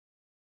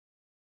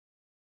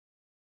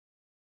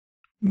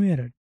We had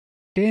a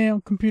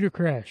damn computer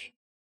crash.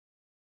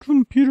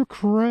 Computer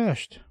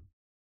crashed.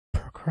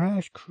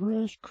 Crash,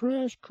 crash,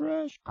 crash,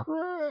 crash,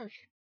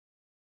 crash.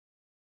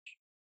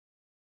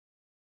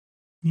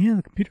 Yeah,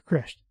 the computer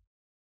crashed.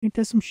 Ain't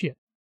that some shit?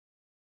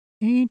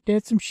 Ain't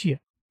that some shit?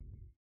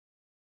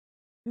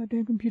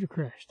 Goddamn computer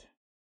crashed.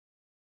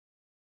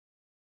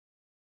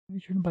 Let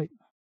me turn the bite.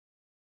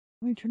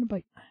 Let me turn the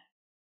bite.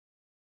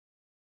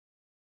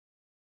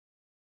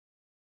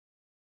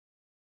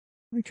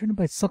 Let me turn the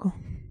bite, sucker.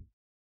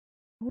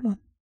 Hold on.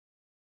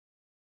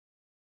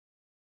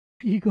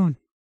 Where you going?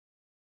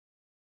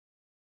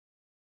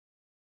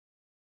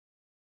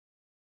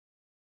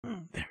 There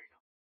we go.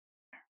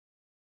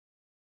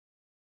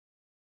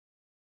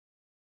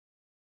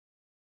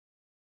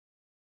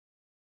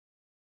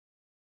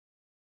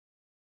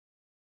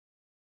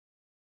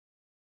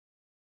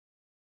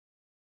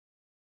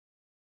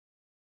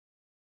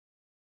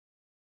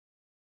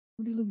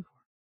 What are you looking for?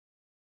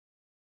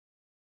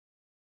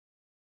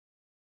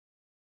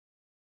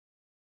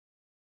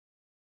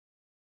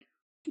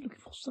 What are you looking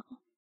for, sucker?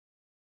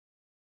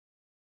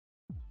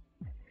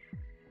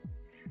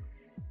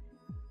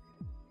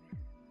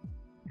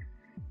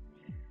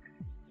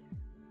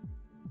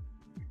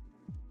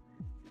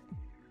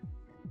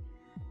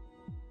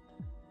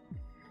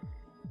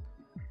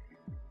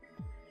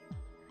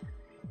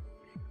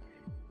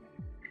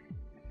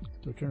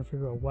 Still trying to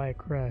figure out why it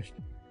crashed.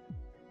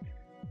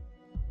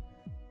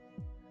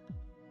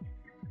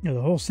 Yeah,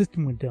 the whole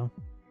system went down.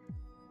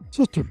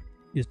 System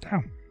is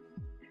down.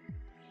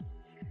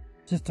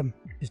 System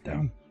is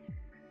down.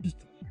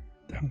 System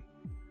down.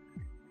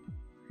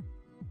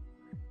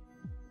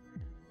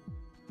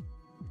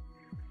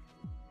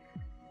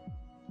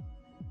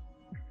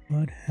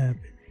 What happened?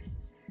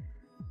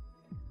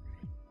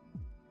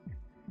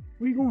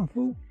 Where you going,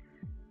 fool?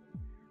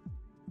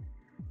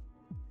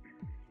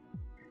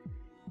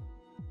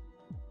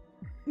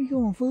 Where you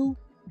going, fool?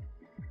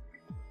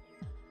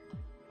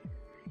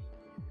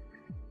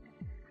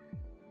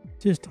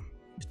 System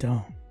is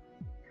down.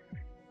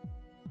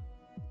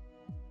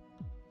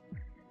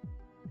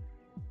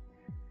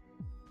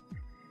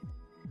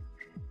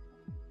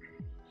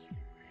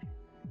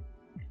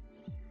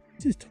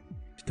 System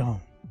is down.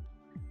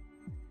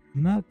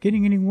 I'm not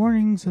getting any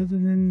warnings other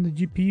than the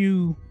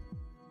GPU.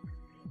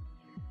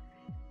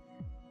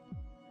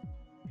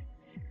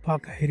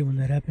 Fuck, I hate it when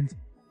that happens.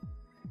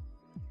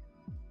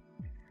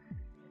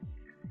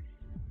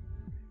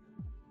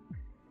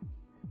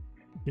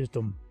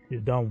 System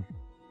is down.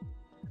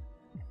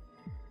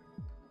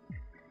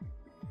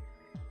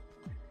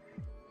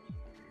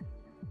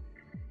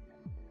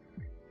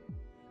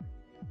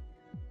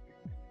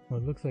 Well,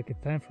 it looks like it's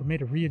time for me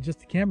to readjust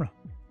the camera.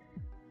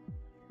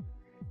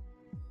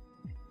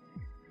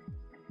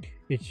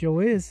 It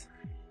sure is.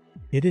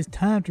 It is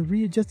time to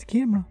readjust the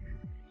camera.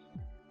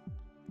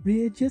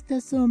 Readjust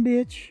that son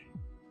bitch.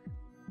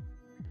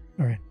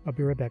 Alright, I'll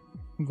be right back.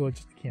 I'm going to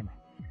adjust the camera.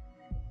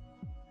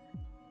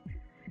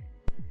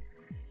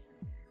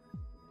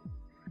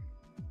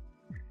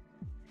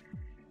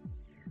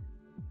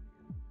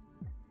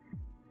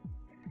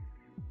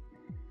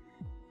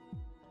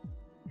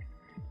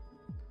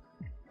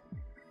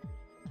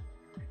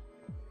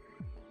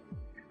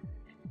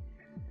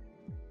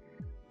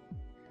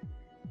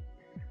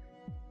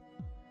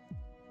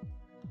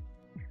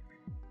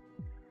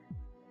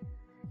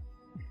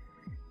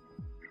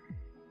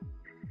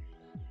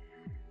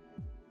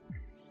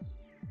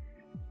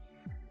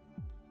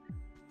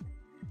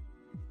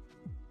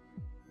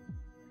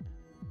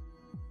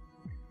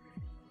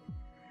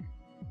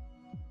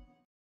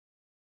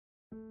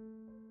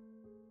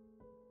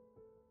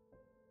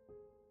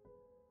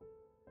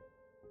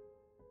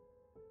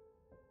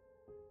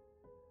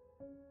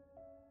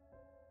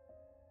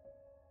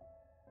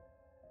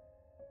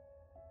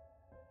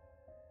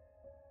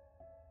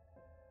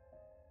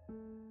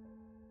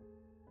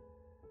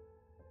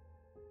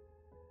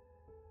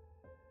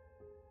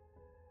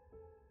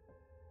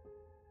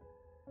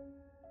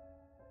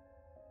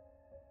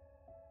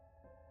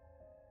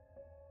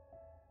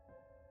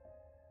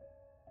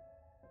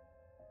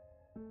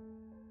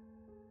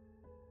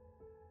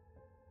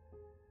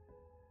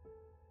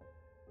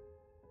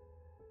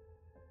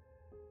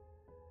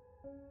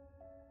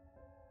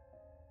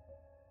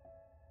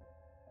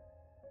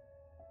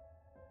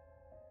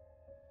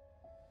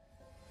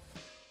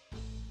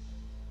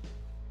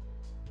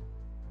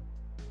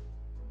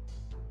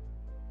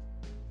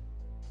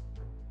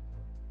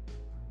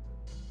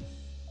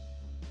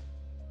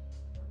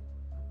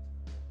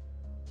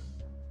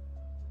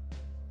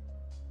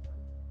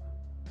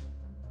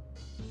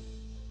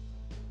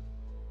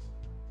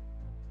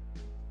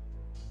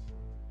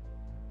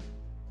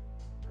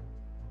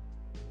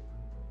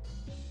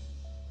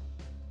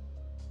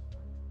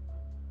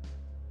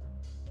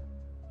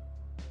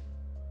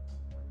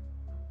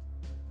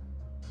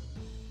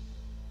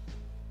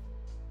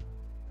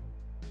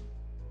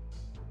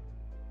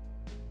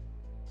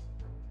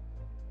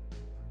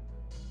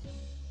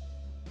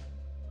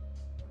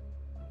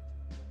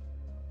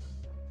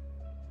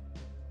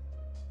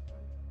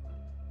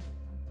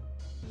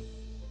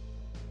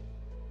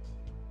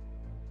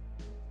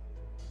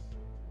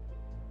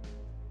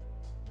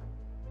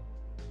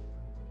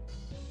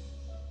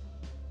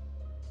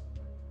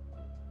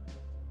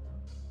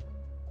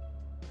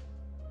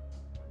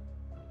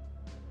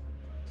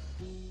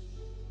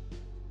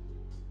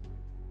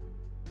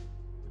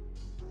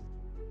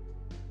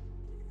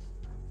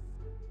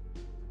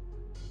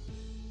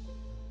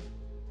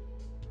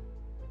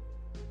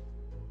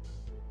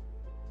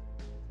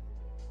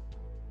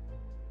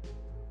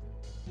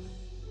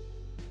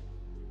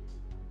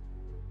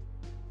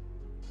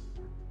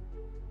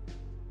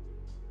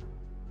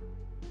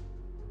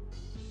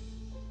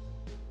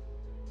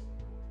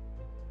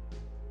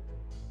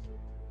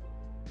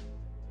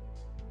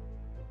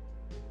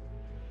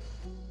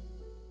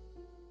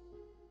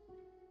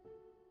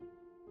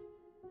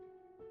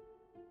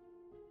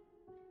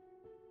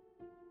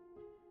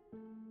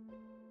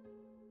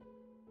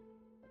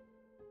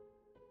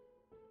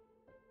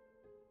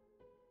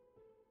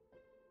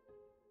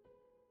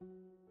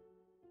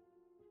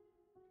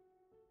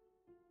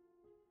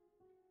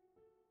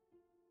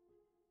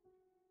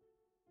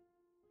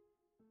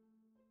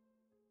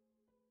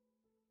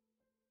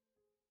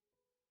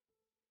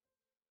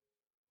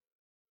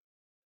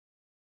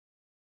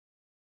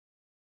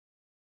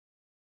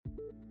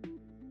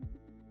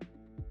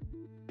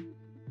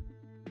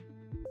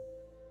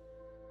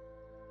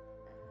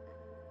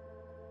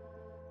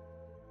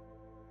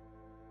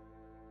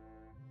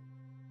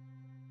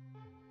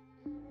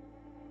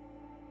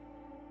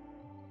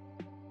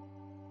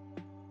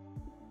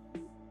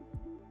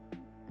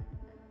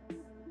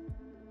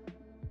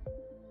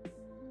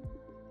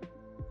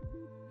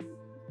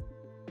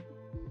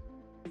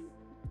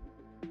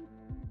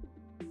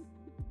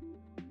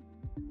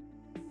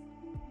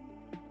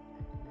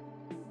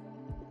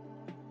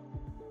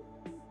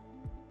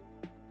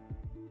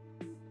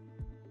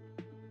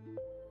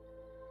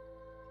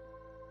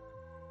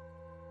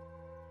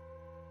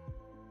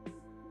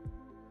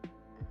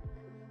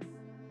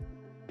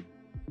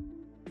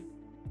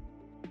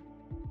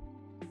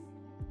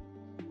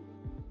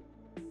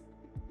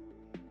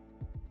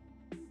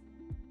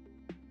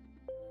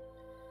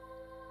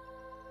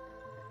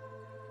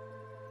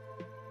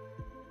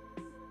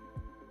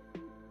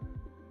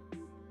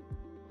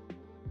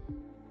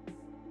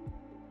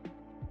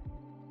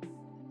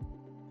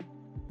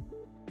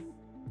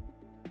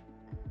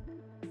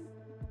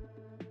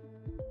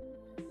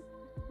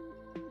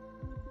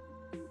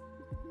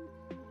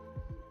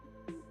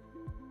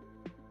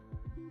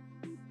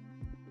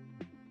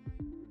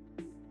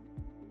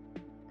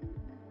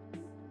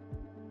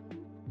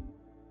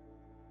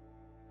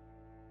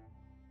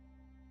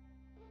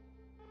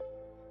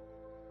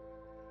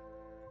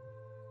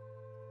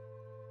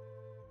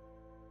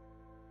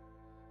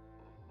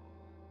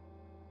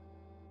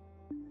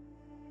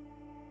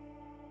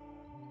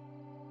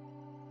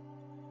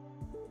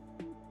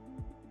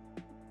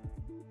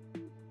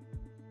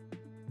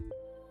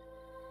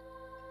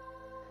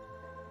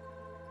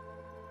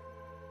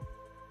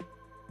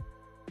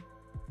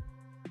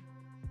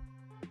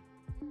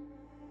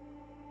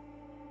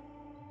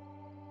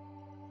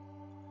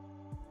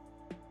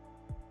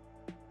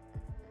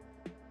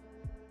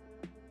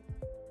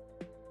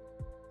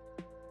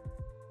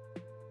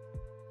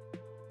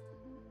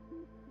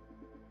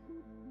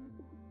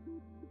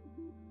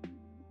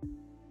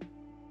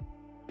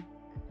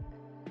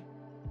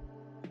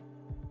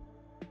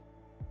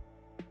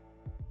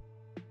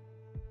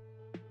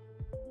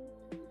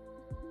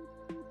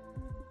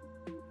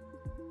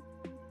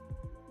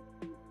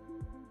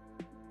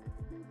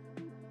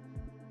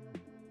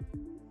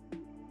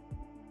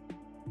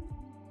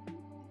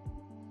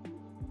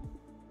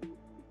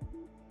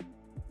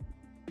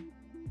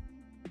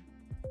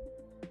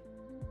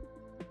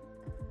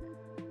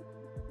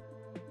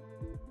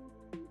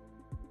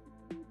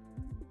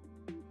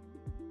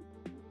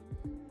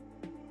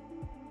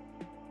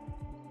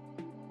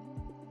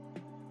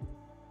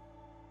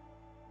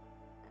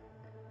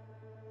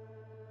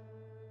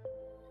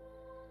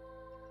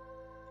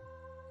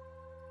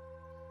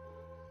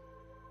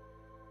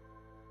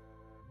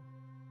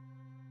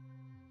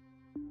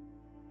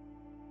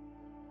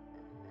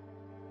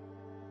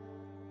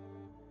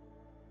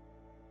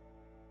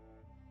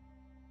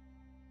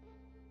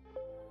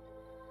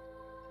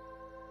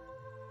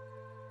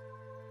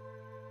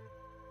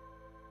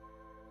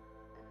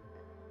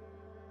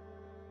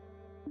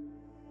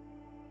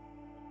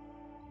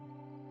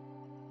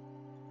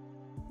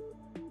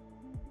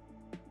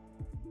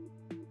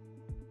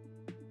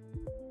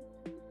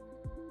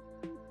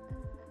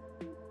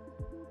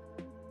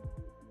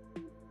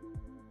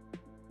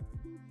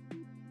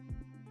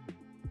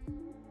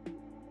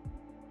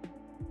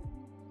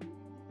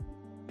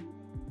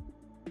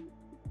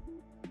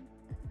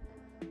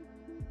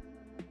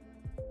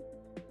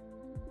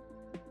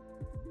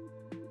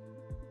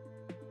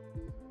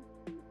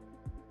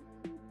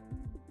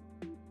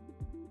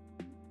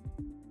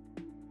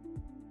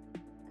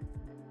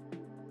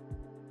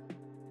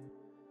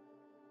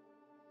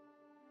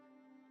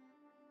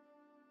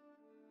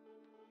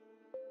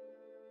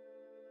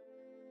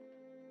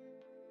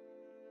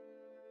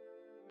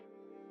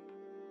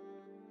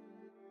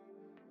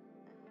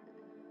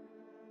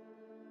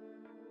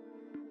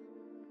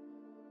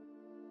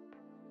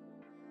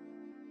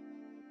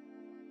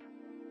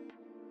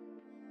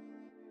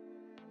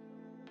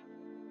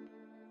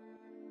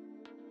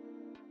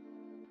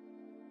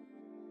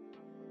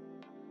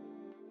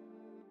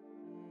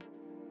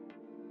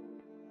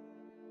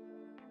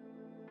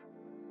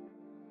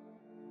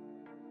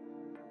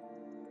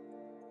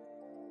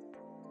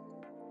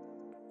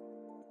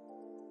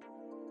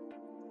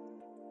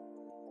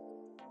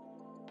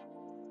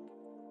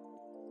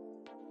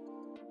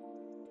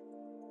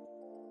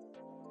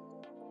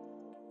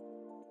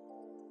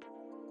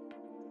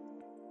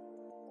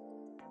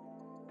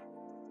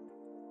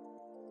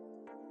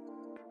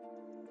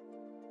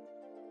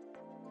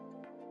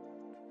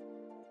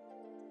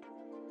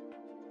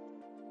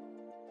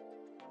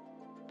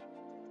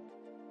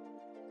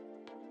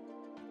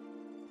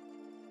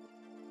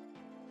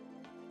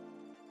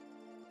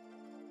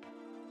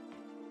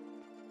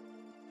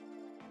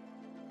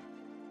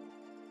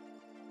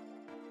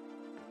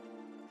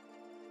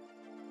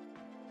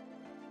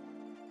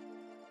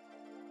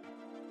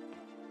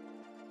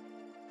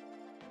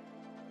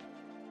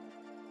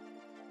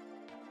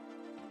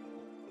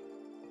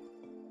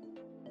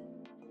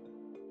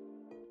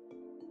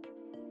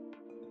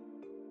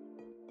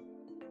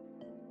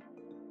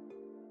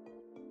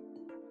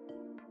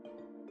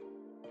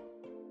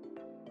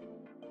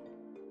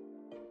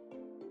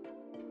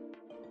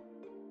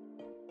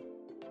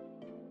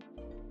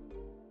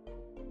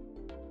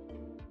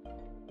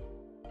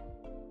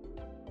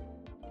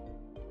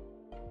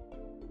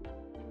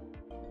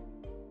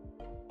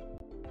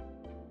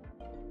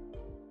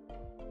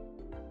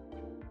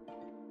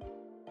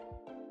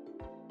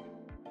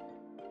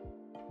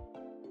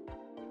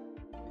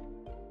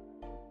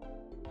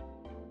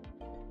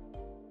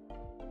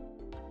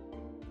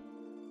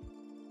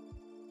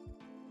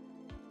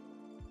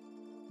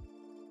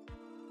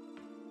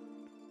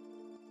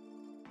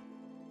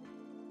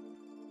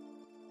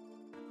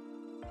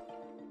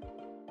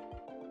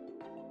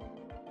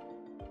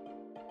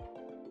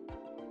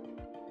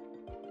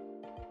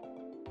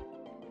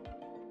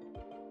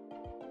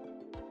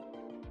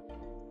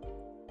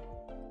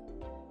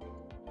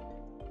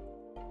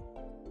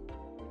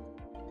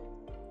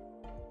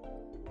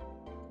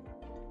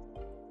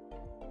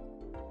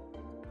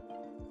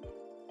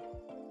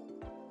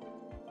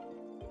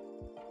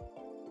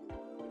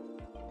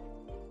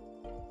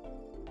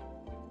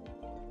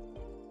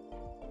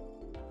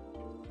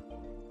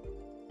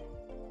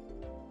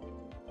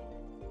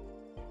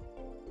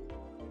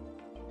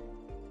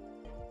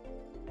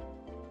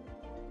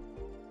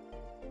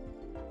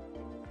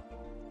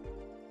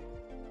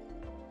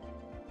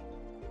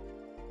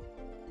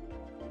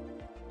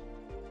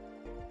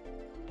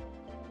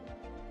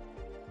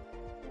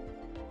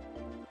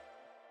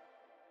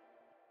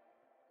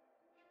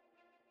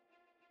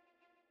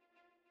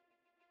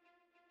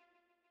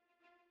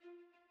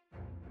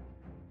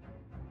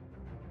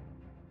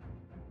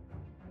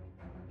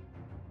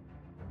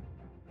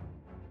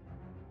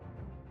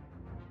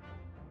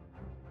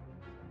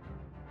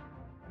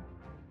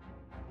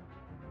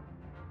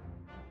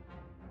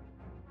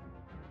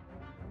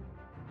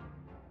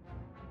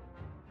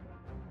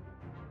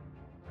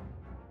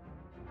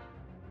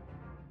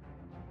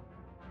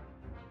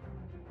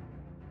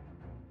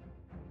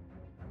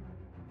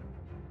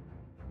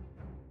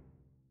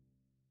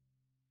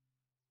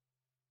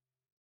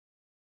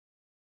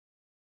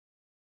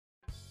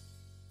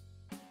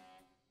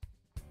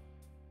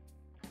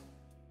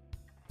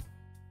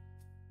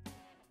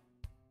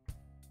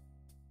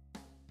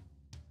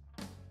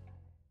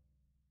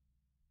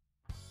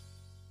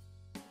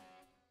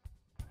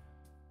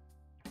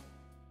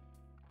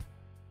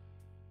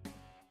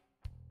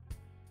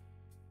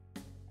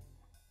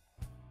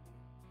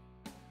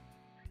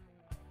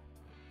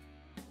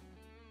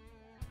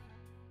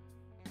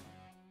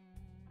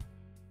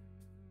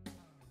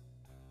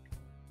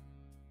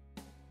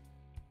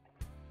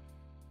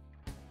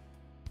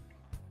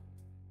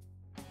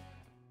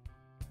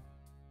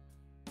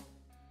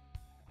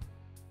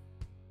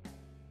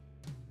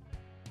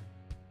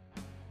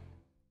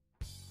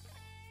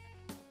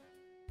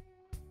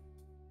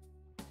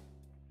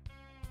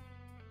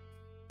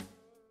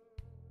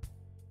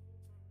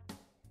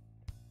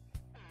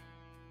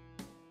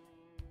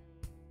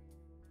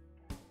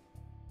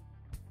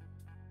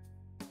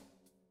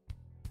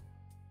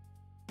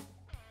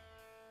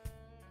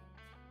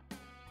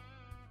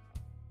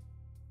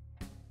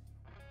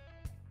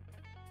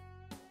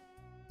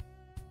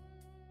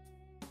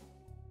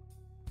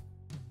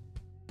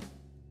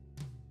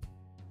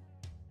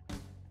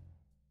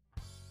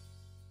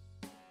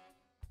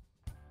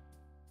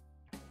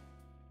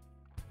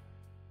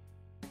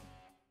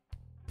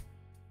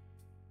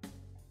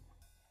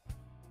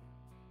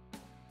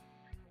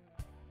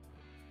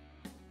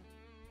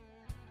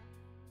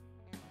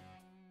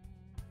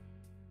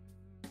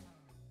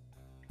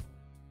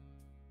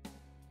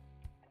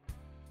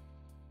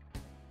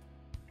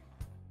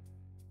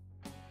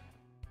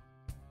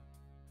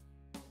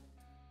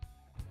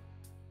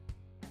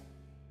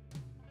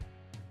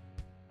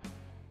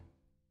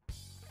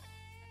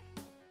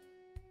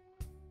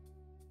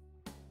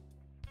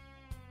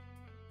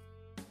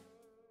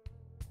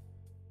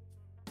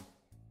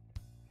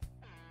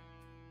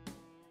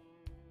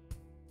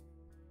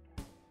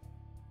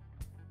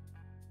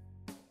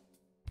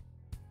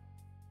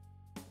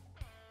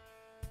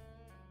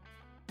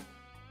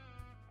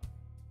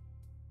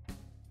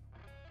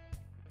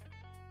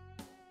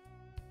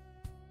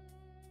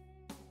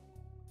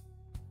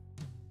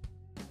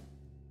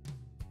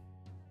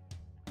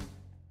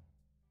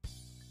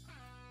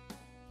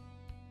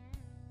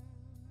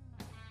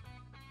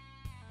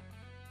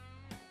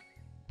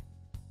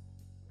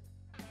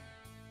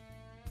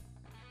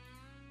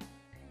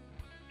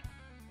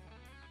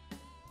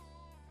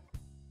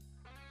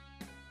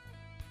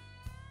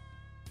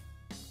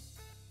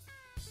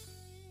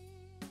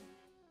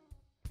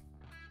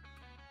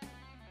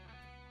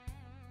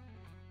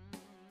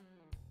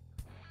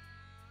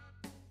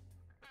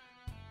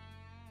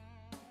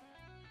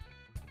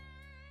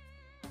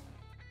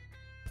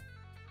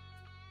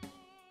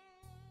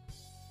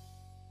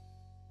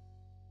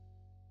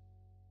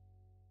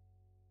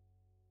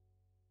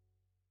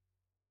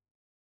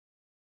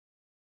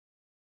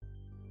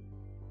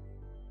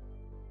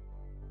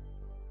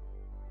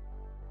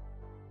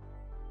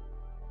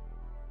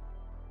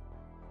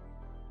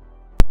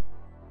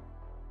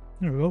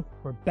 There we go.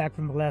 We're back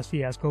from the last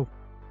fiasco.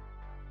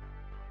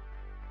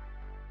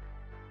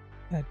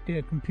 That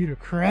dead computer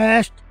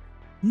crashed.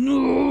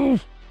 No!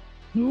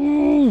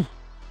 No!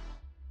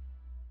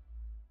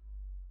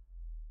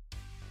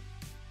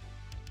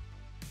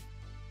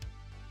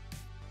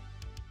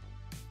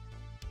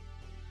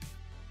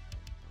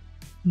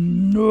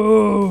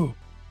 No!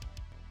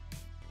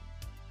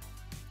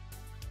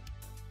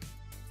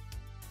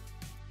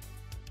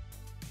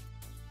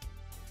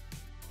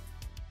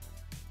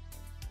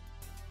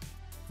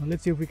 Well,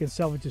 let's see if we can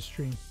salvage this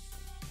stream.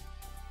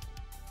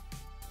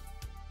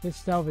 Let's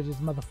salvage this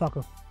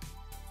motherfucker.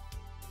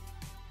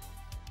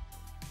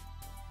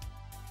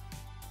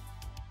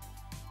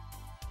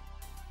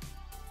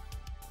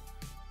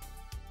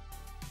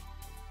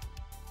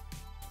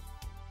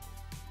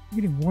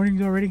 You getting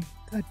warnings already?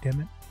 God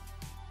damn it.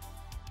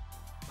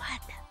 What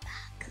the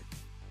fuck?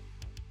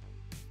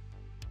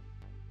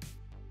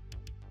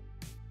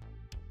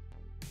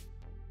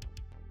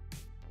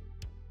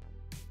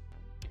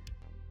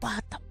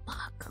 What the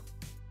fuck?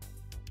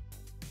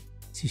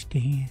 Sister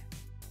here.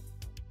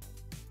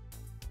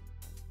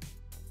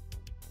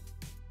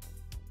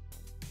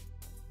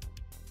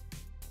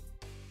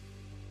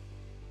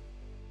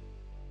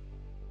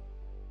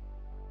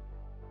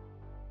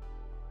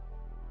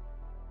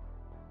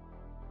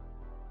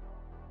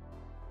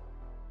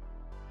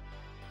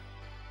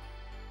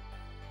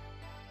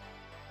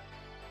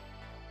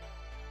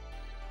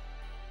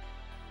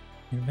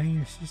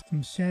 Your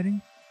system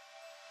setting.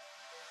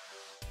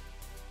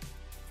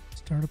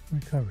 Startup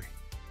recovery.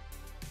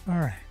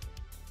 Alright.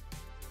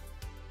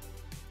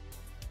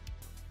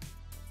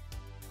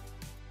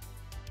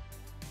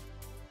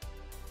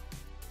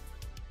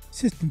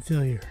 System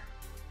failure.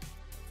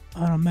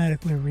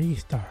 Automatically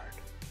restart.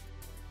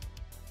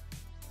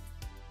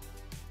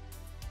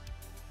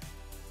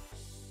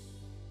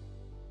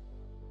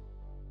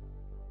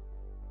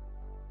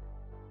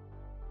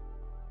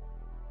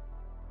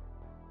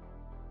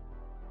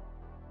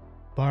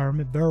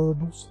 Environment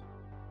variables.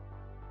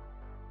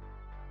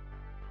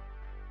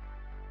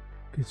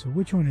 Okay, so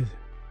which one is it?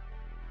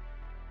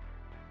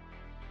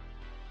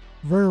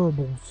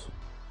 Variables.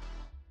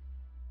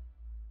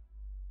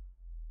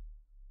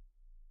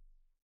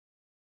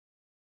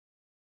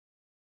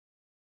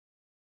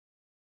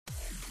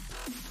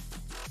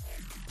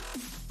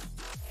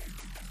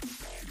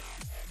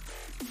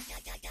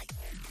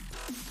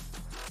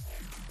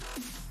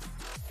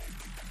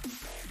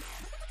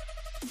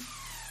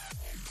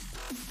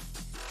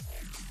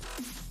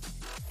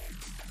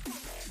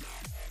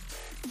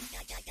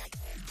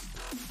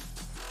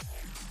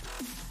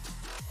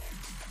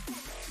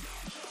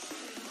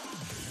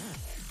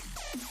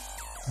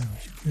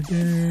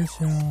 There,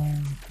 so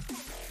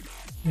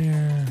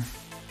there.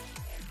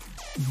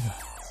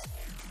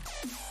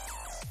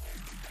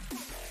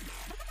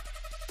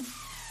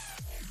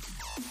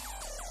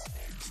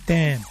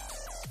 Stand.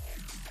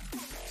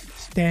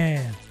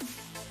 Stand.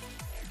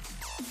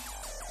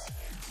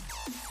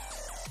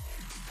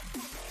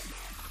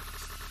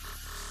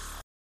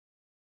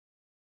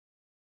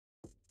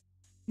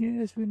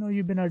 Yes, we know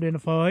you've been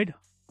identified.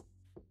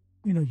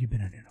 We know you've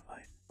been identified.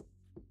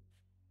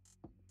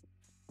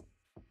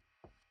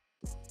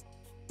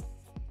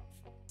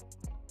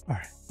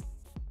 Alright.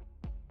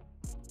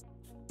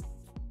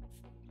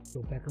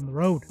 Go back on the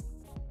road.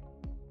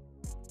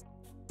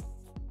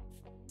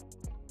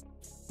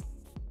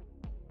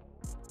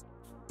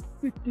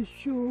 Get the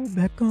show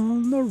back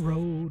on the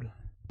road.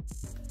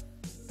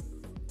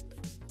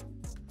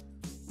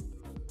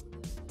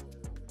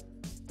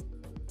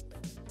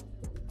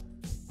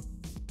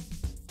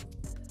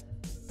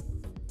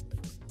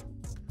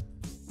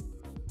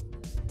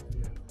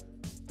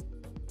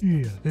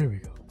 Yeah, there we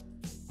go.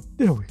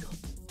 There we go.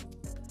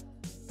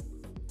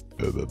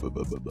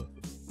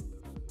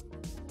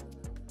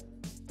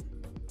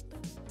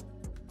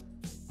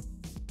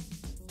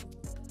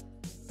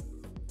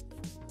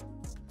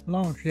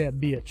 Launch that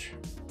bitch.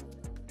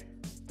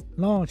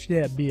 Launch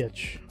that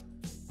bitch.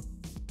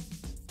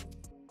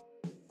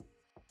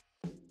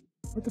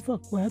 What the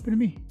fuck? What happened to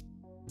me?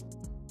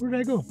 Where did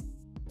I go?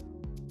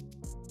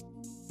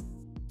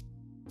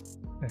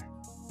 There.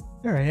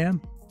 There I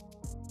am.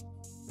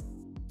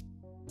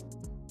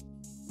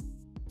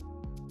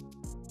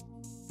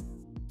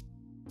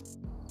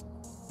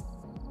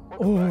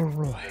 All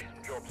right.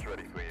 Job's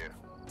ready for you.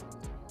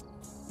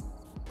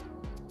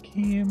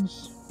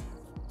 Cams.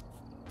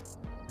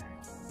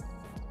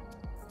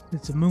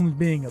 It's the moon's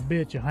being a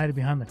bitch and hiding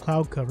behind the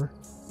cloud cover.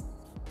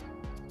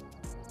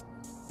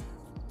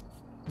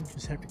 We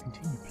just have to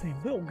continue playing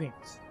video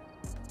games.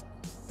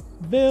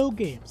 Video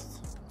games.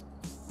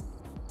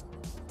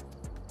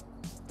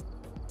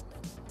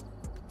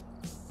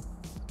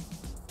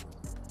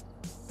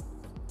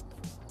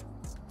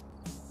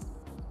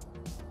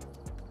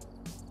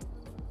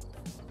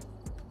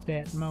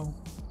 That mo.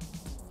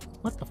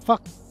 What the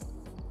fuck?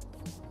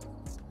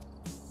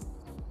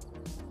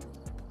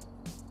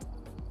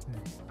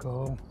 There you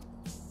go.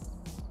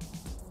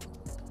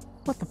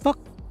 What the fuck?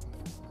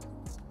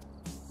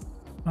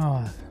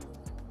 Oh.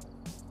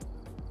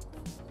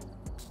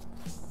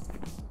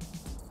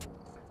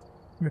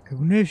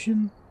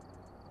 Recognition.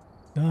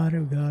 Got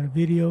it. We got a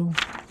video.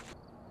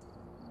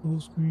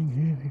 Full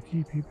screen.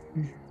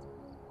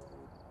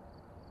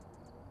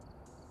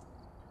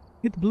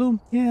 Get the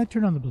bloom. Yeah,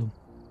 turn on the bloom.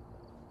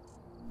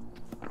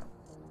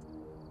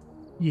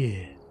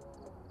 Yeah.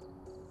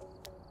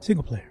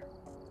 Single player.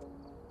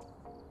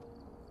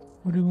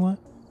 What do we want?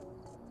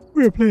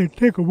 We're playing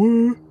Take a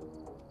Word.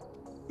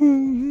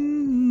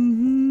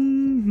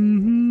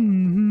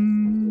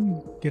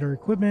 Get our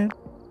equipment.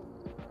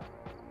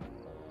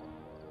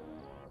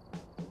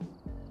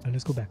 And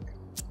let's go back.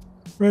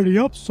 Ready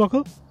up,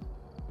 sucker.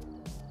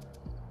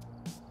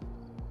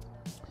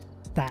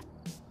 Start.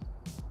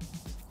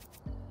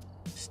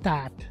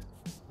 Start.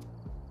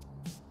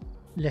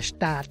 Let's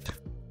start.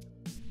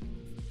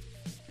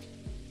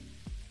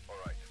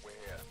 Alright, we're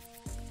here.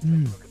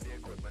 Look at the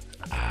equipment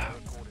and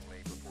accordingly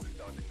before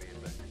starting the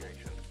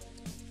investigation.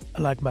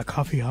 I like my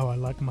coffee how I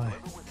like my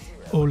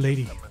old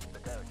lady.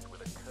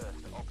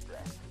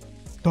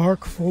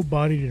 Dark,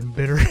 full-bodied, and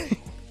bitter.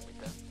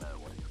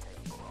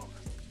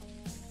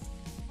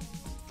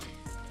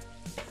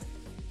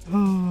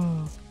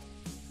 Oh,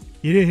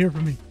 you didn't hear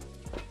from me.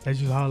 That's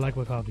just how I like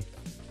my coffee.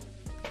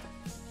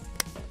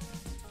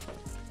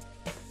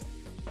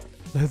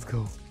 Let's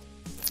go.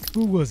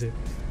 Who was it?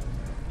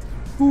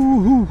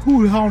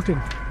 Who haunted?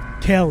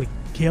 Kelly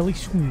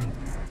Sweeney.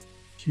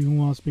 She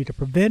wants me to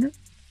prevent her.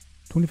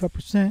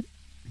 25%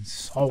 and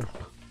salt.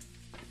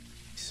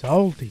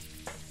 Salty.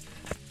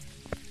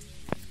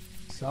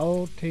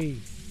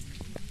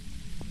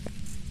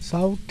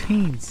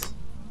 Saltines.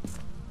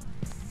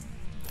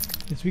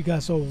 Since we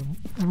got so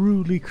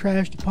rudely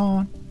crashed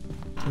upon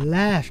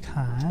last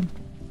time.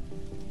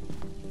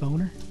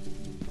 Boner.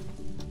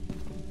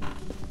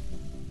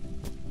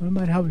 Well, it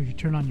might help if you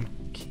turn on your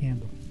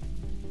candle.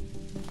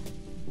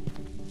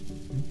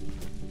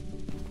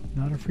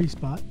 Not a free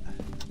spot.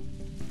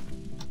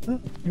 Oh,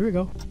 here we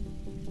go.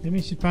 That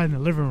means she's probably in the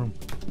living room.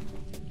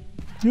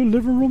 You're a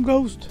living room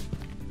ghost?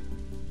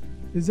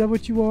 Is that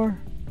what you are?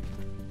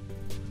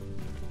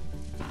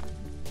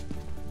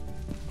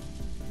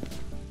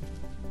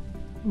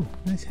 Ooh,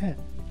 nice hat.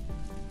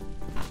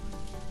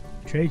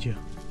 Trade you.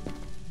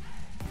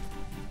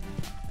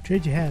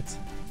 Trade your hats.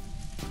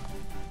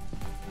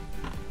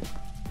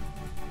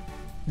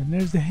 And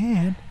there's the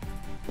hand.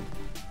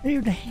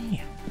 There's the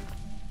hand.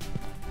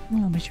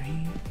 Hello, Mr.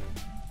 Hand.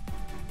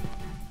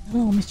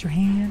 Hello, Mr.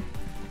 Hand.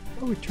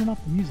 Oh, we turn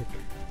off the music.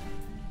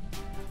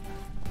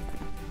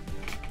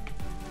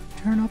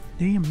 Turn off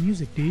the damn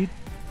music, dude.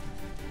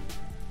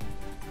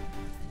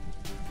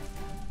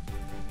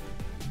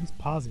 Let's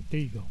pause it. There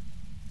you go.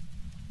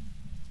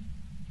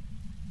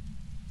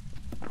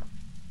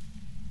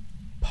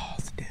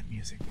 Pause the damn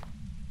music.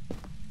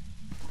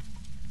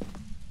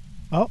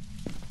 Oh,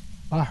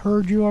 I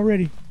heard you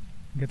already.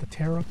 You got the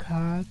tarot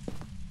card.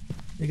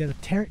 They got the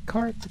tarot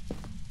card.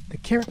 The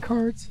carrot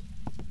cards.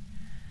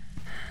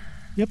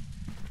 Yep,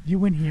 you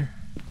win here.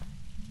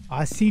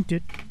 I seen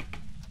it.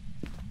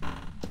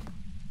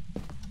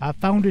 I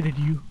found it at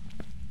you.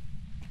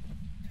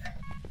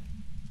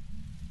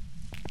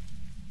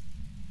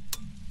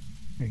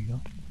 There you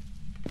go.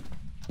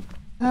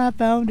 I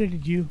found it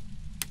at you.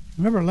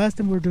 Remember last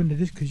time we were doing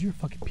this because you're a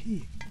fucking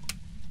pig.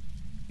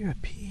 You're a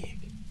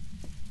pig.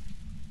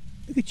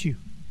 Look at you.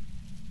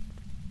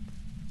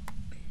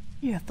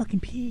 You're a fucking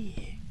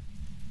pig.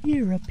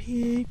 You're a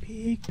pig,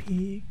 pig,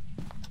 pig.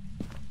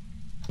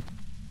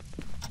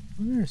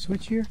 Is there a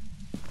switch here?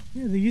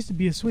 Yeah, there used to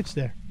be a switch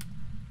there.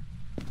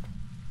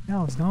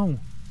 Now it's gone.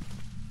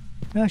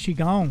 Now she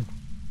gone.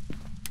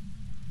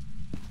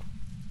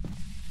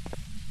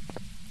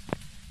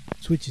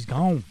 Switch is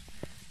gone.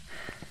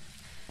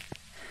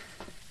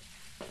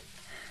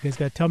 You guys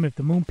gotta tell me if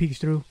the moon peeks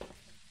through.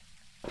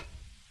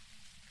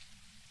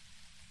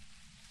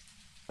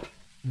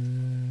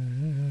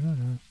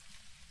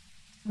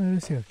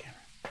 Let's see our camera.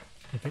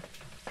 Okay.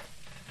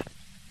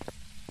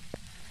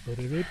 Get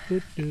the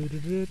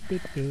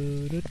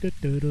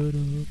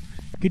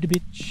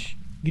bitch.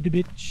 Get the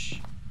bitch.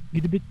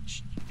 Get the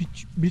bitch.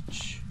 Bitch.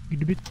 Bitch. Get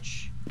the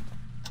bitch.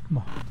 Come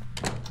on.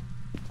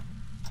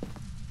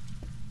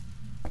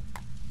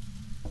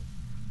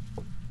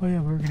 Oh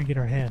yeah, we're gonna get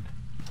our hand.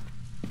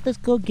 Let's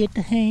go get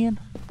the hand.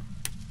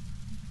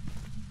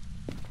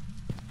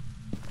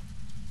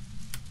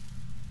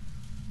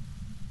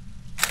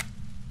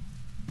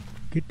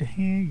 Get the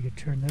hand, you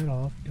turn that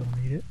off, you don't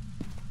need it.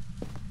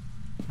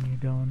 You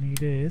don't need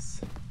this.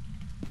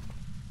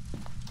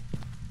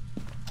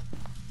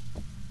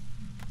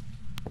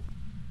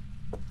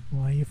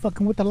 Why are you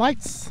fucking with the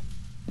lights?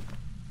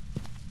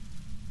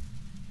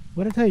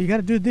 What'd I tell you? You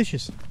gotta do the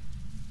dishes.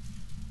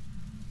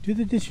 Do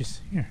the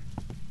dishes. Here.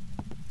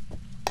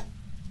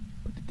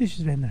 Put the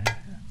dishes in there.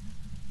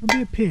 Don't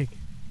be a pig.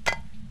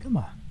 Come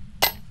on.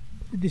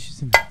 Put the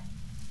dishes in there.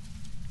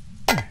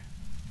 Here.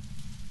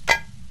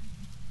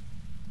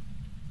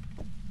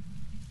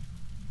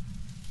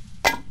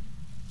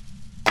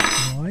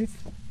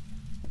 Wife.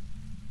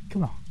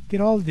 Come on.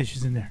 Get all the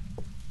dishes in there.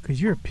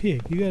 Because you're a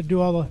pig. You gotta do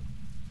all the...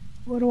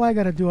 What do I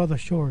gotta do all the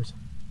chores?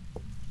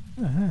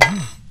 There.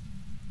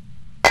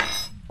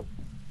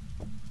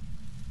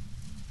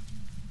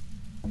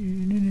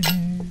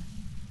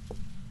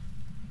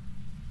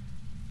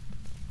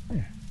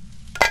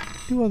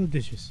 Do all the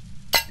dishes.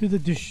 Do the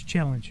dish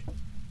challenge.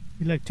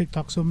 You like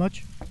TikTok so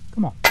much?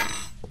 Come on.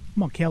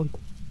 Come on, Kelly.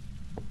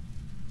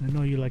 I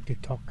know you like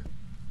TikTok.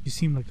 You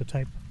seem like the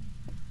type.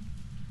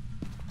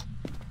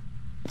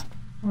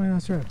 Oh, yeah,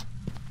 that's right.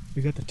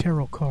 We got the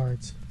tarot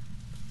cards.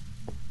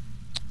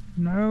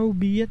 No,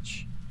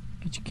 bitch.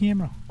 Get your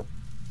camera.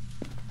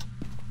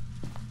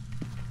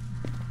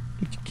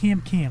 Get your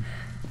cam.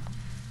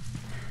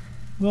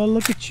 Well,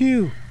 look at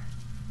you.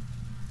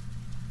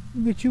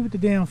 Look at you with the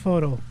damn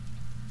photo.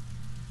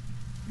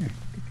 Here,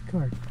 get the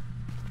card.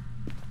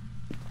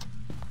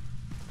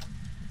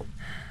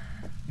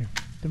 Here,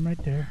 put them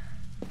right there.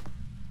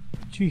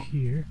 Put you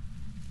here.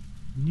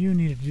 You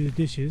need to do the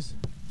dishes.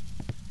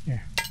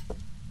 Here.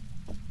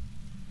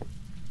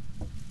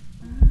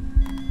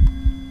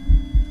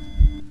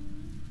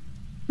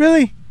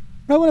 Really?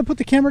 Right when I put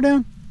the camera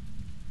down?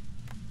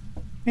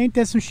 Ain't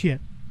that some shit?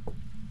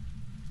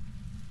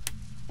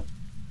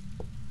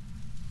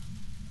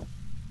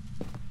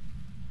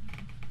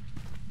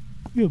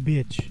 You a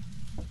bitch.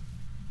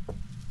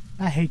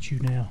 I hate you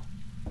now.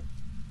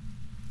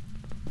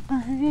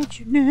 I hate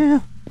you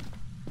now.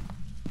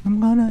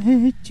 I'm gonna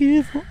hate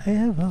you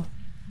forever.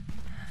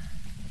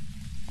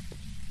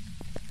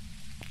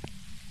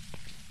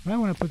 Right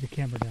when I put the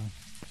camera down.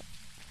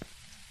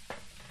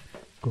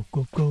 Go,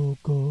 go, go,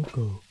 go,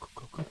 go, go,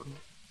 go, go, go.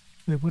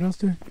 Wait, what else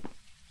there?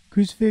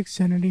 Crucifix,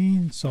 sanity,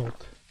 and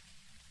salt.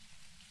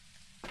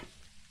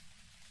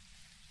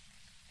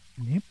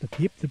 Yep, yep,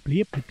 yep,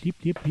 yep, yep,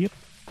 yep, yep.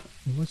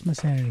 What's my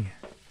sanity?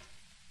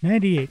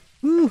 98.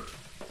 Woo!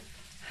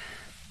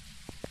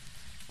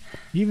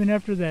 Even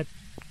after that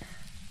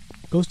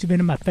ghost event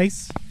in my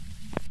face.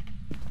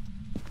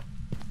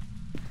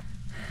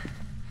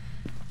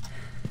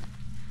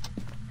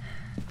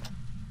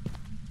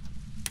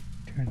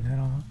 Turn that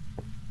off.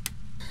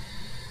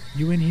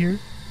 You in here?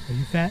 Are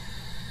you fat?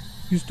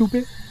 You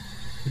stupid?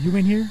 Are you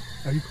in here?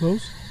 Are you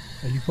close?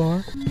 Are you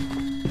far?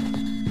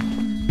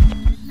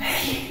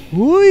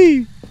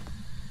 Whee!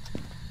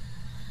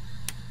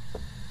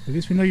 At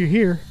least we know you're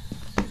here.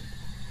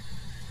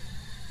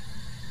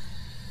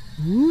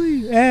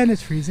 Whee! And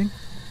it's freezing.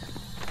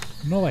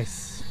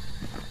 Nice.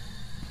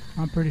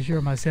 I'm pretty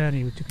sure my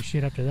sanity took a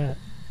shit after that.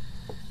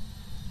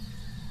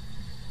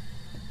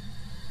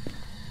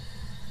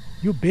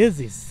 You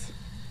busy.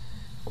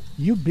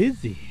 You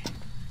busy.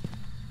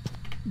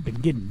 You've been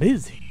getting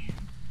busy.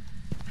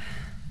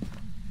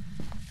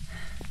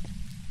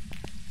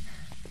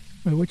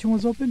 Wait, which one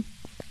was open?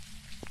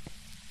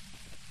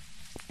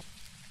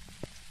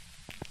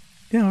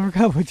 Damn, I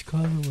forgot which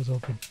closet was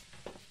open.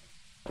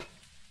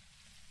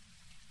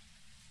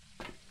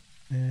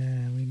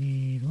 And we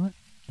need what?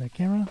 That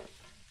camera?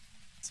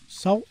 Some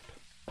salt.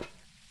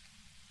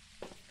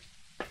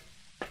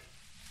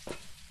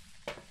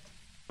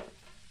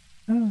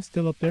 Oh, it's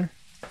still up there.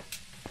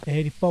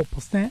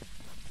 84%.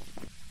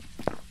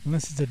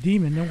 Unless it's a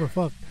demon, then we're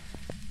fucked.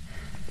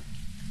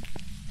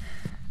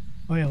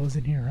 Oh yeah, it was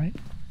in here, right?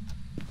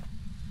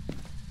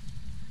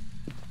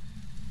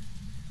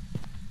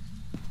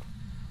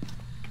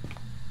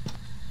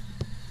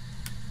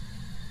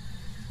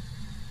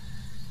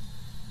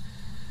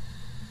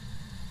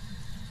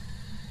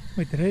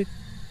 Wait,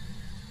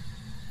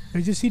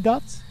 did you see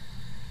dots?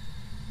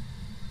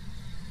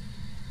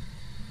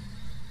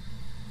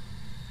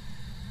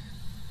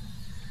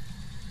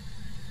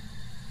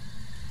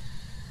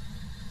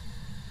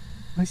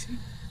 I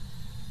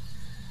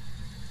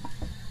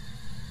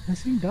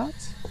see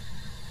dots.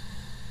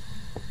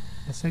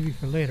 I'll save you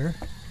for later.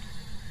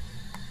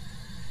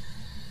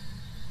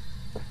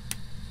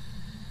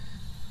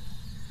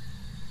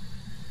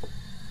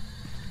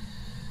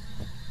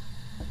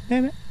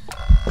 Damn it.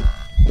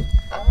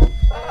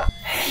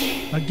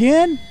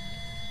 Again?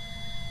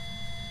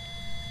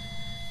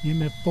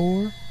 EMF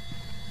 4.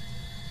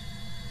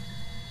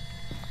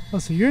 Oh,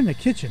 so you're in the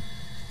kitchen.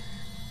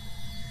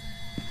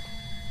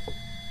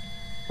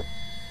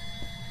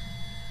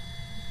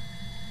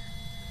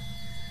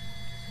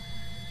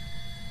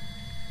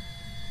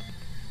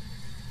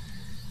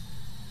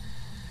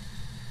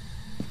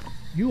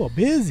 You are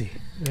busy.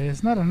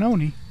 It's not an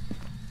Oni.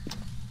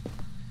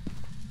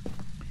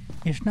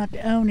 It's not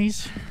the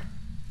Onis.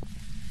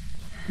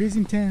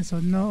 Freezing 10, so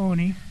no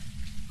Oni.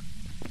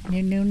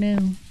 No, no,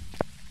 no.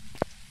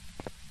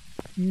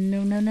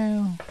 No, no,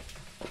 no.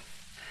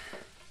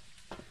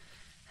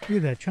 Look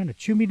at that, trying to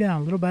chew me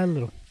down little by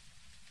little.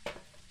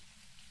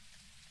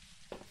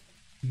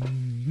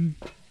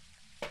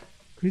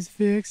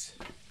 Crucifix.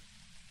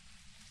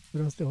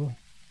 What else? Oh,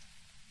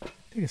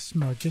 take a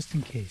smell just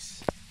in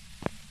case.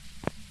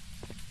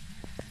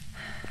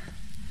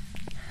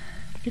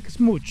 Take a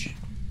smooch.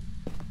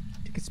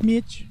 Take a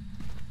smidge.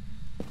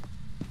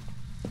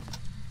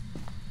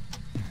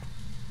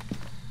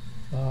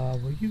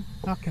 Will you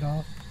knock it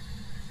off?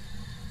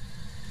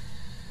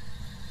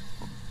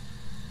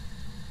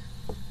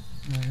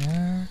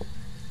 There.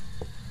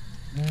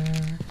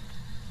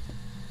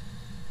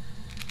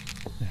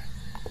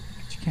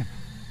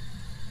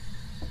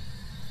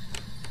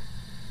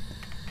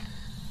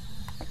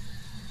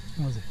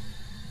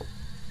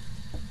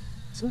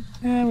 this one.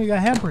 And we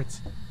got handprints.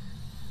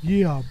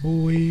 Yeah,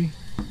 boy.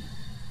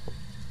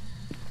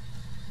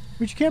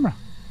 Where's your camera?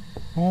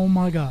 Oh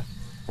my god.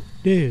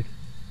 Dude.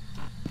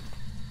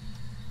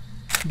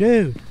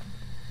 Dude.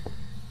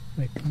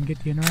 Wait, can we get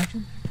the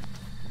interaction?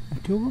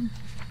 And two of them?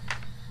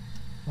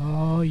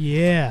 Oh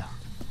yeah.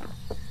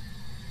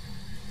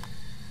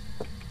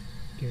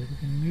 Okay, we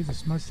can leave the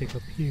smart stick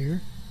up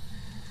here.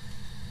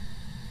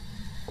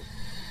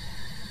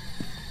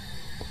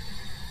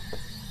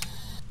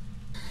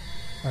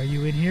 Are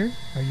you in here?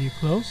 Are you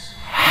close?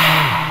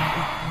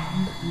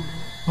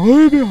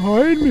 Are you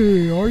behind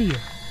me? Are you?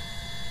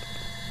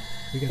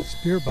 We got the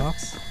spirit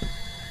box.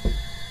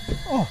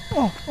 Oh.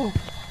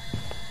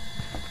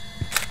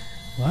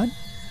 One.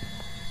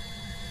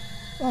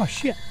 Oh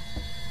shit.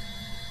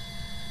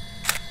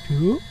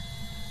 2.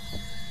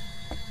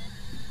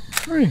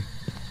 3.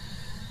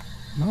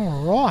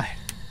 Alright.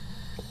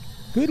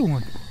 Good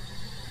one.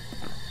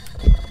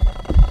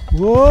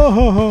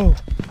 Whoa!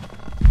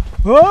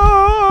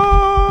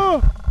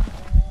 Whoa!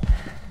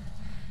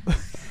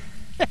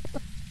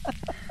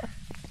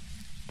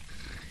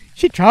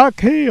 She tried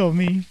to kill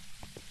me.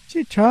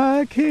 She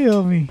tried to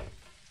kill me.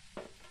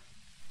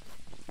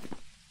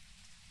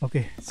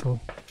 Okay, so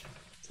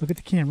let's look at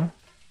the camera.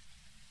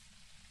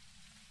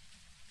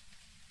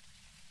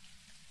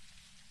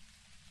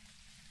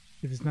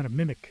 If it's not a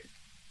mimic.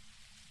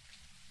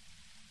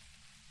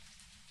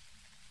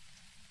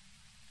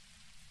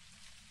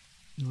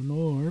 No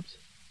orbs.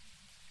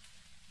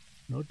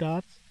 No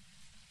dots.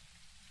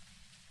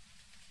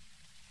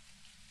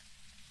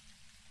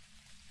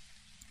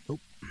 Nope.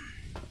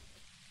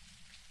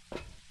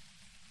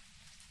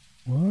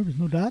 Orbs,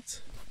 no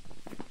dots.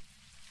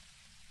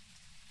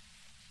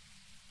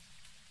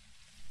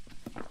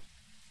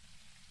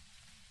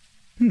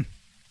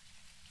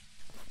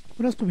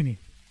 What else do we need?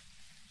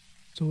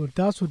 So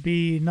dots would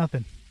be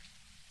nothing.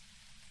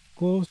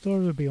 Ghost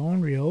stars would be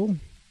unreal.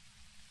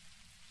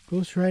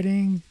 Ghost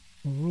writing,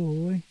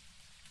 Moroi,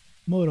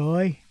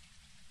 Moroi.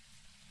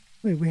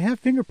 Wait, we have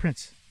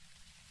fingerprints.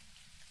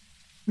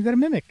 We got a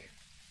mimic.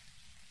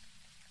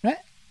 Right?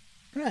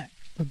 Right.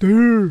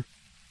 There.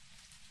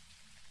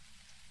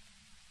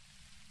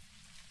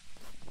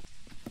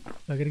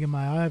 I gotta get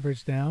my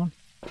average down.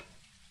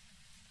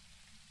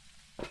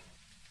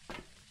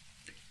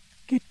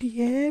 Get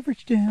the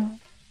average down.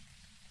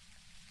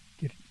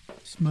 Get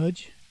a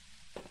smudge.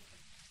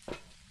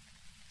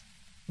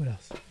 What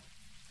else?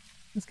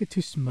 Let's get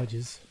 2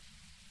 smudges.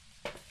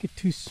 Get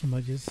 2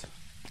 smudges.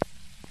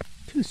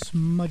 2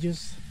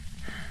 smudges.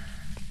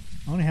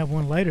 I only have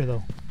 1 lighter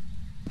though.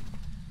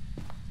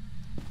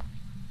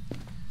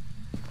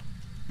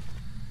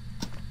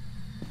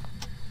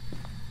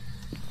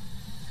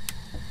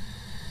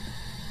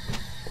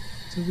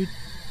 So what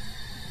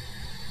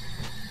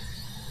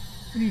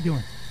are you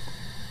doing?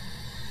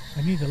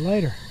 I need the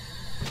lighter.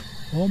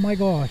 Oh my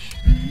gosh.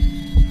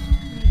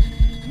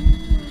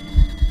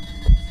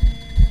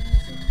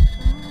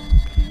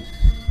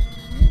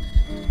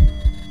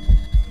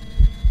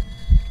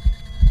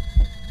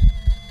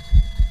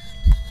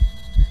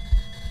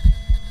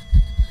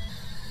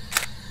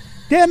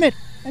 Damn it!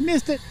 I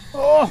missed it!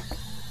 Oh!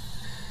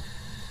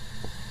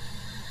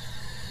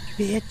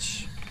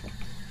 Bitch!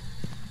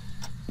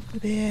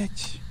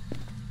 Bitch!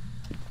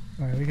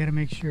 Alright, we gotta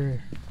make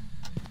sure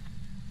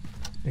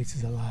space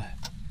is alive.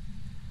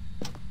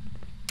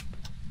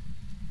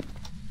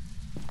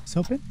 It's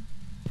open?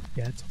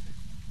 Yeah, it's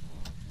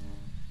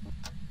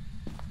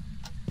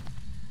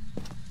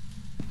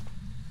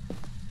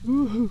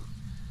open. Woohoo!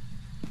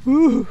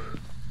 Woohoo!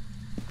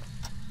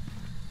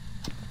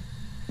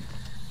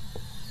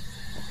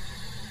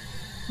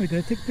 Wait, did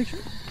I take a picture?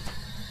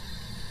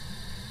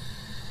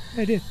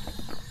 Yeah, I did.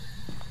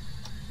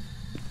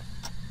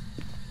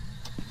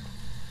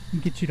 I'll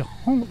get you to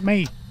haunt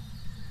me.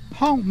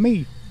 Haunt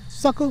me,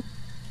 sucker.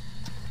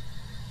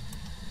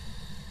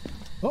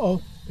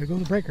 Uh-oh, there goes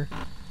the breaker.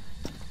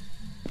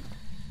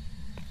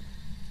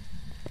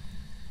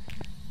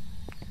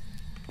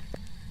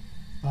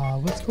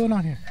 What's going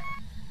on here?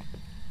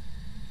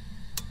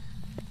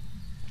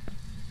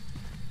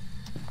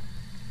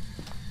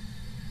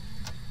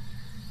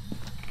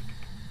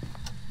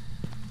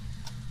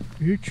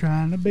 You're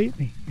trying to beat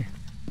me. Here.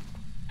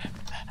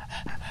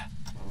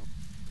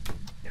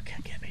 You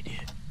can't get me,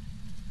 dude.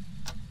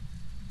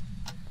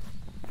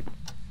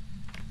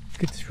 Let's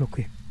get this real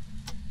quick.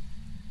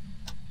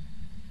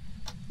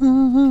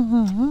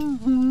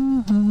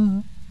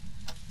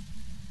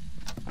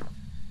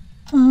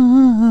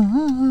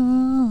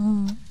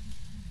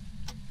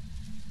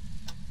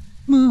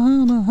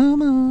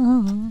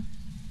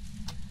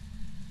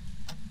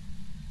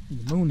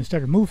 The moon is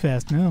starting to move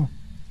fast now.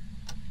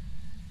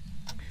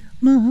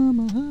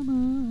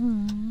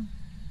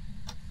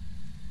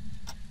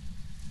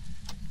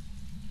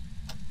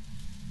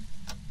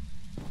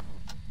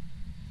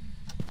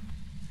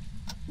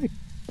 Wait,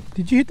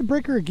 did you hit the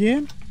breaker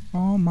again?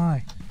 Oh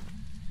my.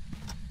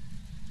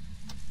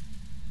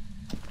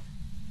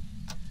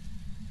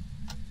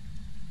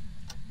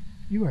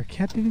 You are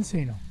Captain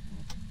Insano.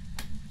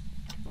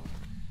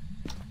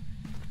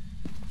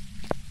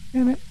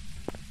 Damn it.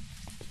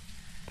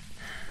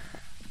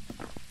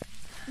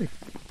 Hey.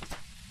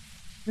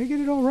 Did I get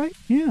it all right?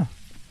 Yeah.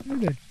 Very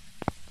good.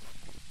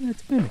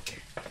 That's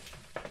Mimic.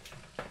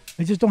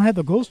 I just don't have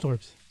the ghost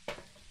orbs.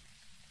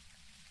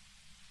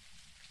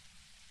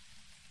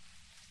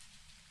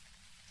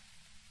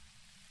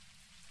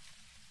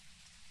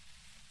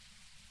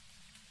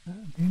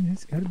 Man,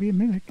 it's gotta be a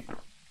Mimic.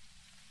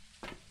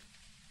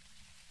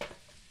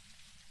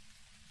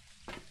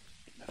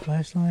 A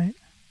flashlight.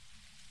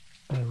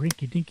 A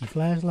rinky dinky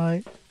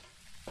flashlight.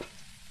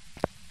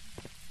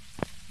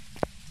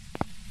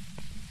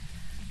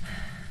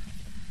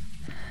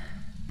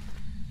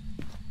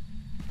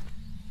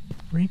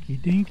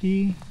 Rinky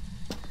dinky.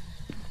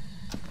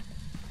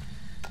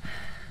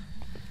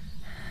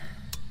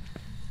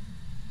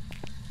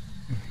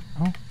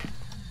 Oh.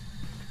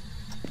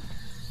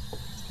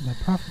 My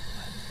proper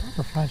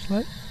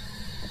flashlight.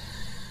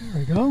 There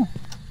we go.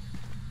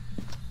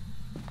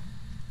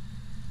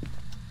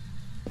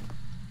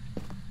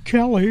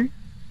 Kelly.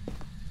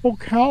 Oh,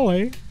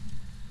 Kelly.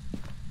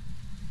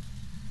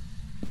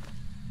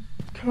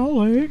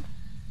 Kelly.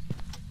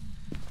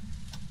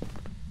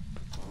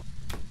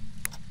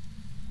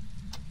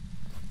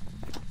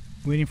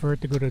 Waiting for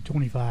it to go to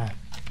 25.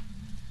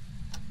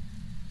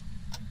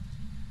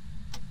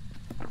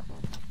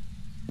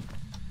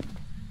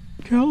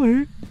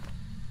 Kelly.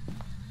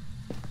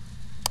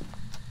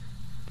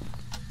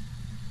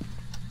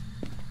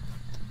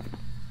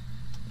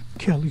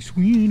 Kelly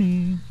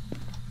Sweeney.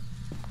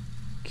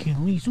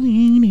 Kelly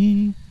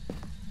Sweeney.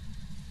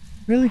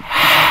 Really?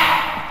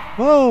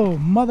 Whoa,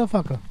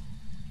 motherfucker.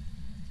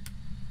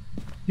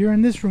 You're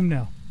in this room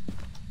now.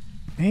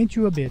 Ain't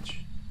you a bitch?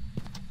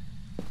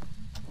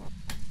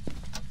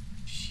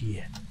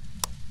 Shit.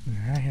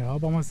 Right here, all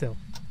by myself.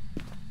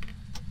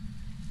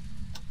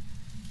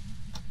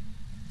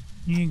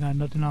 You ain't got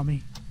nothing on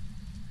me.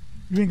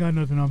 You ain't got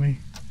nothing on me.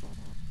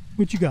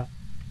 What you got?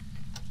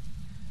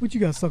 What you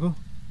got, sucker?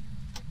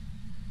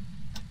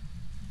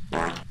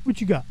 What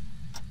you got?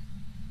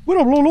 What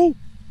up, Lolo?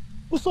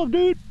 What's up,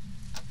 dude?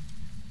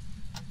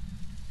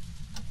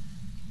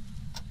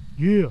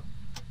 Yeah.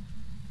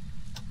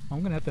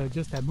 I'm gonna have to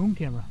adjust that moon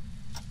camera.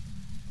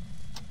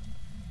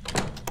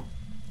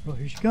 Oh,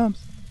 here she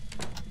comes.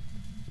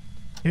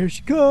 Here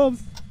she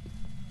comes.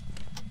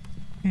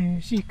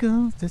 Here she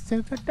comes to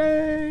save the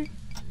day.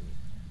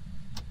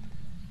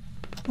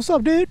 What's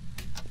up, dude?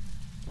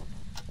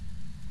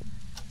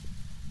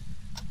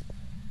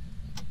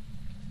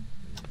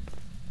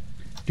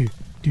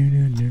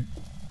 Dude.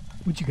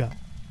 What you got?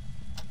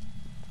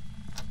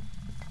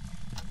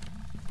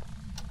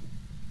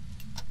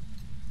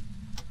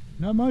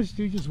 Not much,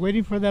 dude. Just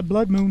waiting for that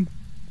blood moon.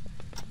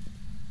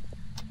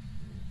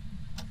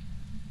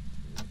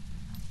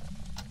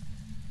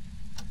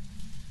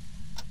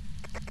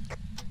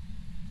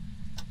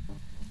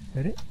 Is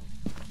that it?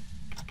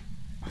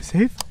 Am I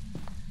safe?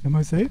 Am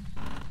I safe?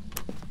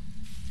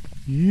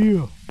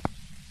 Yeah.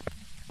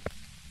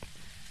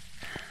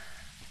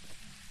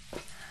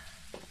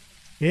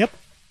 Yep.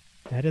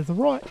 That is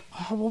right.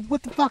 Oh, well,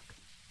 what the fuck?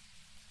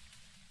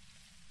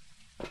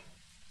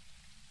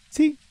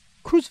 See?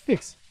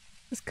 Crucifix.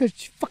 That's because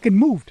she fucking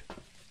moved.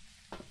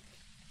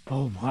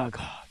 Oh my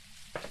god.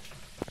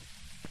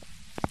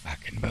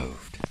 Fucking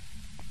moved.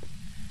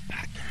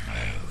 Fucking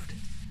moved.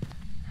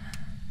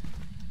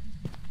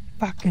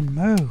 Fucking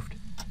moved.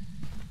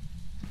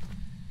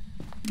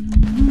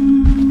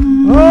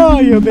 Oh,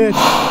 you bitch.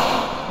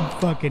 You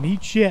fucking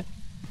eat shit.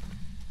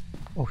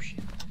 Oh shit.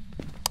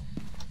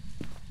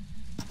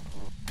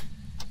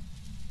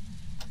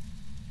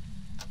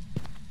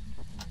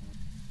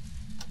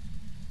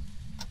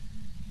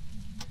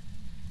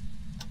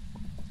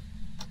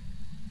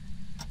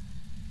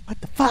 What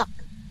the fuck?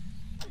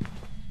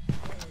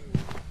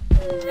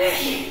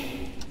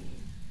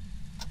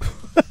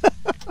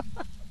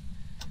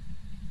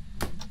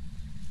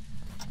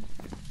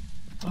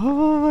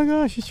 Oh my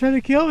gosh, she's trying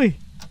to kill me.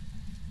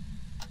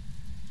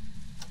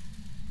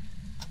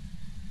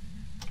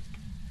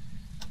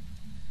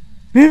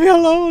 Leave me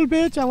alone,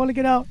 bitch. I want to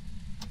get out.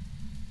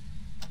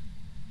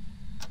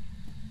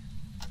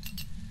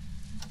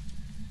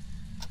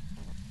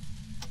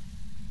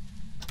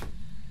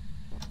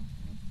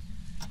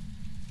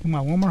 Come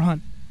on, one more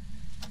hunt.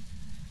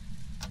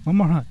 One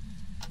more hunt.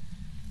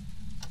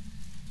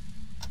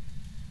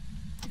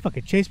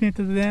 Fucking chase me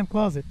into the damn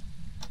closet.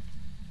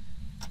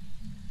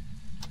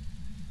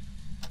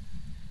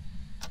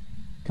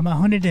 Come on,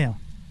 hunt it down.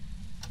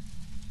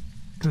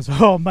 Because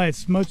all my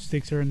smoke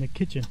sticks are in the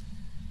kitchen.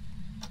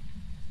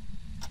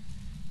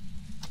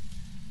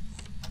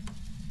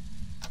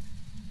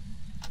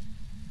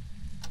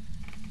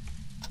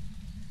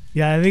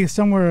 Yeah, I think it's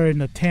somewhere in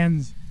the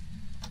 10s.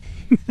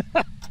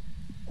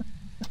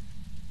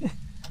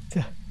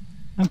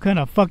 I'm kind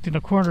of fucked in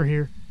a corner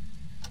here.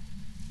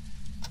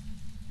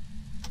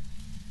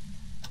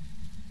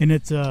 And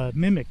it's a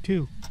mimic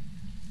too.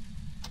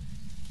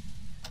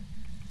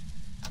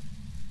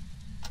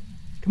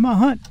 Come on,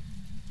 hunt.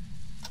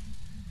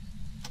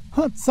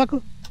 Hunt,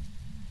 sucker.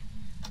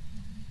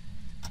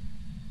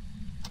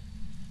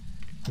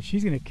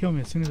 She's gonna kill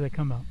me as soon as I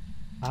come out.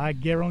 I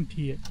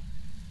guarantee it.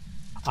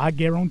 I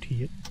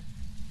guarantee it.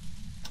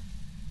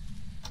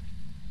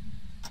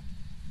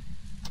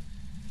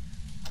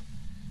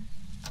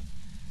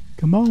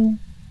 Come on,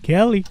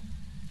 Kelly.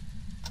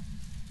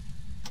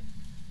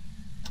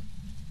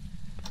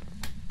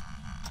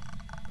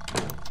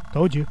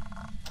 Told you.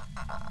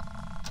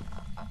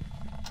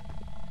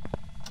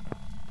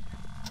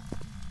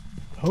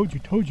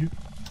 Told you.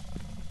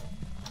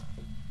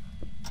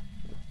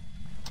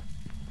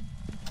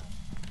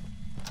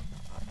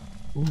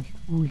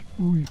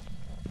 Ooh.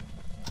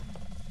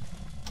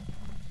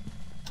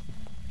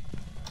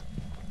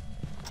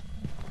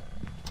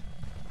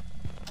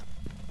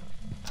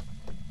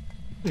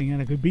 Thing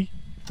got a good beat.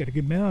 Got a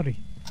good melody.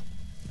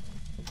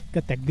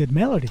 Got that good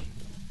melody.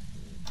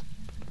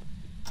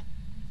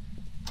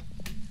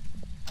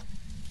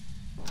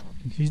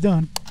 She's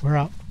done. We're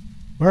out.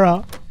 We're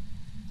out.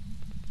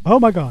 Oh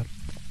my god.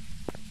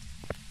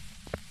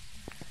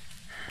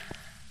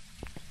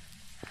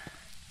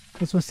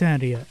 What's my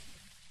sanity at?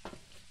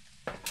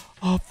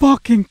 Oh,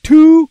 fucking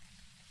 2!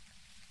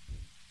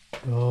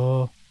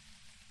 Oh.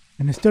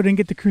 And I still didn't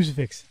get the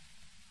crucifix.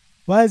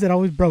 Why is it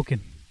always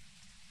broken?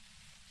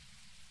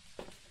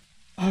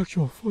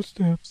 Actual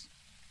footsteps.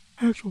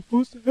 Actual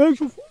footsteps.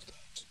 Actual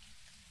footsteps.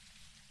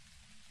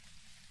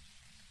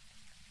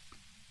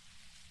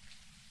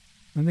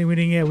 I think we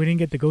didn't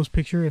get the ghost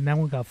picture, and that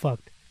one got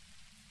fucked.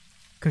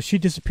 Cause she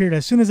disappeared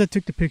as soon as I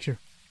took the picture.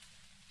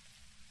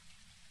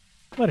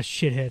 What a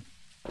shithead.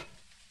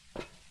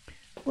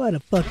 What a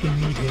fucking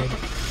meathead.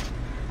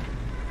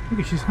 Look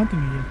at, she's hunting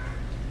again.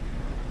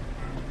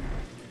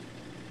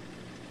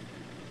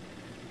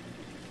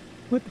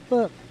 What the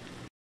fuck?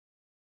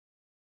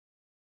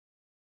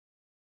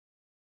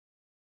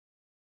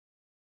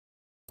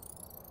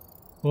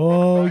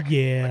 Oh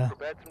yeah. I've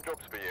prepared some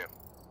jobs for you.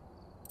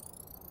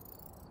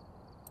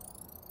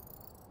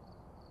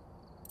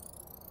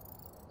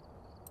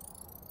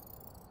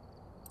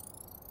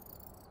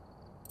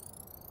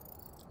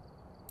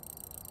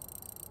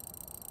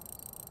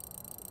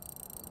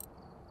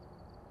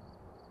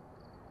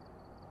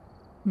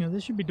 You know,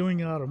 this should be doing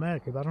it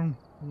automatically, but I don't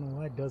know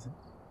why it doesn't.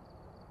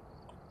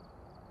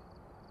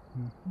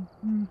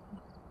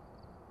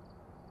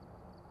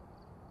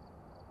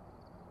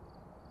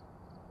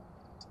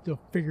 Still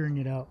figuring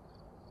it out.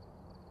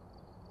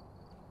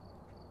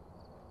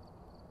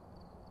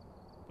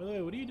 By the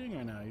way, what are you doing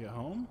right now? Are you at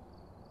home?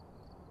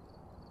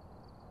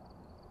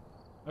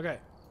 Okay.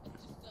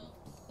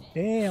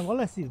 Damn, all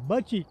I see is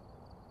butt cheek.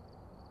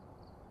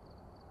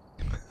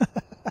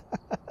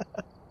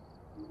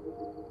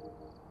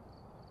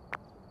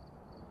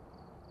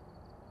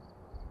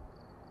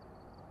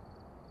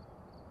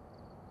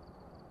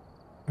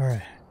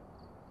 Alright.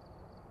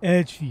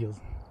 Edgefield.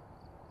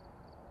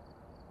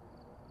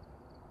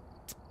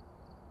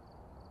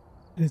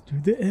 Let's do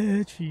the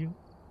Edgefield.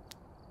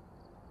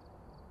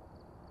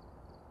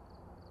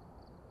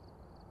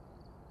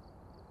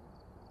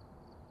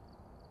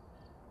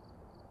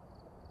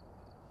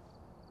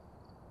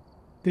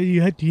 Do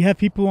you have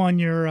people on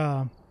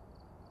your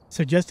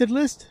suggested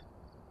list?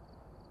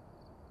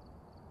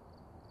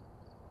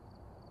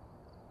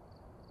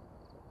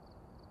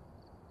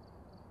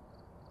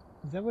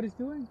 Is that what it's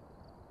doing?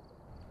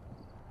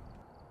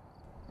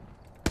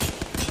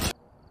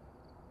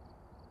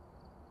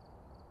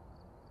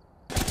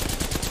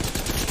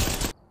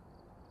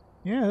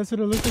 Yeah, that's what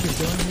it looks like it's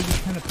doing. They're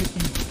just kind of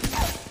picking.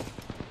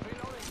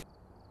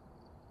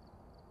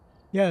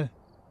 Yeah.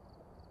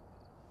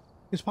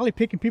 It's probably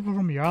picking people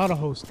from your auto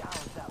host.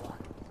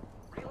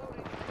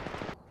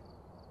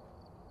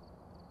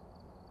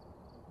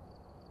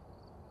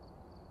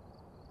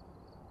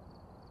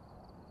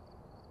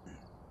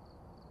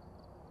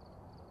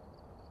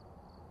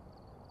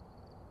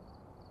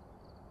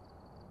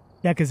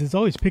 Yeah, because it's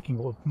always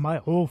picking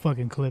my old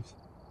fucking clips.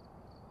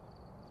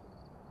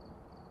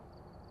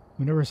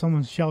 Whenever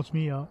someone shouts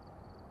me out.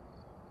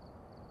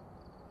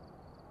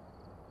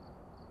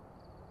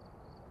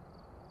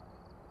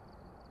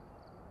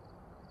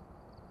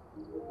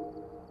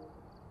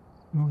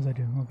 What was I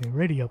doing? Okay,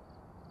 ready up.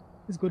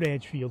 Let's go to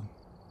Edgefield.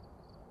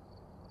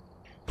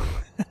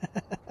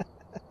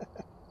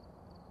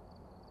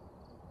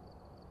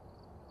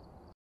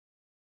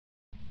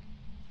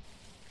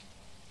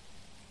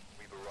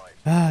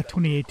 Ah,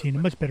 2018, a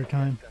much better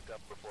time.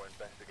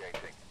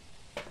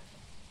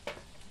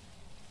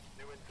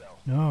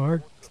 No,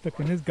 we're stuck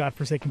in this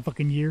godforsaken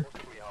fucking year.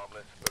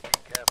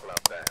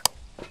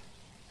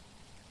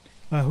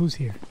 Who's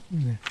here?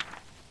 Who's there?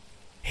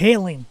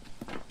 Helen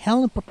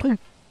Petit.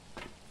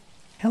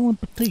 Helen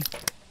Petit.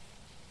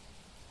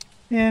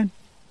 Man.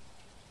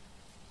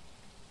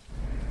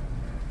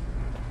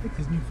 Take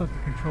this new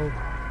fucking controller.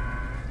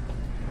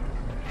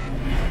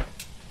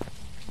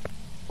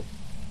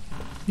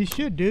 You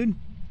should, dude.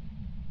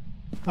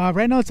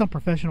 Right now it's on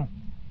professional.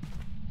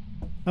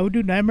 I would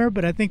do Nightmare,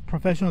 but I think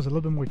professional is a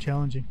little bit more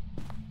challenging.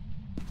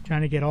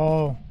 Trying to get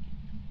all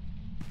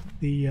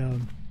the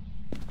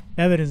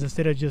evidence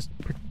instead of just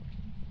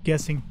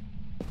guessing.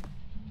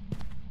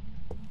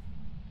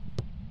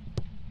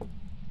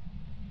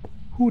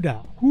 Who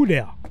there? Who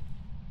there?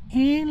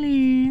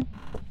 Haley.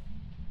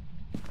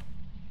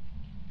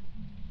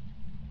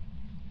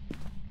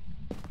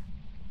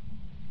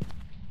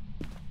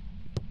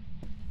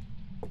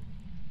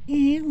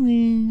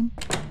 Haley.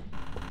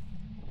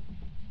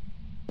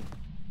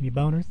 Any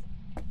boners?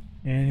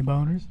 Any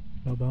boners?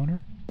 No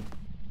boner?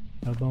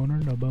 No boner,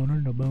 no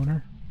boner, no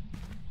boner.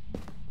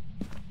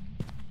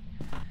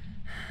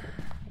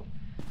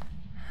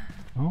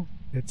 Oh,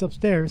 it's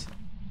upstairs.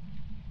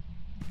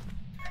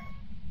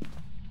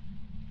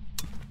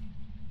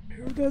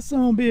 Heard that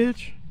song,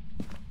 bitch.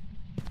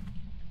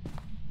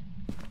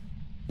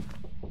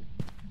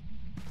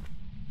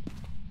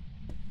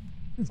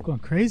 It's going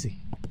crazy.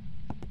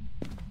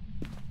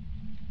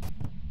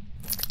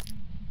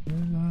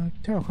 There's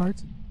tarot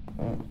cards.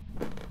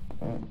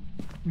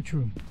 Which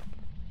room?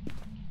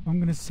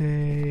 I'm gonna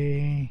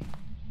say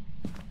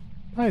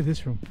probably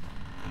this room.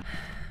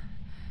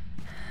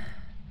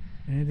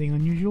 Anything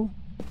unusual?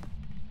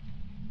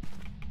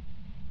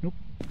 Nope.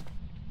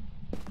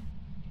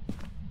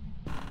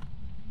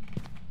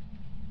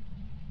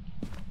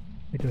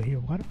 Wait, do I hear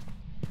water?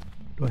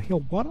 Do I hear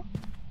water?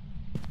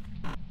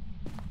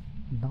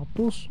 Not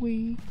too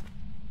sweet,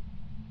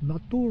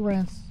 not too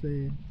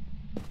rancid,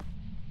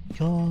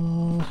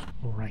 just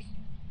right.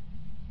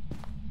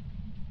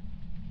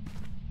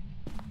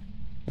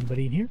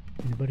 Anybody in here?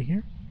 Anybody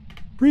here?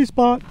 Free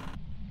spot!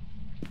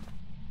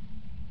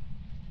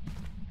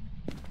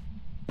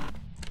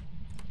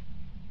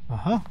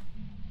 Uh-huh.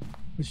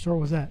 Which door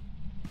was that?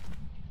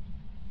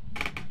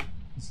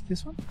 Is it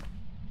this one?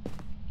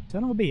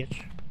 Son of a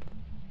bitch.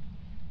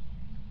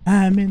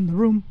 I'm in the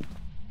room.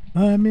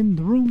 I'm in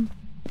the room.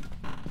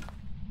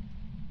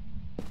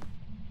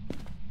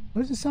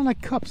 Why does it sound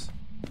like cups?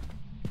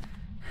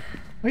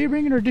 Why are you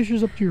bringing our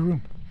dishes up to your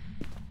room?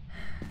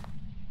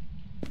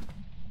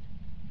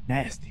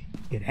 Nasty.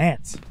 Get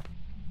ants.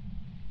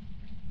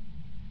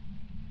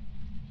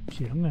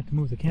 Shit, I'm gonna have to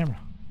move the camera.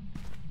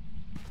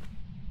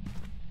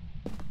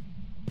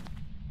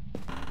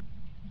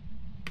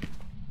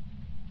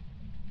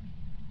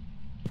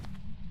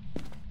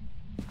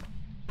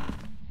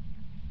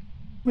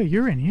 Wait,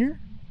 you're in here?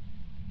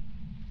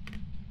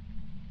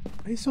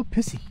 Why are you so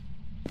pissy?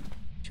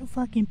 So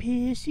fucking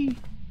pissy.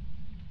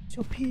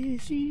 So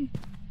pissy.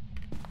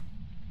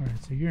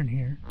 Alright, so you're in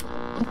here.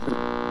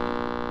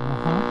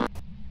 Uh-huh.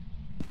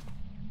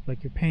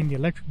 Like you're paying the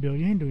electric bill,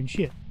 you ain't doing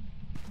shit.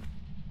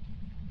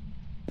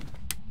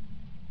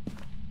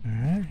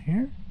 Alright,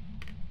 here.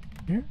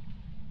 Here.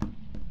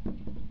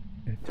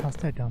 Yeah, toss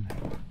that down there.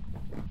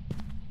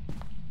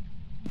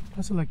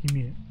 Toss it like you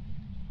mean it.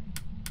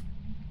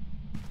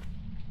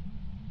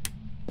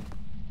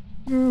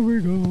 Here we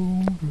go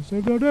to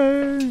save the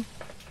day.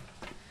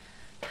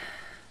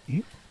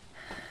 Eat.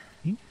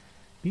 Eat.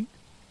 Eat.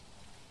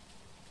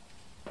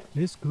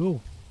 Let's go.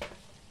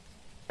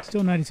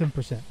 Still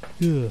 97%.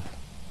 Good.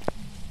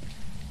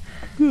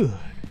 Good.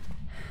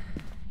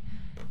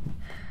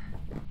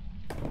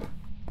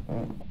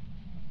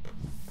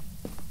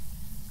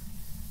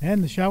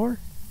 And the shower?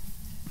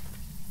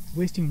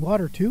 Wasting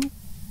water too?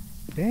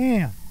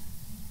 Damn.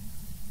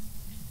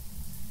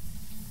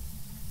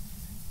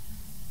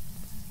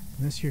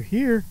 Unless you're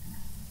here.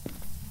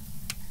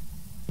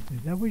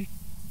 Is that where you...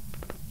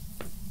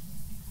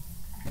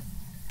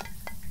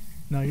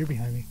 No, you're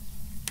behind me.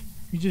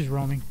 You're just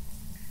roaming.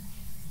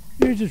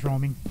 You're just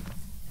roaming.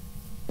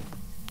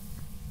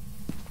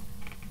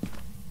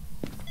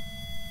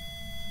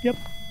 Yep.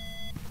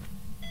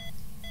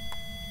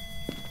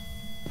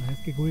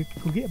 Let's go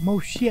get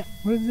more shit.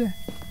 What is that?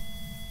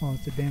 Oh,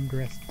 it's a damn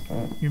dress.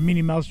 Your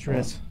Minnie Mouse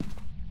dress.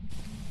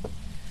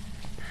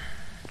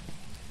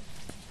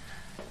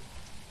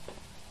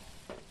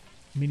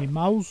 Minnie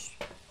Mouse.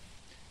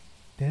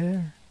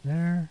 There,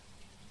 there,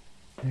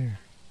 there.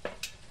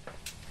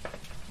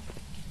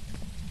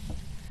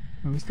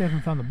 Well, we still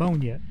haven't found the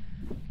bone yet.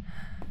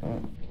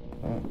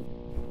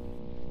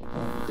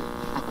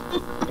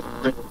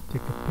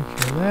 Take a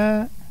picture of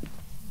that.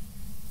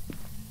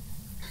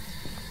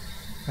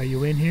 Are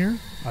you in here?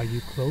 Are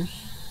you close?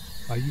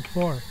 Are you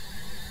far?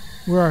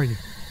 Where are you?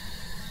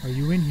 Are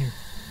you in here?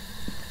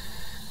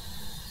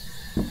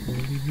 We'll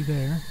leave you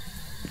there.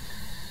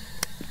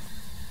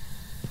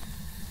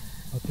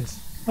 What's this?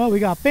 Oh, we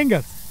got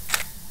fingers!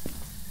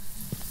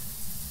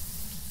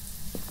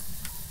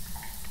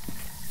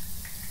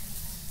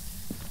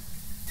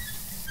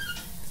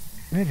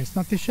 Man, it's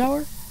not the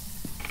shower?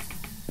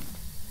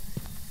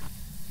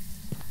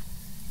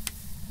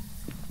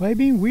 Why are you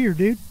being weird,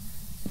 dude?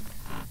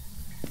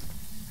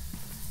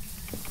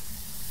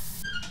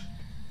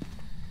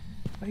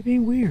 Why are you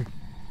being weird?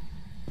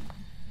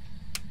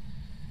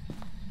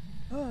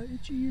 Oh,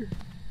 itchy ear.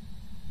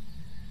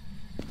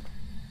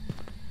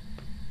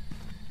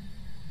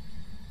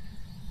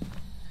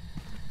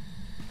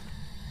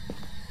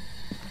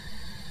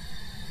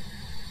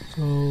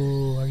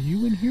 So, are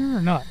you in here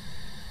or not?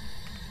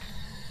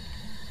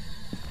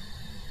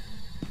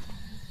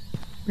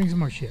 Bring some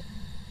more shit.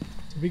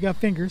 So we got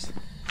fingers.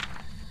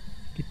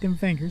 Get them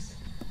fingers.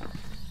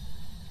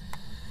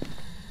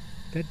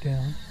 That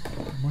down.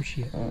 More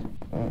shit.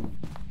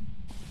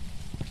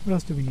 What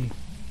else do we need?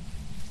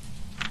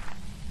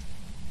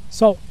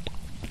 Salt.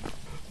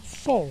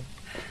 Salt.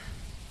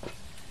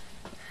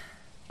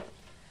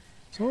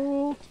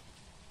 Salt.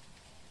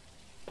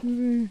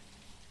 Movie.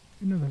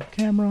 Another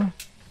camera.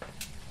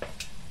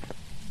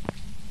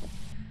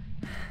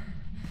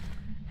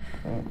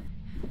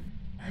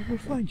 I will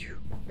find you.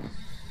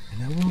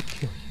 And I will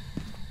kill you.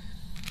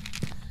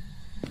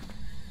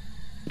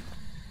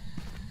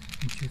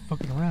 Ain't you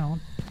fucking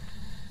around.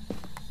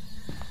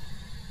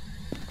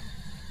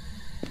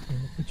 Here,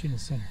 we'll put you in the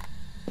center.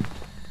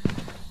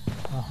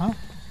 Uh-huh.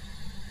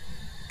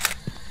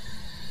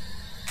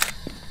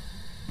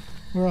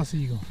 Where else are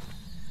you going?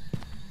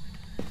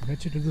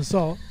 Got you through the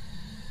salt.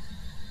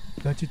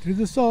 Got you through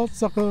the salt,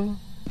 sucker.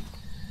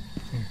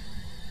 Here.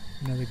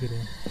 Another good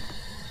one.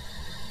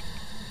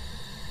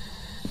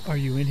 Are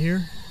you in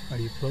here? Are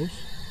you close?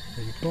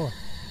 Are you far?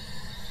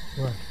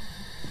 Where are you?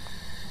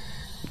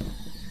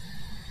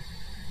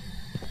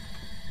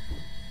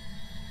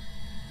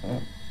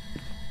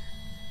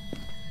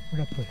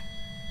 Where'd I put it?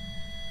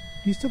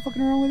 You still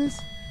fucking around with this?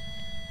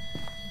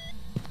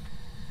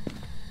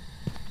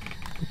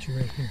 Put you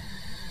right here.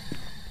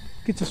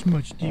 Get to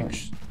smudge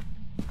dukes.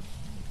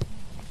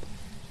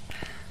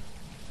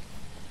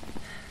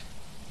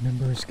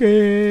 Member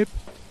escape.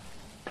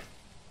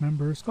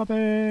 Member escape.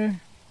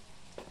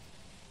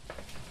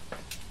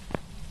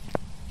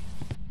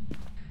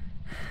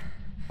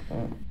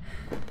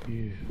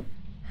 Yeah.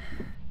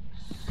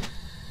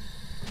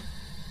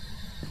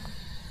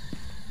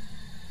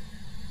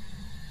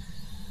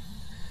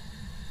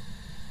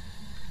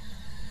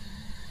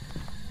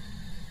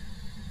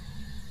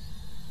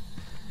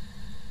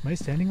 Am I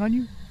standing on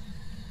you?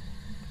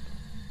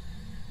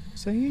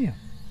 Yes, I am.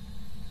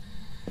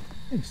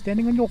 I'm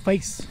standing on your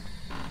face.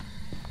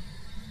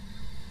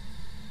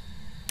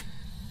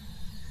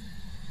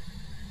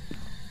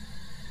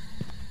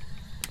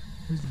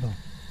 Where's the bone?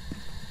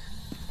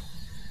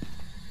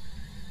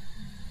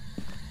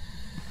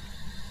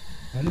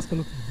 Alright, let's go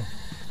look for the bone.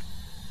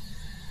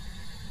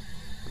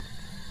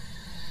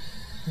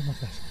 Where's my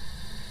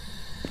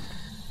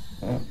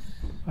flashlight?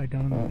 Right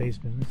down in the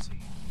basement. Let's see.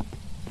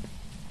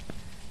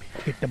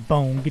 Get the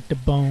bone, get the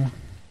bone.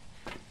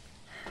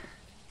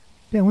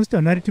 Damn, we're still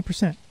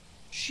 92%.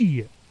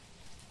 Shit.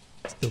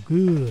 Still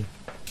good.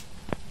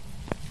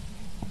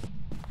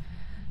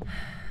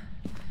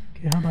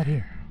 Okay, how about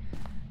here?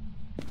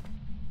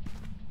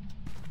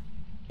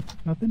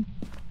 Nothing?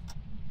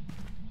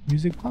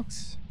 Music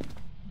box?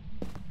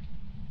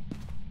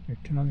 Here,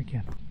 turn on the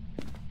candle.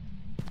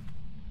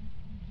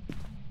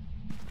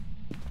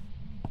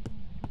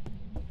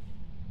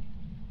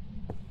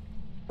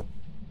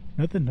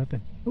 Nothing,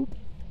 nothing. Oop.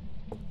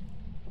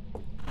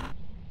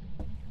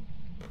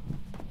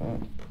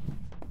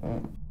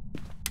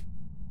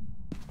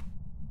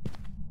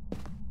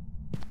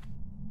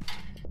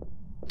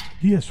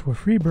 Yes, we're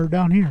free bird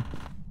down here.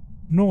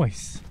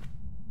 Noise.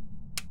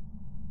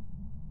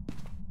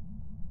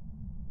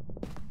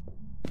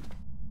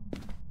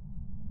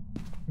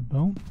 A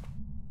bone?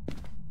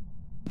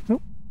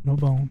 Nope, no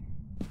bone.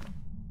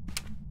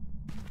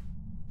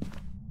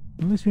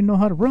 At least we know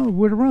how to run,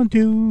 where to run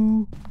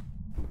to.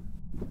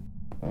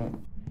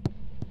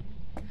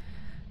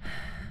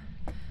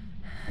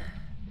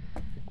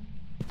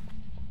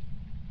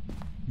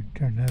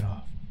 Turn that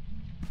off.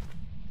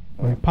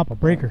 Or we pop a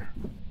breaker.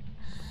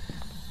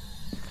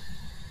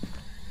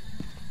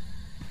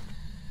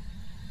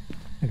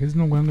 There's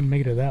no way I'm gonna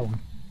make it to that one.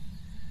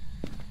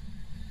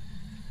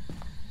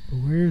 But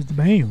where's the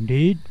bone,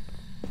 dude?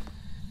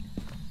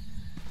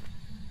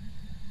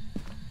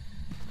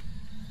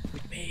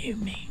 What the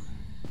bone mean?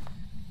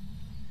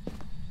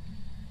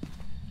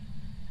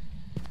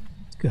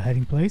 It's a good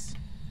hiding place.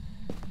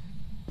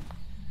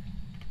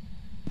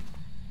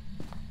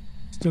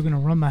 Still gonna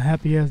run my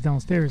happy ass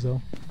downstairs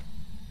though.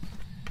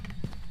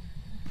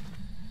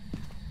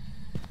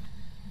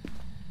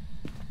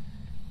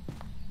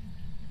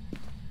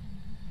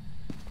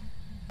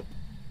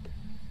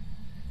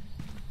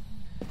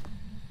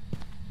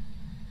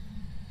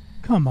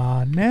 Come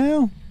on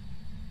now.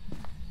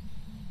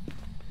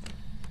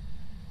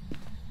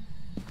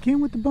 Again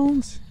with the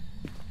bones.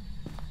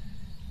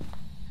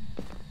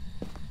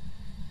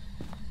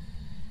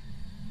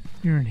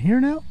 You're in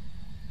here now?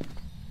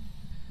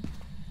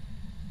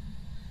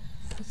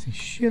 I see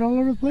shit all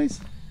over the place.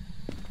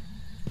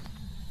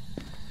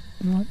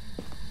 You know what?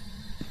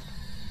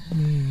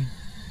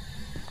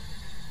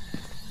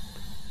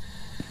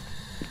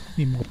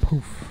 Need more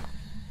poof.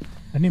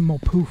 I need more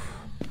poof.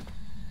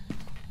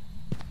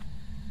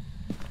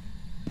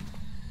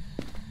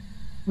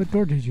 What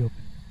door did you open?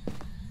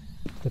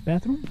 The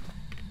bathroom?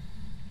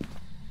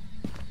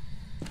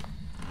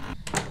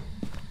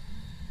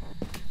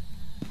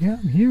 Yeah,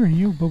 I'm hearing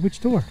you, but which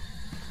door?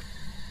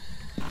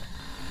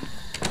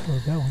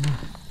 Oh, that one.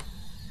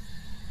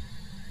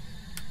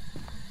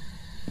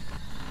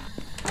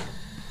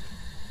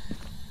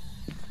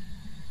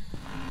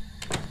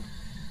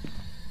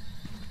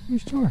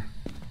 Which door?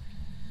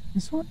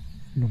 This one?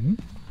 No.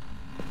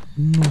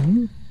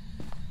 No.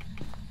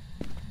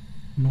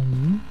 No.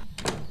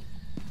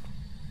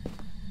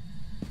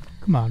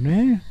 Come on,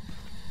 man.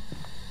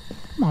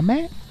 Come on,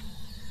 man.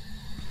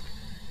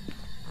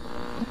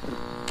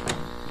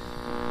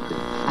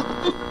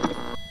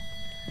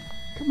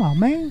 Come on,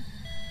 man.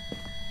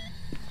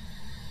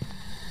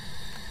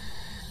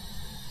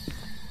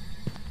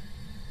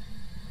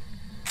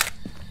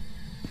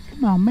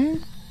 Come on,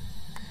 man.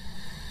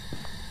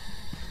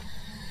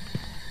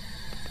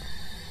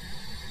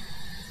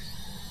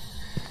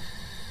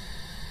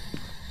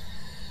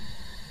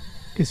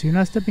 Okay, so you're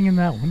not stepping in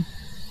that one.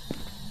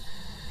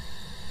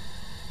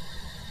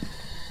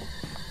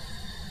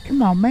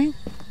 Come on, man.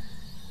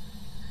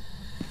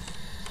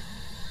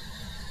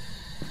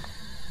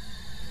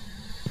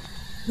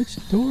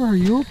 Which door are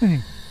you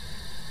opening?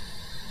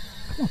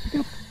 Come on, pick it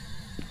up.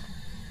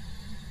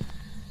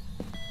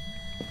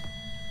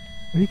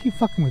 Why do you keep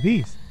fucking with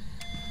these?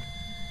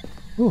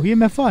 Oh,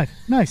 EMF 5.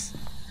 Nice.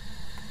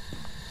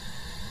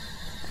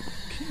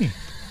 Okay.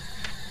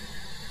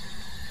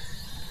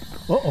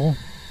 Uh-oh.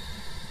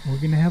 We're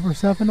gonna have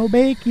ourselves an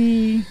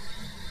obakey.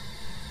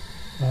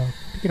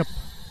 Pick it up.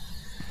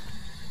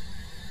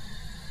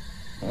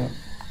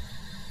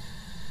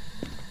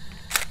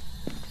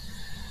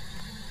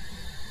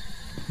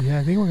 Yeah,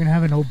 I think we're gonna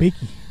have an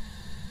obakey.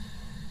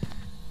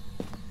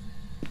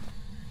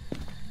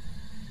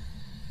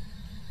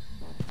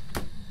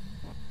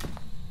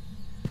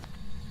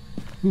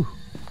 Ooh,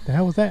 the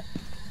hell was that?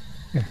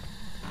 Here.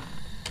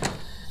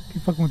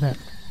 Keep fucking with that.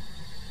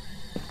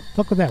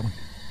 Fuck with that one.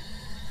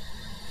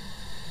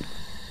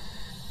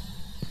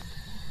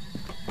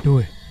 Do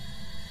it.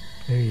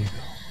 There you go.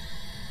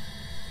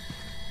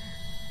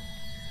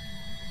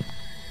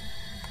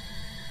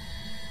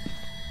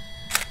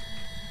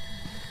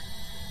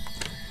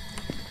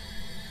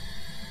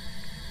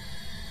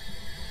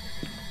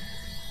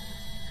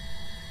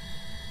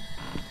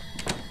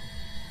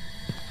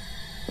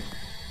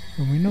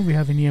 And we know we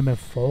have an EMF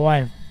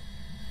 5.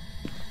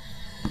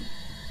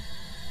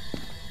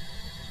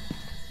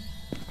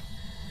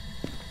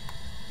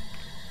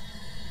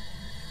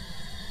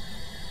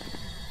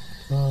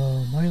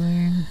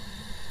 Myling.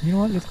 You know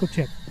what? Let's go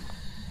check.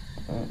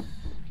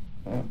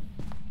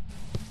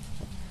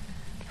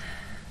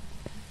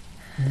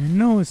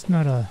 No, it's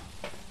not a...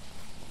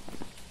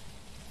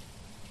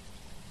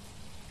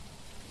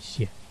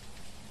 Shit.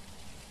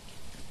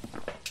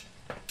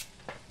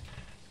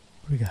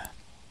 What do we got?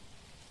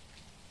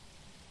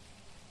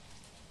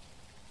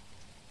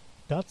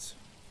 Dots?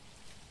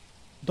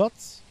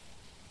 Dots?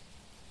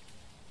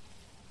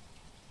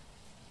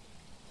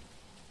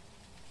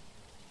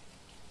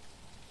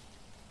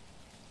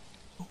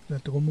 Oh, I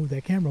have to go move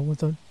that camera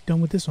once I'm done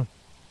with this one.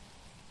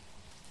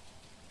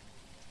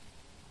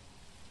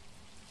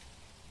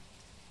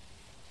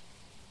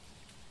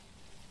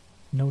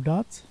 No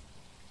dots?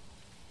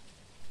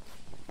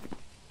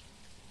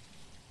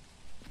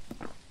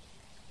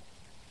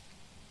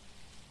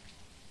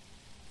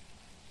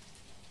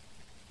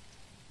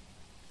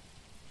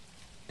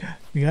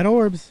 We got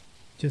orbs.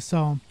 Just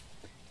saw them.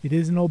 It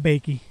is an old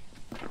bakey.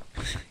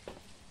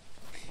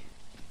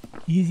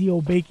 Easy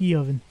old bakey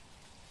oven.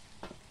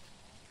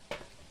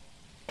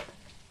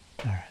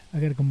 Alright, I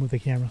gotta go move the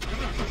camera.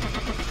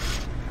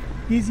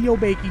 Easy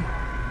old bakey.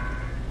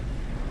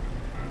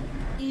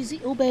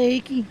 Easy old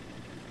bakey.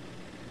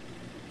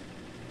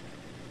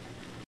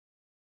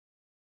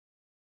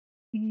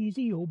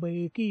 Easy old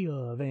bakey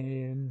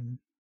oven.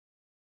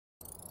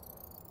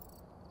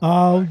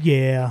 Oh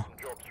yeah. Some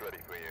jobs ready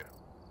for you.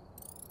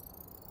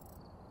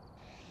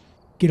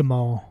 Get them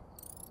all.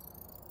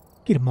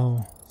 Get them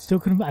all. Still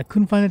couldn't. I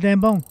couldn't find a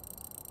damn bone.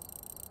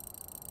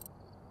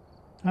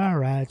 All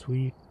right,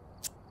 sweet.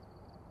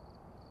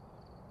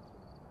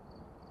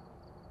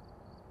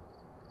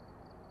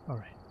 All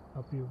right,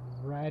 I'll be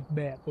right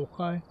back.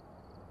 Okay.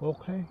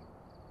 Okay.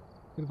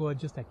 Gonna go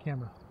adjust that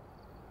camera.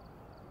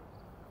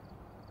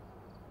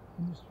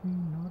 In the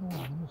stream, not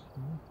on in the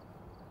stream.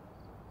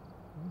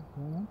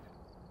 Don't.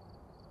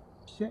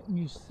 Setting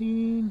your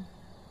scene.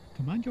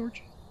 Come on,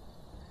 George.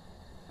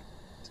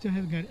 Still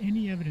haven't got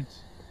any evidence.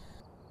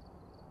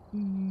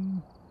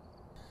 Demon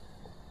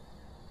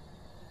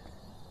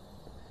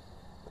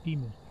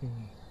tree.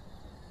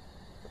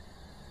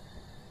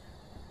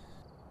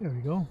 There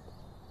we go.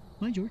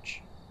 Hi,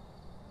 George.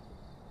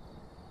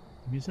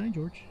 Give me a sign,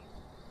 George.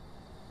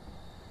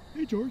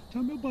 Hey, George,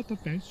 tell me about the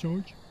fence,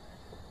 George.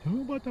 Tell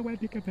me about the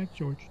white picket fence,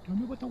 George. Tell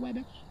me about the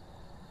rabbits.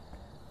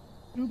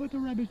 Tell me about the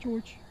rabbits,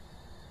 George.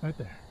 Right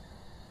there.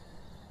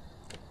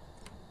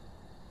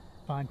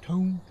 Fine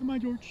tune. Come on,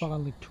 George.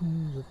 Finely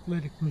tuned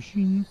athletic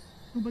machines.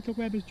 Tell me about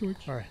the rabbits, George.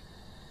 Alright.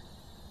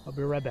 I'll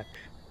be right back.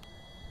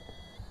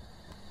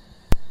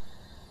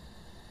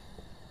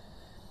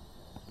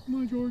 Come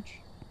on, George.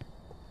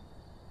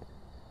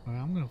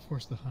 Alright, I'm gonna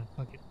force the hunt.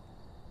 Fuck it.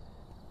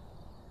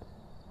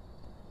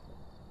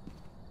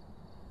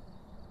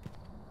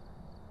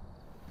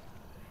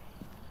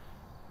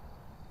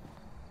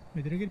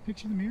 Wait, did I get a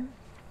picture of the mirror?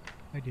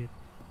 I did.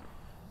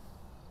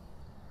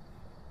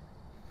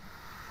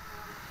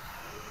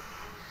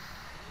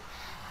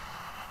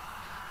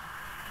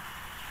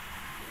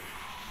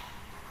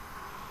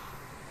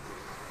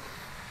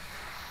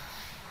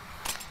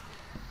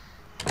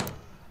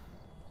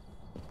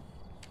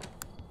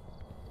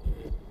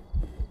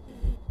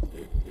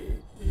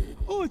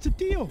 Oh, it's a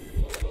deal.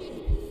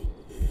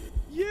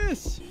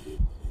 Yes.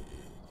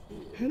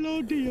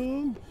 Hello,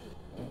 Dio.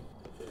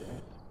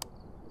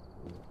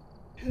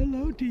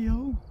 Hello,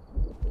 Dio.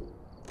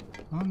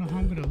 I don't know how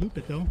I'm gonna loop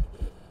it though.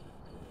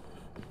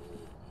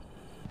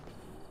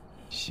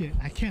 Shit,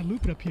 I can't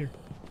loop it up here.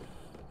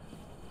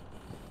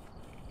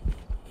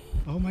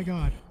 Oh my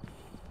god.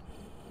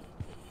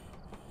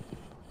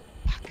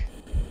 Fuck.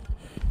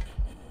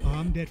 Oh,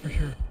 I'm dead for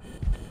sure.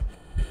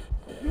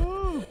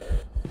 No!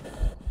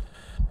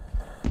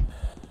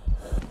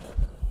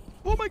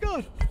 Oh my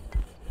god!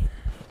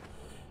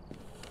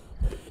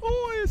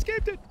 Oh, I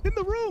escaped it in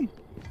the room.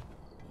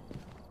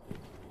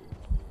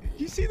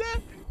 You see that?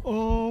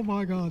 Oh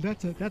my god,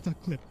 that's a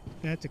clip.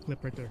 That's a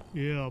clip right there.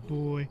 Yeah,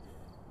 boy.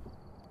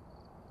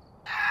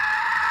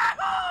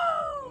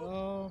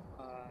 Oh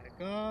my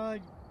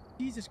god.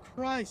 Jesus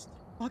Christ.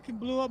 Fucking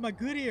blew up my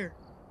good ear.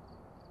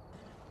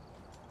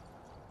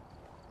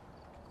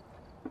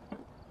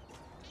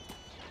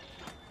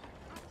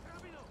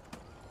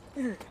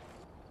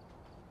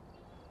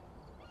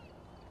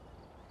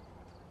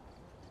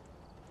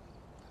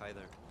 Hi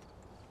there.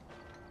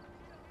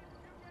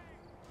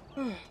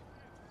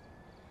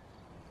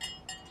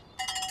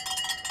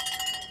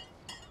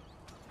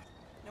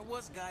 Now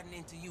what's gotten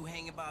into you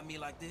hanging by me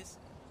like this?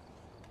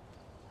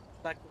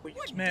 Like what you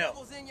What smell.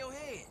 devil's in your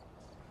head?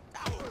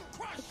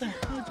 What the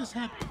hell just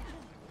happened?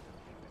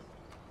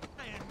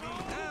 You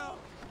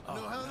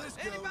know how this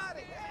goes.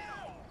 Anybody?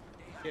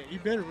 Yeah, you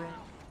better run.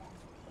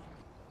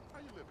 How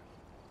you living?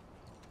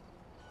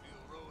 Feel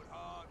rode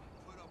hard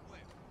and put up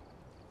wet.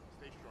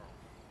 Stay strong.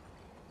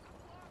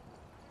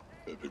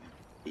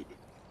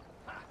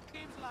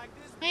 Seems like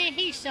this. Man,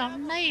 he's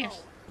something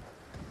nice.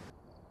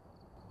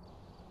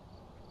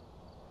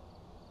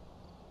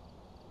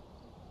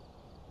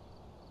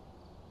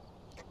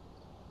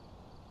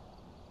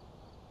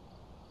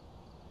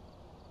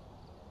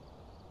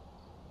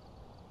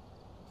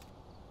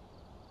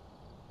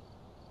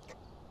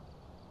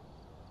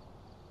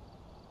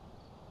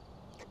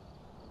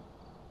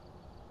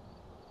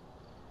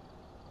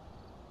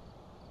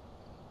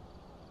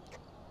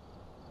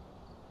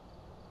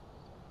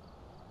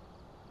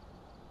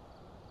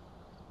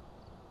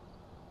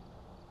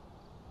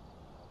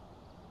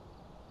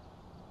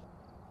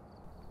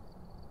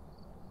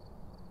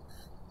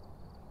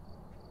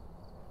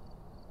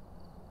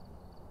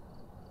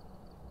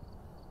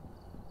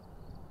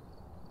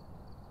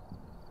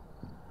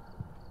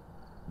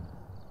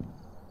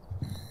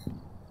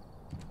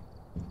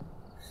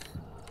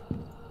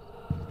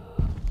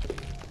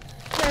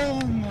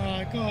 Oh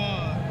my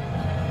god.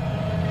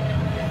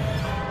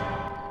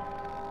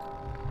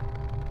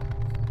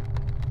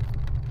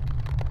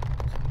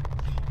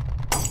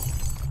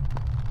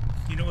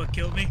 You know what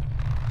killed me?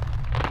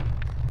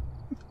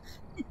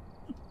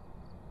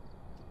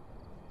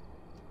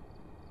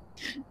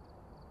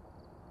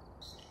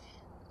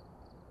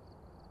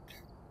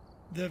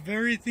 The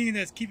very thing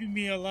that's keeping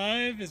me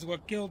alive is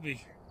what killed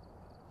me.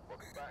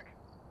 Welcome back.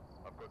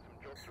 I've got some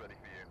jobs ready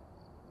for you.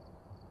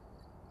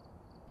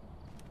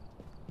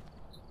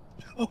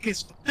 Okay,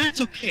 so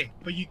that's okay,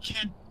 but you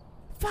can't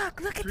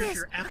Fuck, look at drink this.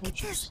 your apple Look at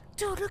juice. this.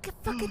 Dude, look at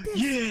fucking this.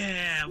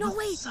 Yeah! No,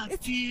 what's wait. up,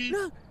 It's, dude?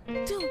 look,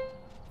 dude.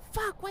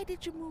 Fuck, why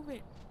did you move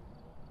it?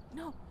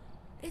 No,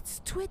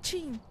 it's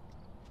twitching.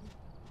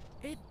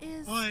 It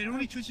is. Oh, it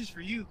only twitches for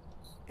you.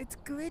 It's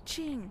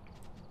glitching.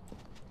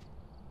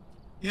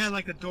 Yeah,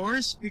 like the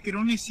doors, we could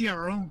only see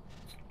our own.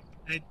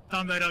 I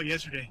found that out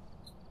yesterday.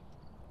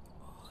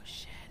 Oh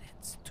shit,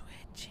 it's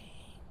twitching.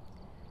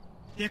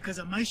 Yeah, because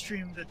on my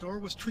stream, the door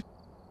was twitching.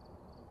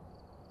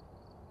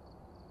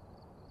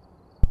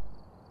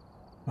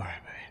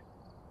 Alright, man.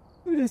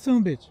 Look at that son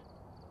of a bitch.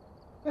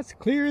 That's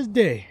clear as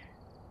day.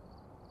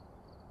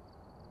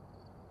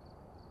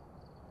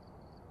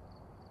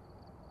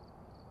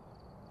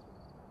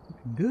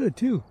 Looking good,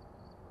 too.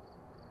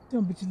 Son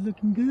of a bitch is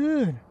looking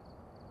good.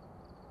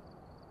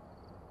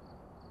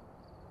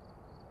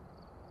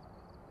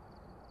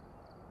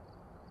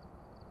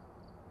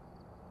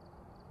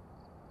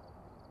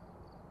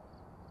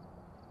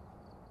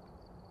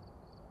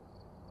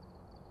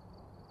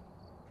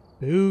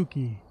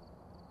 Spooky.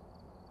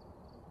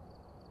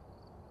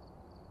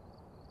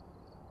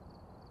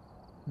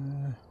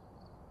 That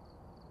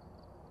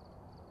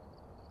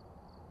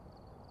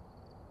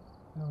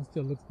one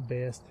still looks the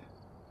best.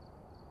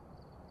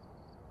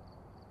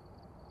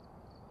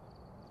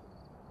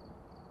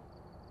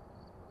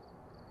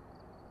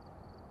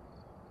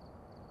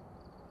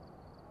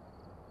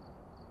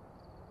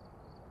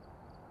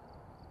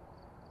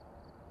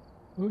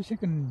 I wish I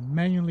can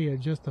manually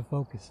adjust the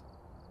focus.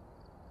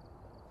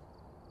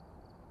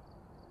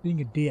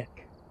 Being a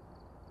dick.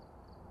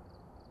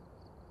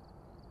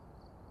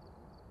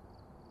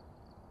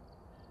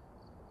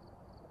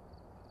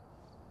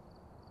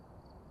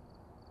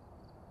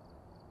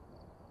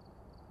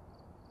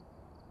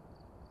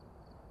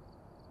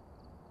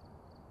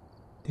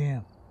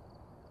 Damn.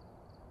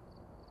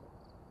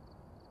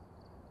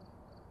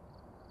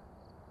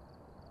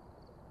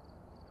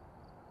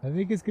 I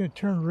think it's gonna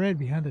turn red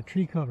behind the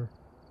tree cover.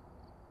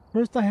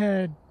 First I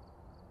had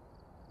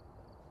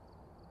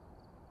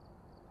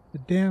the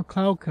damn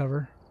cloud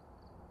cover.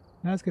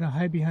 Now it's gonna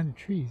hide behind the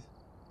trees.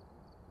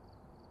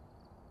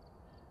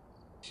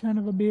 Son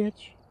of a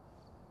bitch.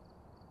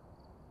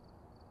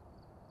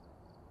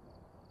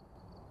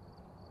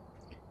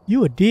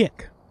 You a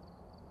dick.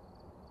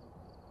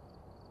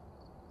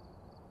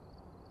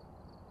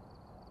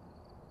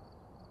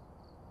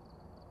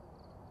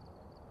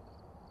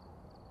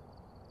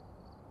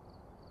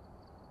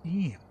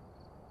 Damn.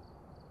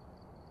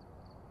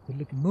 Good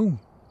looking moon.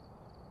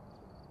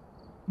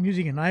 I'm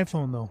using an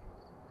iPhone though.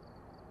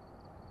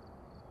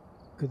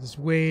 Because it's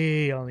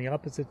way on the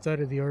opposite side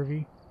of the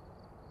RV.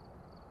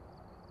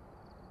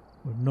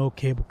 Where no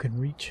cable can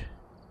reach.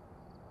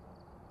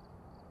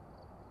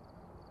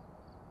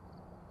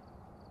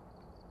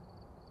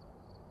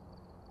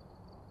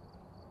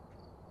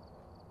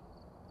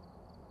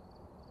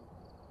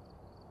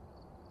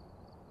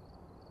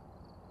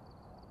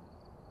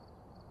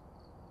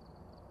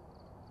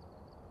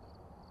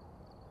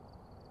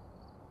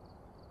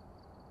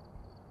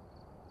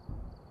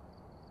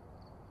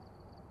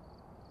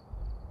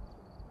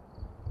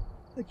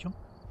 Hey, Chunk.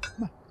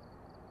 Come on.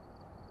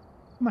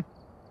 Come on.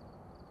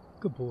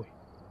 Good boy.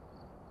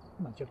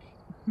 Come on, Chunky.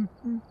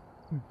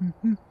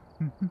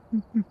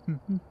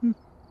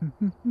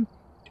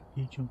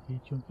 Chunky,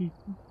 Chunky, Chunky.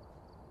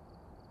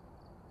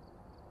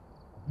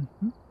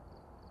 You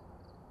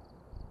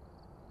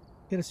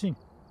gotta sing.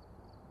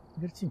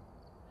 You gotta sing.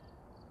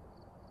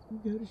 You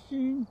gotta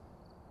sing.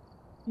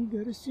 You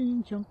gotta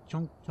sing, Chunk,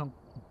 Chunk, Chunk.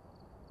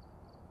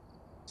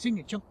 Sing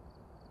it, Chunk.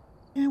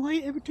 And why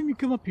every time you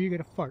come up here, you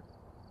gotta fart?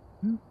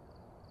 Hmm?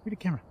 Look at the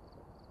camera.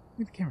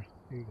 Look at the camera.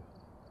 There you go.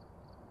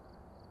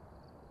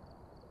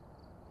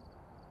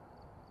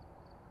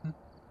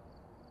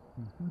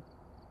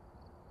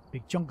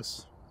 Big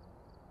chunkus.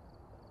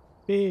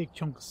 Big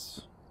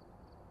chunkus.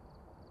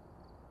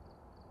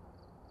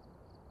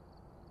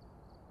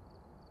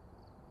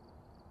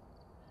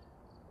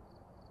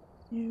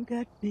 You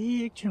got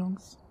big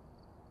chunks.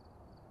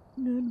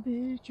 You got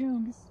big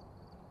chunks.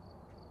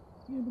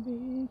 You got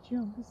big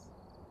chunks.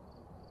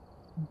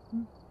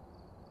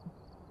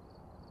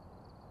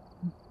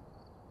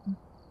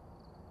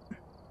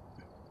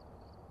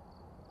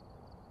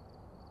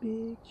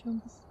 Big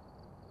chunks.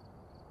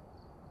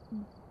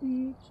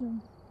 Big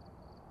chunks.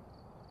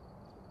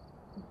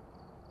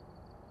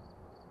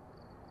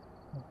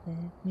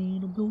 That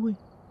little boy.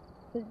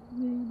 That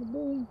little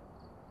boy.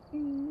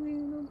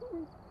 Little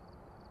boy.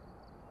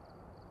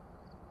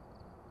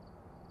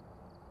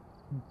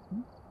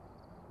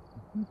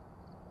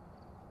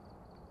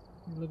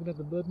 You looking at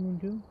the blood moon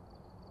too?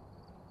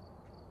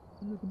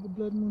 You look at the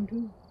blood moon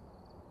too?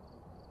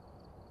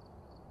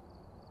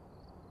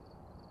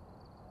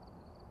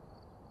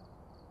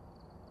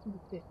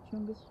 Little fat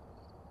chungus.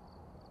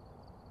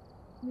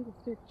 Little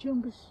fat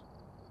chungus.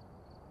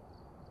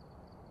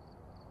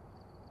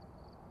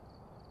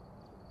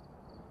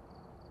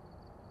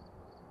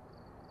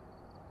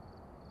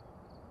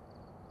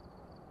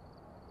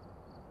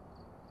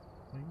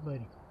 Why you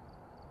biting?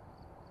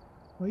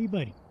 Why you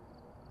biting?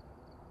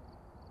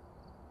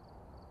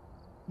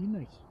 You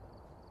nice.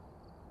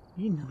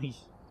 You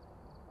nice.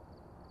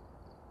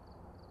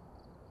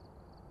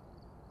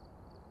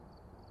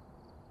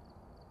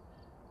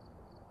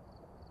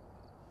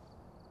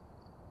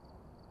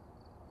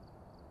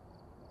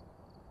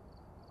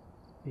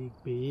 Big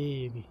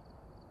baby.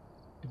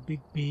 The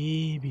big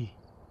baby.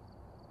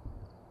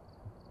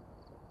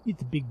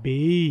 It's a big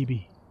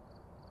baby.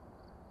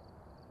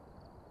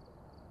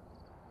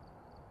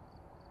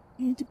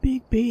 It's a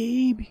big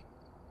baby.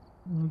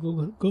 You wanna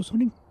go ghost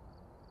hunting?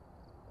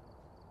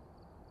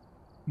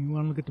 You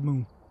wanna look at the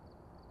moon?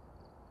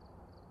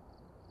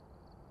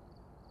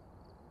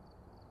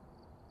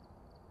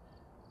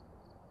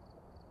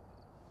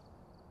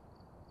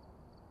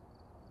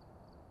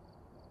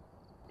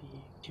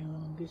 Big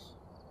chungus.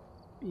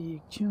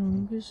 Big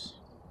chungus.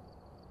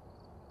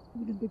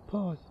 Look at the big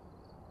paws.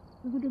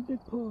 Look at the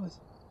big paws.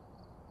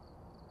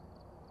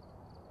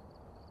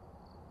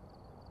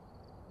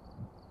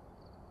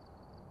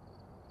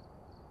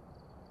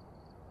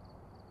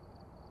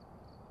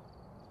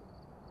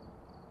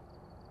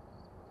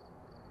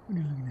 What are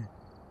you looking at?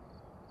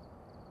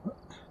 Oh,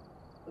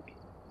 okay.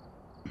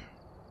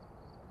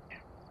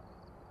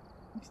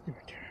 Let's do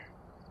it.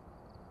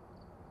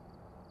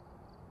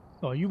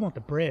 Oh, you want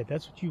the bread.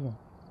 That's what you want.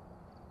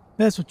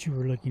 That's what you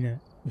were looking at,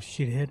 you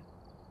shithead.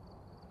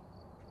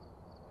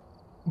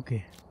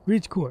 Okay,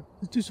 Ridge Court.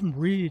 Let's do some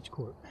Ridge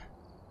Court.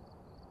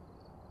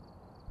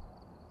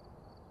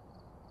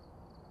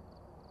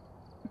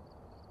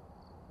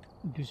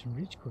 Do some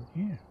Ridge Court,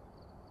 yeah.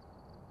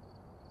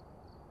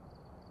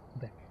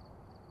 Back.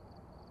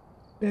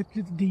 Back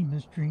to the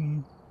demon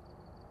stream.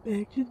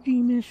 Back to the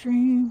demon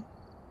stream.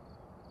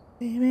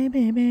 Baby,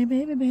 baby, baby,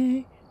 baby,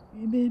 baby,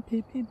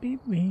 baby, baby,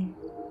 baby.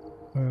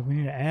 Alright, we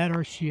need to add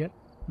our shit.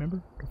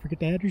 Remember? Don't forget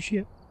to add your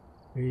shit.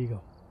 There you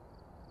go.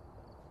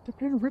 Stop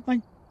trying to rip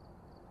my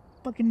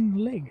fucking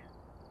leg,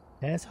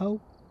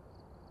 asshole.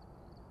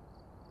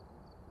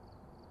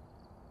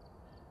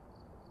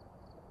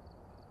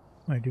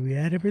 Alright, did we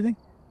add everything?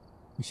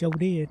 We sure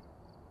did.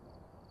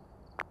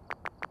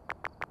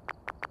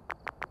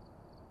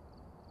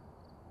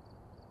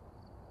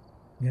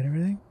 You got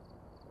everything?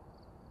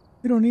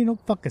 We don't need no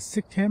fucking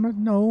sick camera.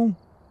 No.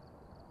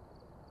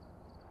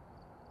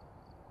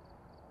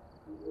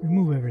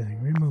 Remove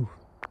everything. Remove.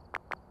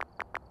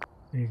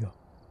 There you go.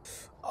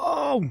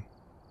 Oh!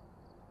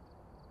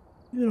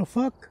 You little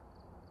fuck.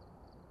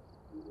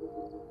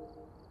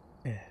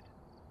 Add.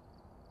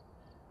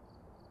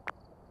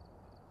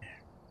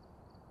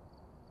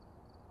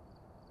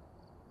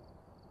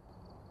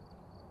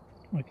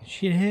 Like a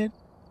shithead.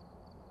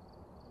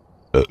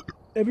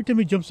 Every time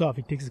he jumps off,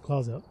 he takes his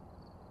claws out.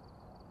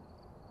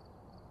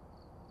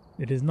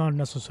 It is not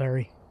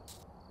necessary.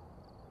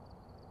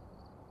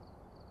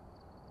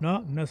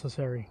 Not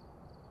necessary.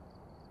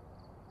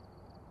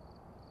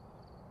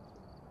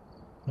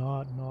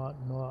 Not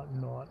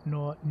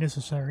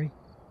necessary.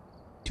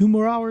 2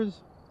 more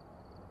hours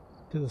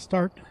to the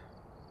start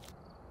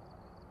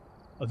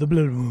of the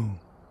blood moon.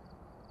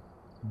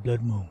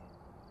 Blood moon.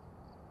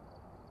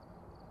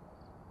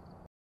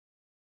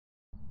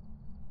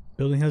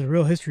 Building has a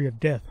real history of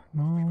death.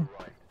 No.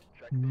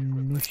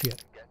 No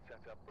shit.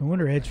 No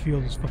wonder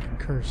Edgefield is fucking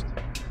cursed.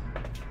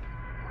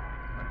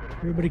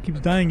 Everybody keeps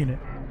dying in it.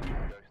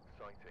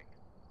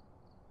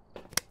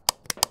 I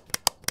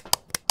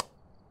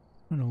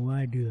don't know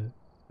why I do that,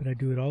 but I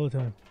do it all the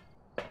time.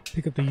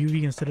 Pick up the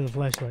UV instead of the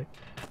flashlight.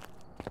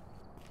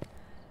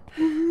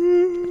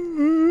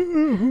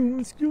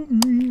 Excuse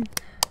me.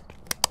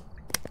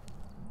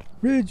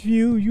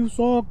 Ridgeview, you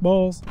suck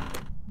balls.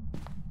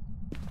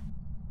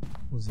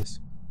 What's this?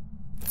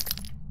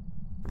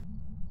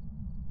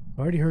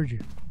 I already heard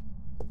you.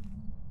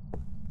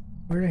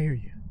 Where did I hear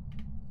you?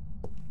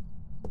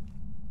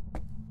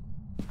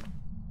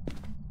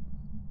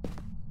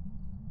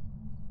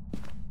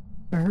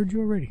 I heard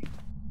you already.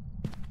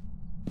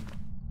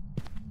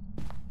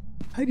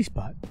 Hidey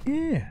spot.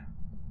 Yeah.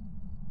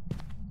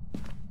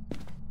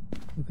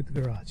 Look at the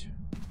garage.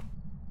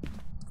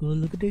 Let's go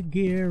look at the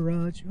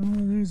garage. Oh,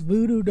 there's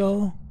Voodoo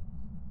Doll.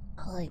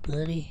 Hi,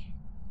 buddy.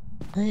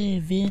 Hey,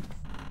 Vince.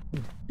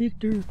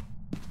 Victor.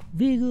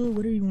 Vigo,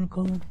 whatever you want to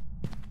call him.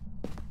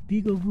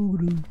 Vigo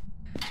Voodoo.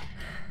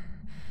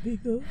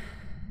 Vigo.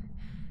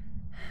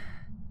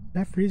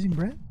 That freezing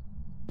breath?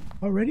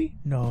 Already?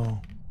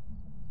 No.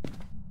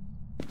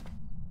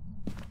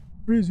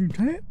 Freezing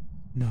time?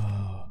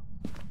 No.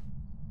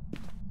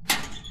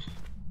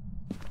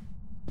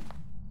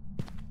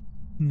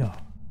 No.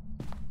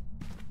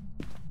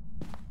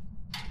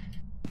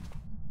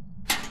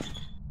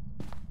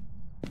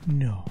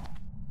 No.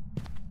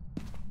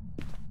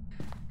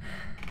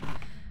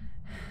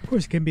 Of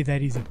course it can't be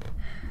that easy.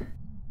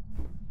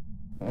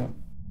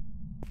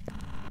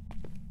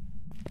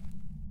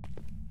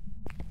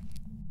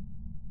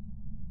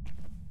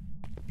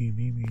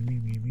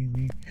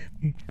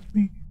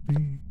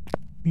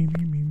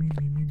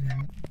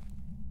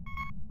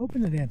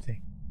 Open the damn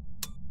thing.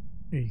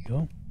 There you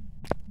go.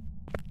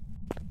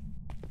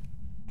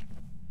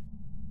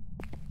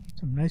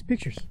 Some nice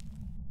pictures.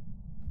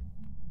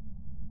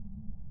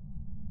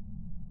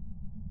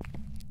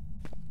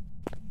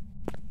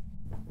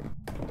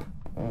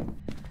 Alright,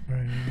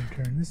 I'm gonna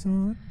turn this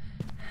on.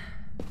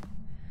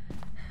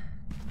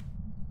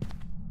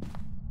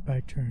 If I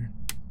turn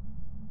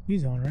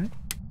these on, right?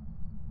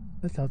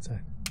 That's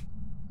outside.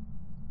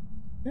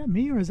 Is that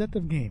me or is that the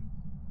game?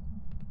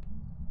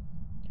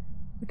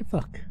 What the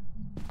fuck?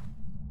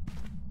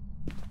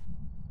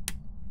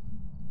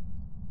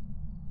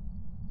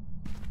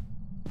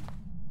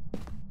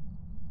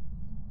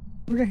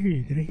 Where did I hear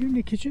you? Did I hear you in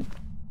the kitchen?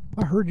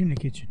 I heard you in the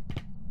kitchen.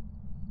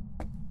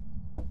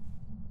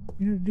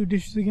 You know to do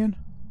dishes again?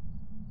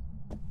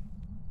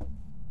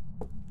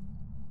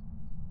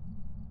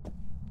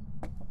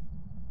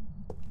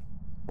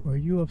 Or are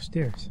you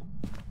upstairs?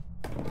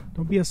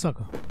 Don't be a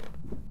sucker.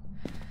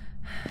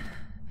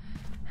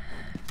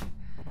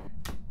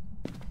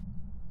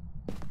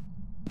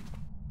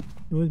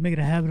 You always make it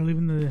a habit of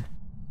leaving the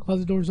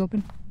closet doors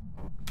open?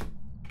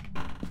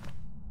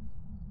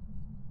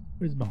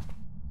 Where's the bone?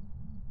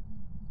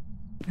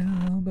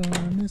 How about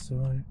on this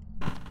side?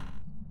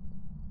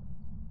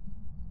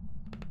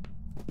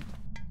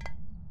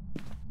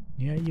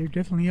 Yeah, you're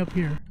definitely up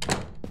here.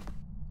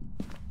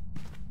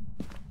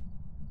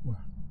 Where?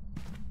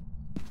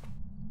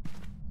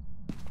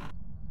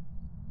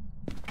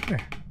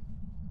 Where?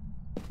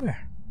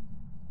 Where?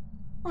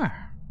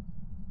 Where?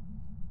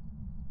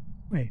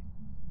 Wait.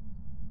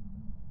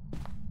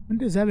 When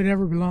does Abbott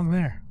ever belong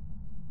there?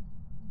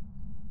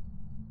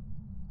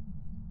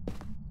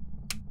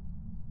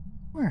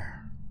 Where?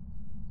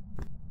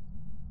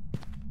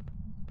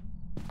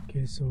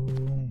 Okay, so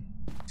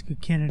it's a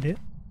good candidate.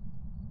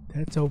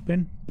 That's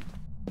open.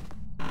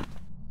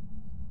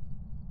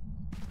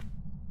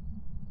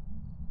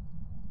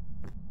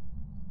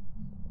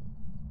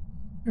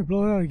 Here,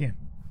 blow it out again.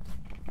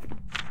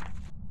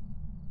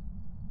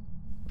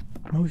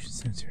 Motion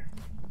sensor.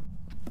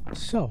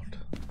 Salt.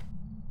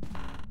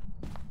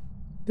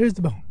 There's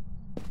the bone.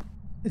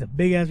 It's a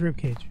big ass rib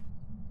cage.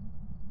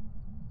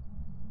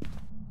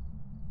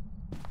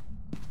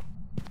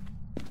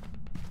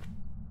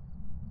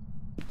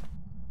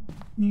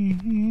 What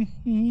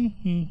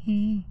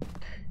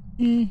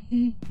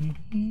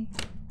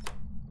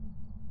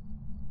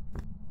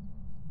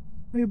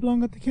are you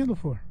blowing out the candle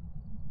for?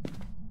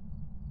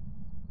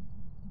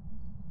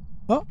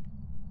 Oh,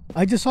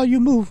 I just saw you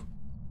move.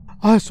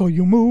 I saw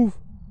you move,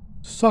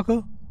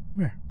 sucker. Come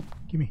here.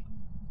 Give me.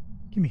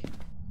 Give me.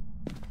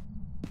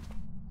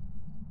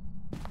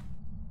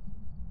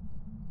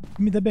 Give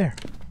me the bear.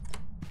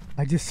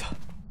 I just saw.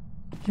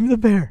 Give me the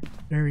bear.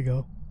 There we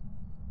go.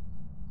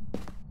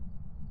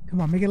 Come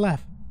on, make it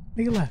laugh.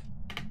 Make it laugh.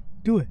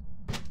 Do it.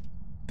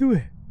 Do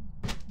it.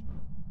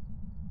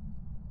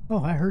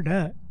 Oh, I heard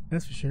that.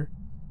 That's for sure.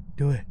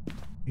 Do it.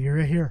 You're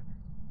right here.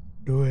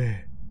 Do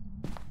it.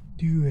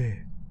 Do it.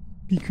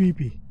 Be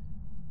creepy.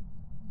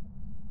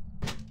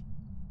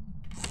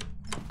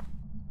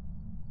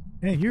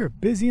 Hey, you're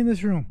busy in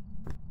this room.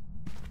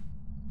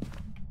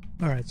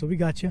 Alright, so we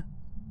got you.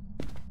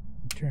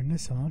 Turn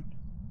this on.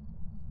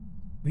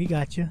 We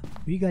got you.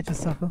 We got you,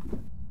 sucker.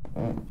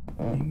 You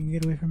can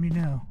get away from me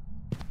now.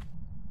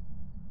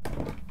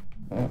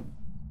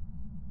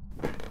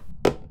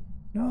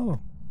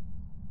 No.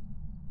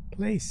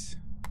 Place.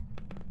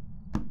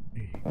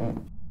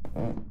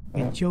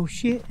 Get your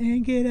shit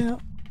and get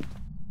out.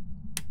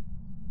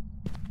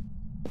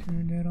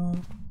 Turn that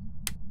on.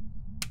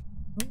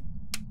 Oh.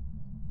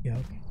 Yeah,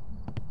 okay.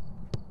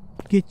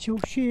 Get your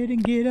shit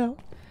and get out.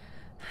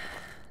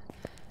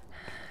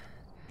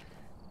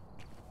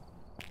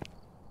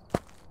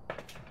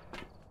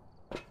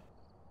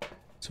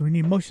 So we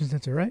need motion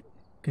sensor, right?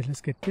 Okay,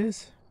 let's get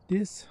this,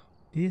 this,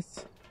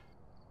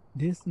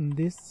 and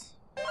this.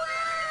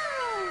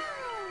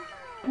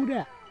 Who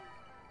that?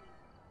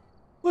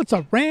 What's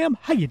up, Ram?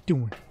 How you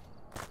doing?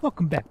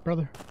 Welcome back,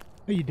 brother.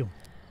 How you doing?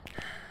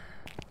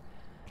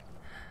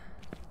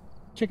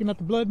 Checking out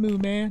the blood moon,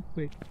 man.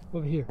 Wait,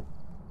 over here.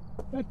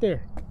 Right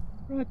there.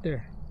 Right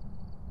there.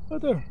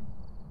 Right there.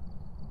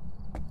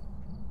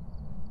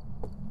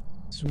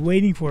 Just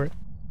waiting for it.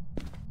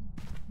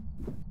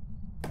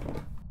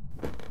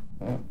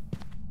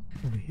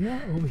 Over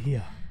here, over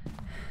here.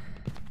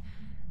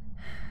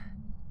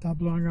 Stop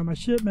blowing on my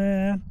shit,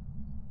 man.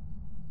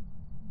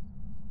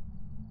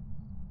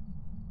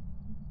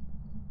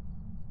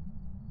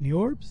 Any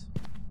orbs?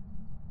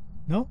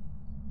 No?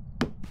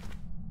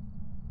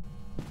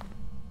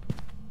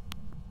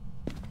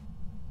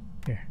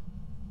 Here.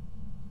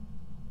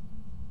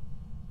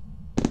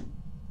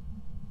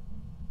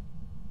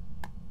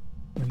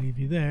 I'll leave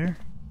you there.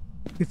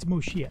 Get some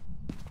more shit.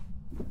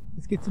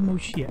 Let's get some more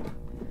shit.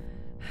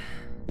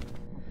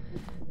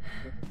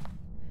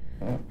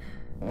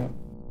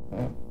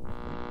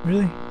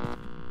 Really?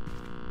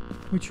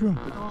 Which room?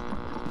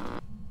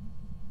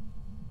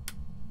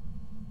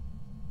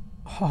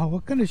 Oh,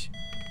 what kind of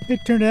it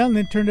turned it out and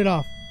then turned it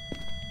off.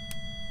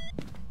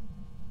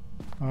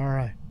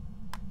 Alright.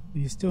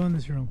 He's still in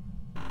this room.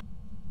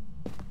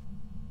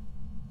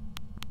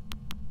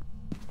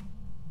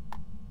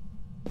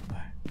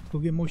 Alright. Go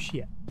get more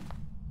shit.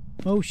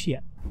 More shit.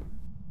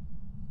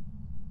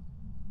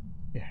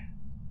 Yeah.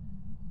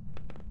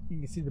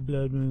 You can see the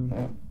blood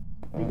moon.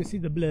 You can see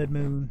the blood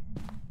moon.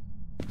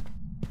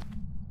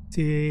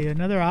 See,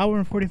 another hour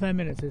and 45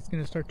 minutes. It's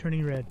going to start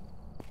turning red.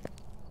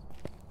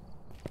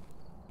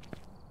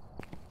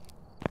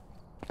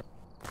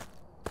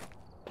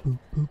 Boop,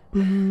 boop,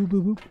 boop,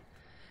 boop, boop.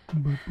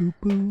 Boop, boop,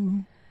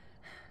 boop.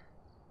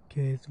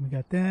 Okay, so we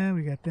got that,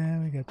 we got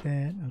that, we got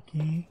that.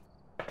 Okay.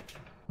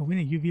 Oh, we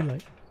need UV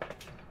light.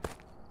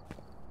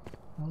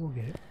 Oh, we'll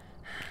get it.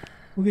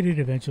 We'll get it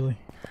eventually.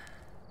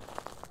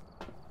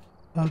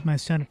 How's my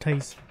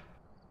sanitize?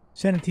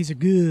 Sanities are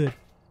good.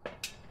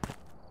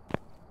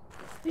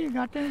 You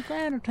got them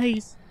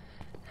sanities.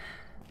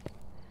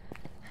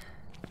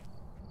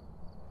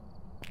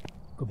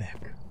 Go back.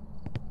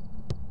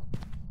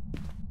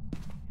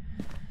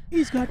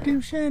 He's got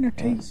them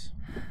sanities.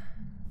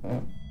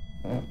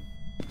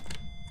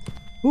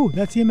 Ooh,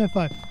 that's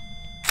EMF5.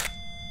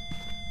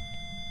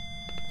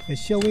 It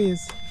sure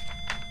is.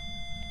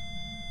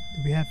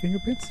 Do we have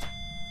fingerprints?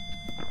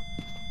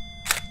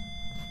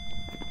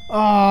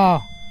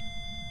 Oh!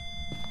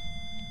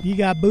 You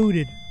got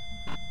booted.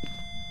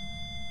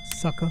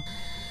 Sucker.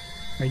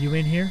 Are you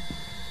in here?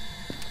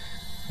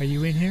 Are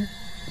you in here?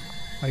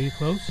 Are you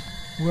close?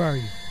 Where are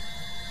you?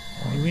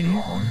 Are you in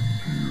here?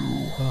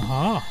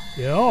 Uh-huh.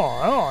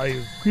 Yeah,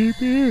 you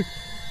creepy.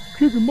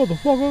 Creepy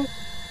motherfucker.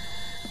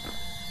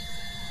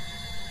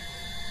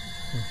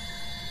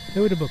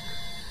 Play with the book.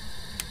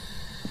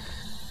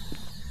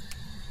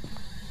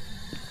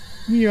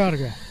 Give me your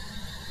autograph.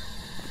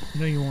 You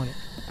know you want it.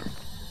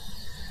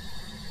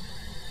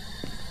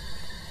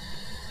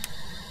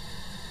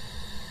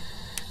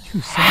 You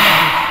son of a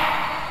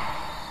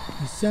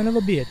bitch. You son of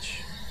a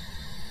bitch.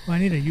 Oh, I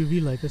need a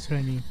UV light. That's what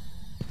I need.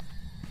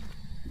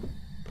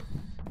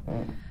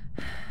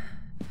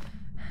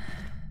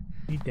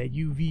 Need that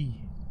UV.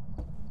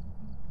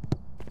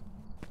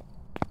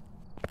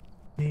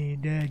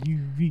 Need that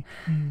UV.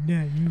 Need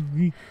that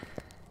UV.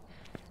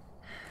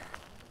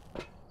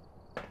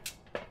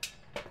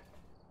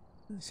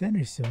 The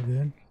center's so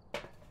good.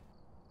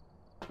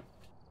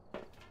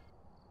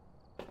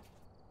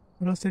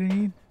 What else did I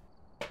need?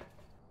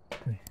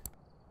 Okay.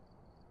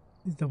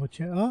 Let's double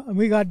check. Oh, and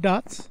we got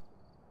dots.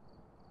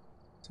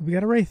 So we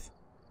got a wraith.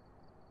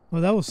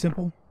 Well, that was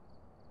simple.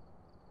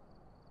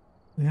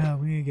 Yeah,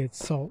 we need to get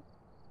salt.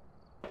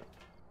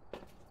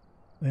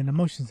 And a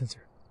motion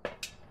sensor.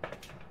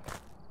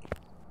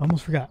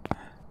 Almost forgot.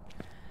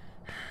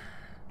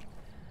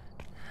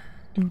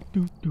 Do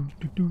do do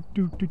do do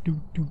do do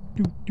do do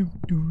do do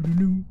do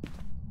do.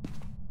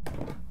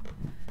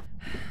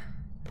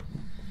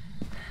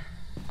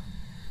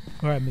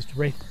 All right, Mr.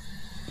 Wraith.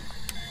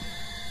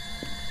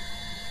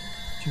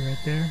 Put you right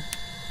there.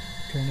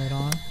 Turn that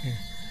on. Here.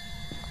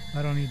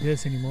 I don't need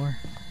this anymore.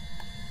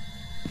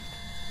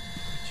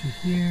 Put you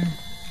here.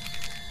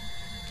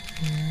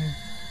 Here.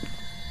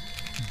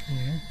 And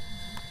here.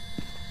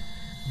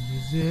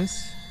 Use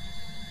this.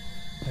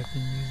 I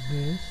can use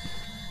this.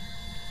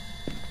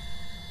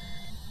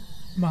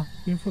 Come on,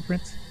 give me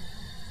footprints.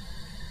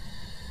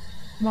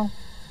 Come on.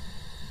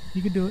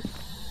 You can do it.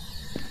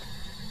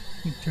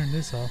 You can turn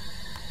this off.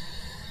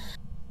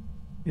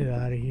 Get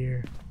out of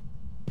here.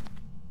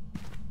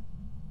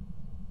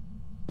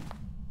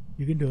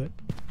 You can do it.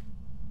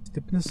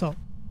 Step in the salt.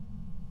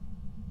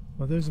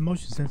 Well, there's a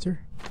motion sensor.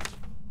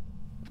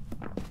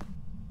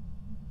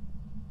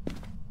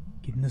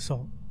 Get in the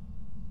salt.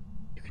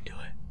 You can do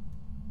it.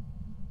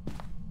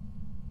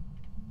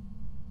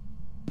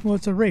 Well,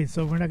 it's a race,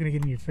 so we're not going to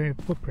get any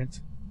footprints.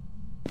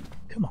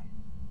 Come on.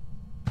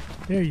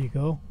 There you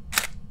go.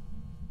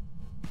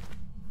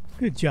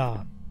 Good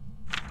job.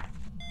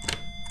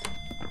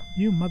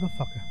 You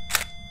motherfucker.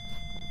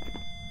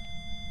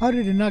 How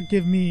did it not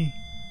give me...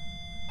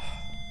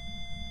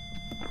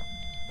 I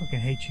fucking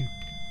hate you.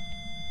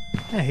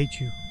 I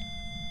hate you.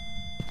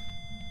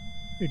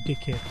 You're a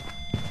dickhead.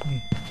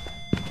 Here.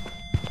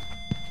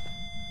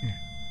 Here.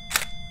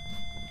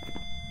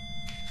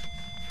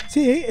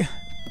 See?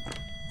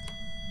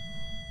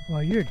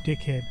 Well, you're a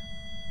dickhead.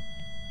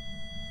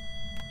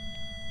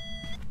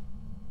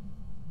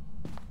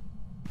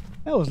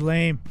 That was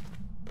lame.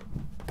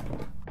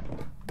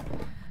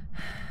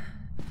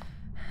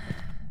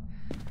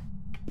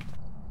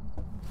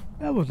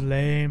 That was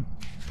lame.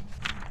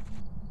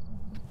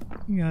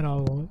 We got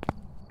all of it.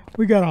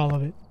 We got all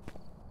of it.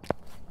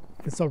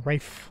 It's a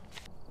Rafe.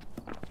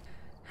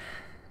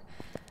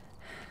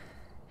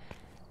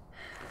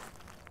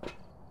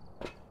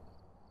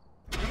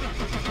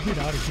 Get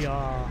out of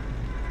here.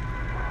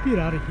 Get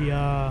out of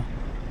here.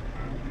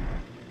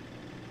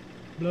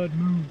 Blood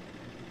moon.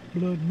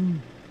 Blood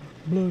moon.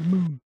 Blood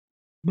moon.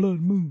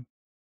 Blood moon.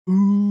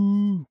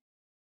 Ooh.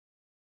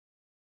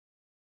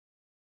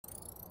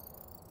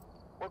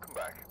 Welcome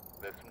back.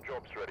 There's some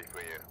jobs ready for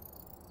you.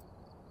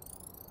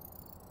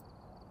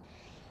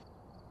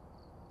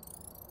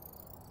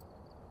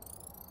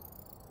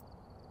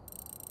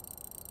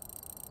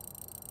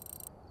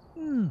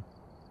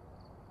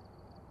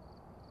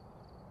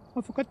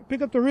 I forgot to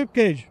pick up the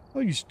ribcage. Oh,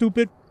 you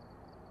stupid.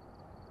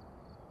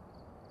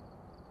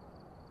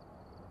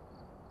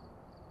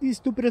 You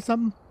stupid or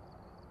something.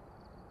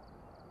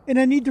 And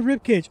I need the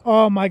ribcage.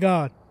 Oh my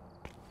god.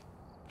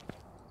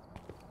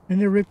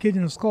 And the ribcage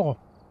and the skull.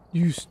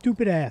 You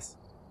stupid ass.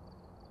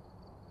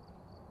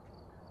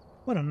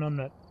 What a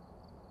numbnut.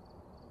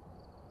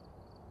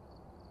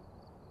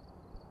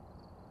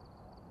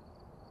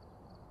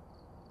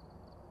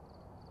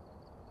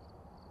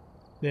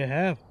 They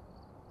have.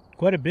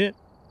 Quite a bit.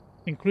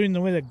 Including the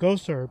way that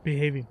ghosts are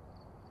behaving.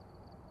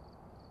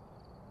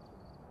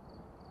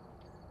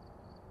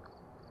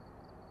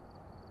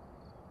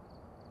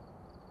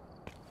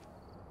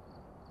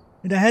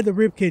 And I had the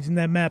ribcage in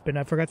that map and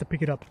I forgot to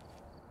pick it up.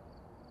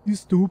 You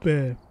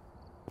stupid.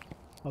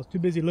 I was too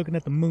busy looking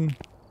at the moon.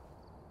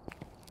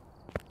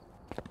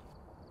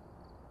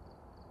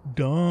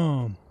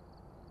 Dumb.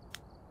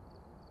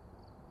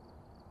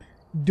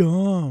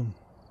 Dumb.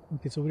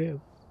 Okay, so we have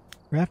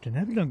grafting. I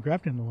haven't done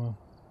grafting in a while.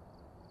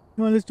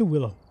 Come on, let's do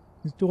Willow.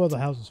 Let's do all the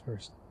houses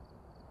first.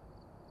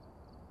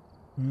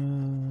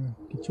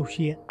 Get your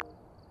shit.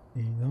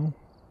 There you go.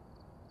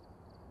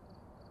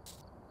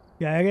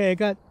 Yeah, I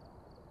got a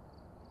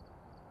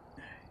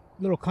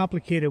little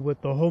complicated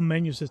with the whole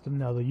menu system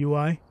now, the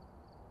UI.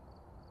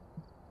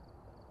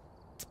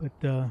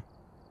 But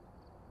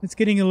it's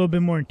getting a little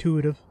bit more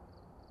intuitive.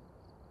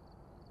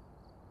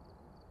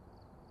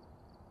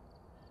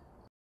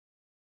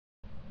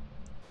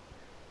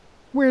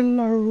 We're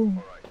low.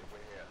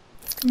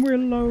 We're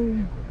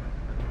low.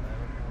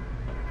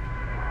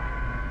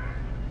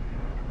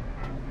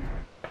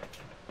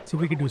 See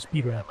if we can do a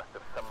speed round.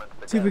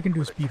 See if we can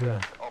do a speed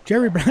round.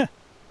 Jerry Brown.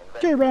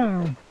 Jerry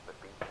Brown.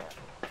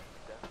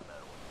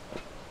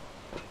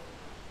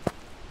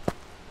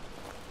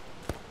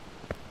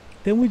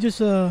 Then we just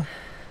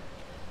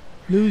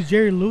lose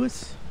Jerry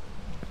Lewis.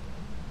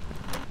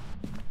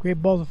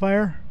 Great balls of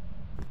fire.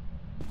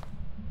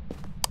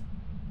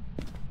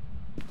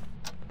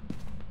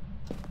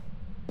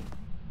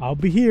 I'll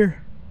be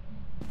here.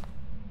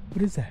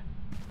 What is that?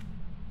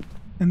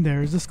 And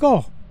there's the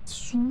skull.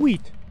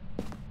 Sweet.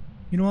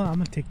 You know what? I'm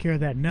gonna take care of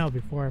that now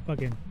before I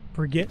fucking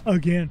forget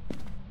again.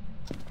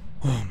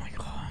 Oh my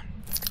god.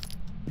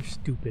 You're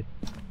stupid.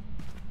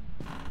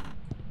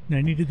 And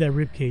I needed that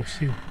rib cage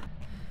too.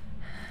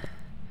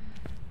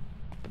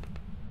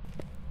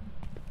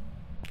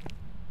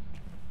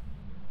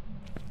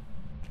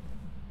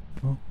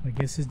 Oh, I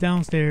guess it's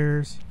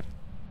downstairs.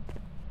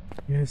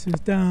 Yes,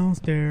 it's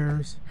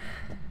downstairs.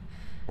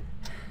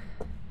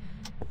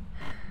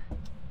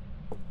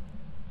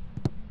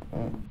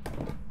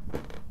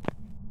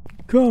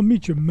 Come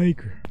meet your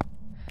maker.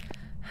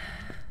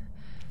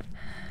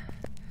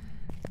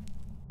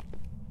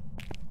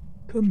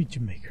 Come meet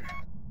your maker.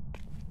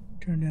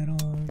 Turn that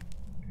on.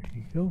 There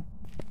you go.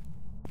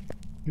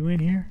 You in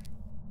here?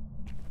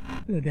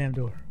 Open the damn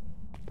door.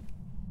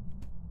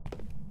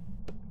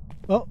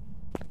 Oh.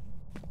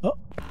 Oh.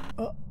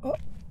 Oh. Oh.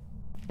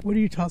 What are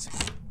you tossing?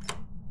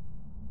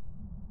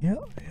 Yeah.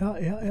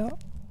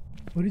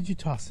 What did you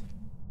toss?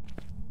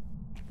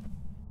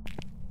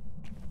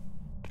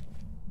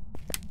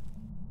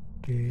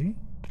 Okay.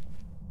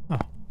 Oh.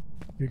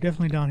 You're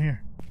definitely down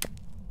here.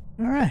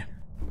 Alright.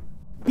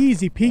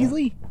 Easy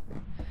peasy.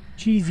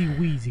 Cheesy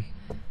wheezy.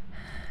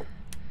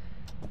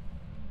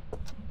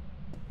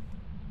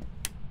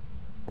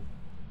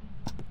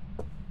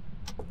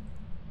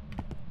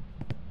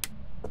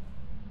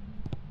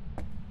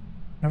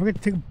 I forgot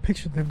to take a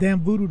picture of the damn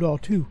voodoo doll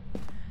too.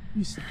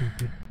 You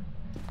stupid.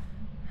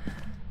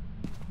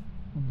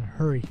 I'm in a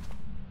hurry.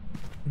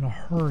 In a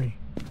hurry.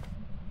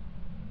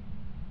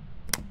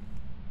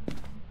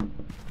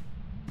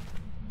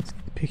 Let's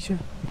get the picture.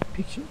 Get the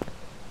picture.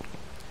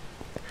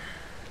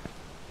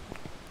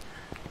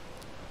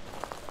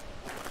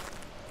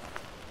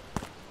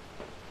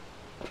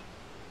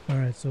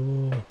 Alright, so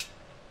we'll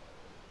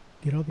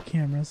get all the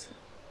cameras.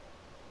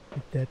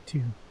 Get that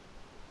too.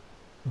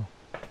 Oh,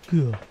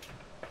 good.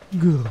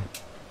 Good.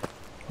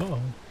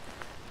 Uh-oh.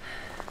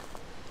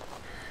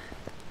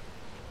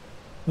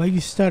 Why are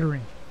you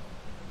stuttering?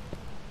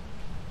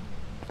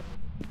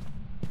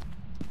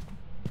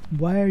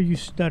 Why are you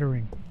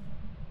stuttering?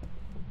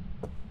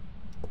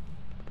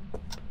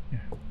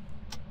 Here.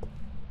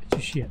 Get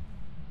your shit.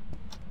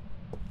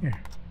 Here.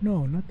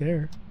 No, not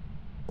there.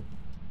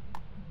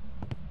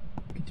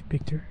 Get the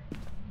picture.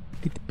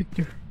 Get the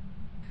picture.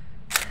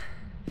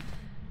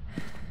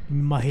 Give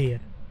me my head.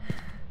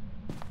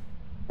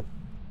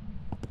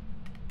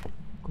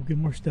 Go get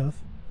more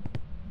stuff.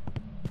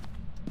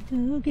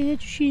 Go get your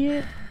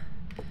shit.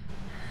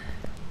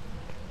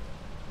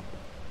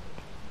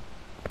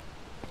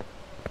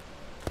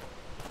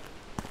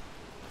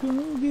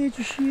 Go get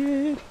your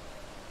shit.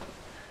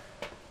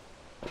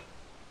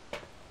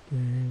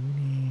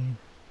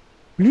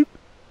 Bloop.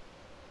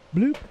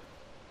 Bloop.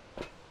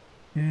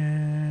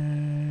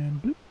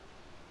 And bloop.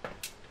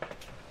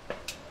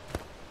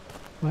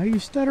 Why are you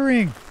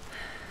stuttering?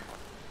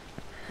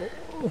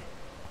 Oh.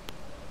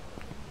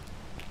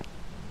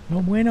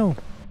 No bueno.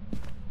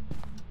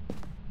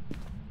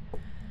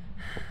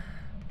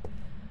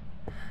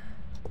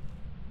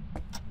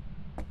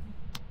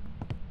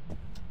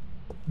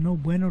 No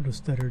bueno to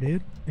stutter,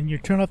 dude. And you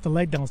turned off the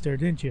light downstairs,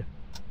 didn't you?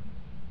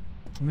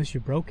 Unless you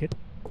broke it.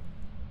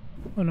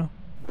 Oh no.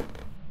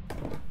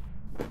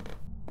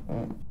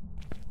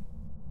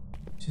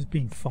 Just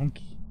being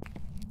funky.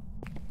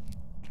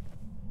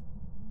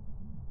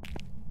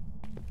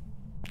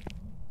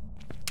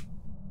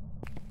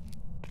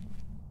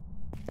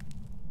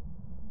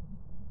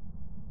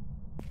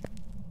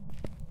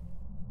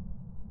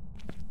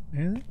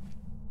 Anything?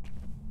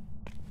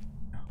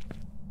 No.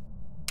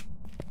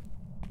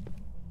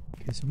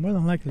 Okay, so more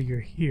than likely you're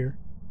here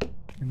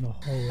in the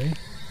hallway.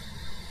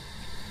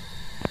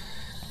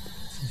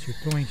 Since you're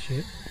throwing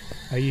shit.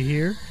 Are you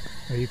here?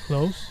 Are you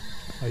close?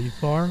 Are you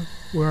far?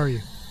 Where are you?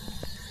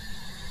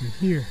 Are you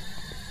here?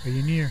 Are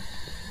you near?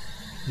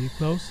 Are you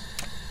close?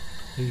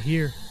 Are you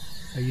here?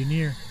 Are you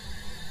near?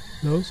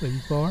 Close? Are you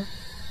far?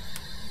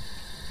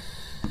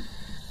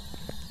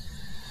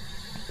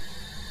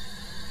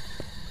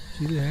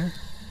 See there?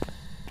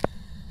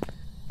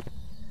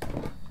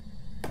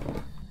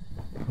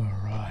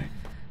 Alright.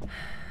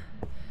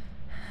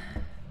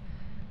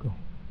 Go.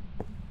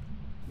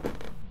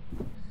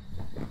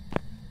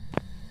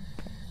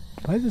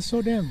 Why is it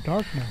so damn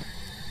dark now?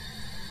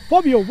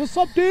 Fabio, what's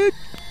up, dude?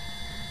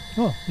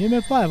 Oh,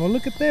 EMF5. Oh,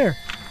 look at there.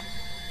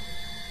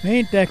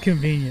 Ain't that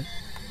convenient.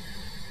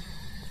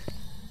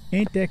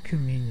 Ain't that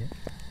convenient.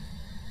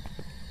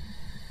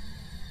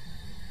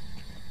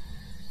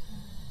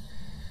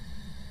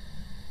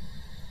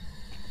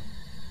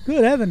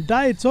 Good, I haven't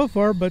died so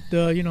far, but,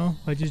 you know,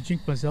 I just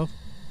jinxed myself.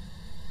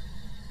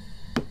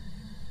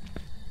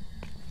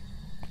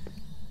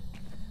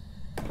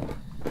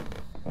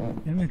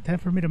 And time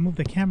for me to move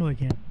the camera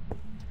again.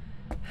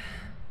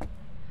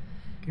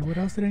 Okay, what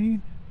else did I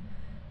need?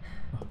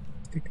 Oh,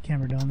 stick the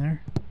camera down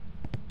there.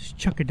 Just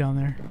chuck it down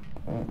there.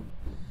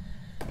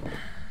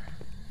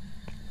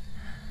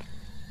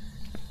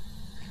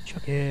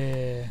 Chuck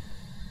it.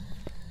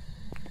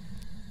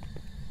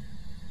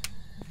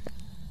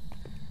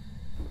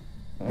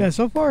 Yeah,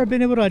 so far I've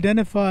been able to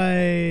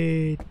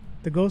identify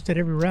the ghost at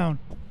every round.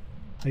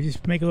 I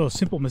just make little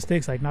simple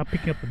mistakes like not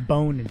picking up the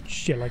bone and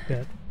shit like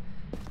that.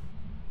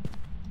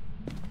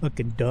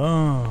 Looking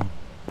dumb.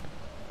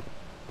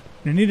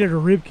 I needed a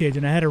rib cage,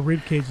 and I had a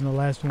rib cage in the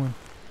last one.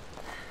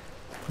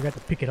 Forgot to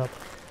pick it up.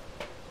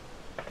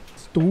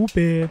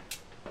 Stupid.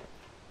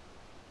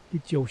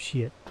 Get your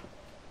shit.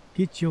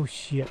 Get your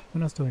shit.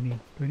 What else do I need?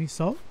 Do I need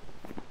salt?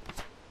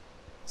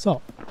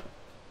 Salt.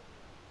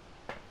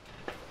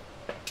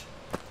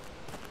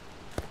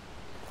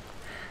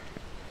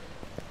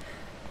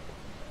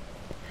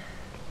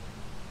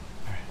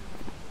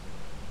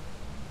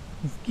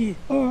 Let's get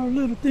our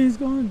little things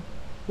going.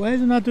 Why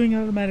is it not doing it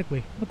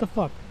automatically? What the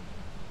fuck?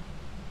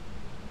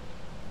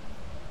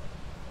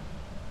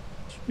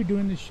 It should be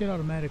doing this shit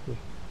automatically.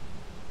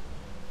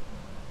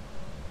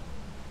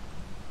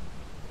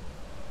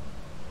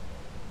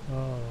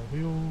 Oh, what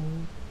you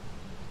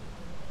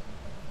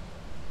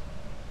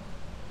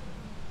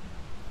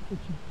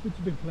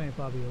been playing,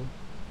 Fabio?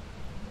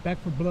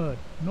 Back for Blood.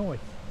 Noise.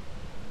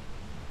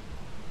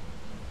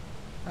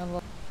 I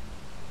lost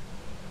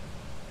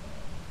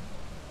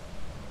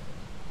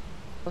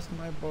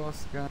my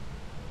boss gun.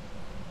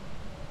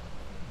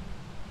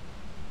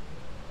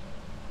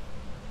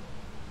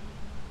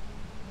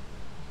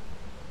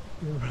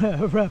 You're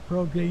a rap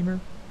pro gamer.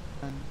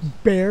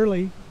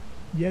 Barely.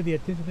 You have the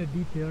attention to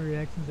detail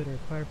reactions that are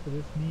required for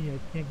this. Me, I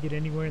can't get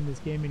anywhere in this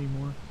game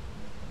anymore.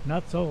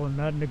 Not so, I'm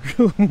not in the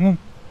group.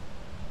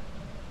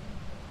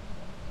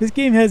 This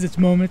game has its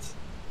moments.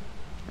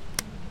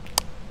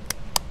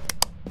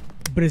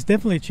 But it's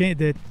definitely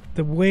changed.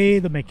 The way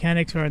the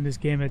mechanics are in this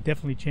game have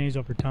definitely changed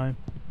over time.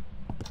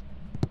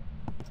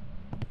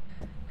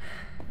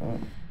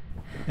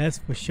 That's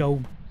for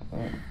sure.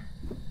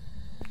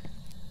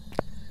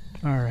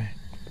 Alright.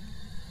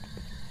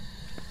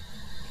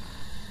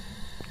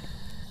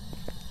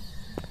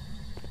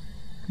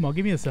 Come on,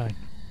 give me a sign.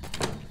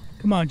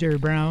 Come on, Jerry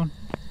Brown.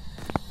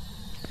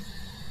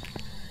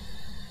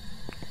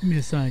 Give me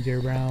the sign,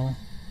 Jerry Brown.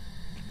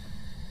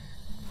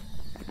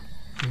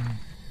 Okay.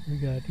 We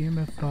got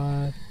EMF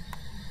 5.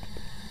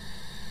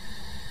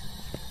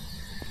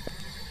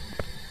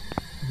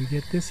 Did we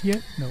get this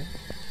yet? No.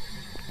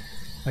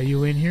 Are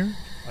you in here?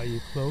 Are you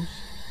close?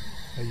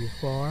 Are you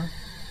far?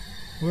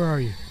 Where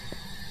are you?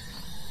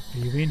 Are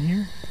you in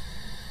here?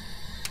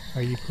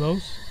 Are you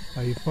close?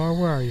 Are you far?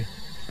 Where are you?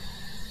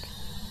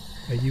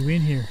 Are you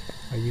in here?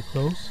 Are you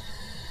close?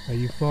 Are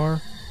you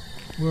far?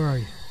 Where are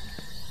you?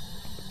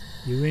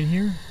 You in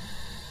here?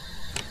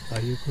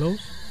 Are you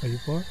close? Are you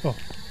far? Oh,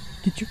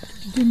 get your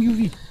damn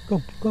UV.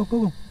 Go, go,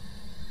 go, go.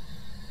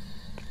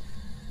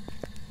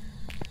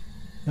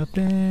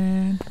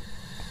 Nothing.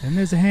 And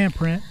there's a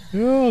handprint.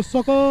 Oh,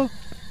 sucker!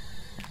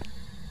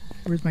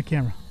 Where's my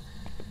camera?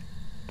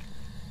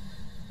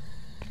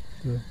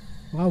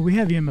 Wow, we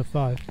have EMF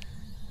 5.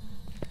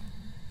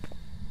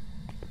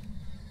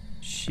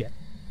 Shit.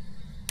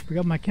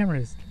 Forgot my camera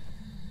is.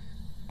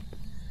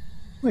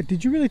 Wait,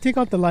 did you really take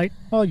out the light?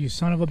 Oh, you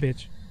son of a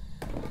bitch.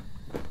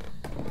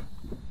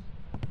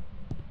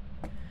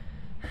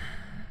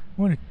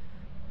 What?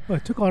 Oh,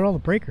 it took out all the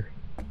breaker.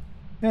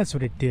 That's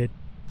what it did.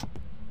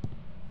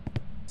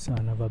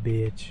 Son of a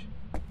bitch.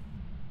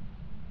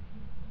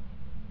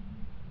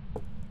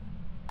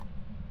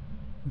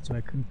 That's why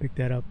I couldn't pick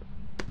that up.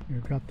 Here,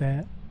 drop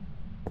that.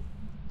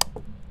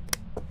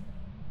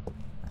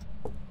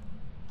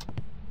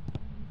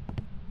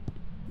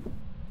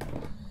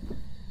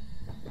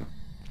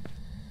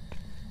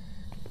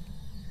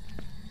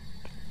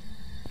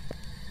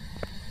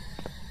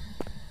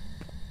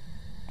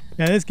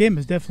 Yeah, this game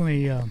has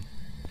definitely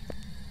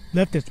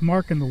left its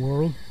mark in the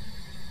world.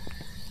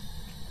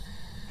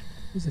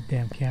 There's a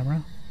damn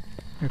camera.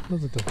 Here,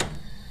 close the door.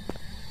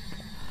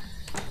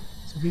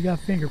 So we got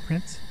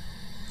fingerprints.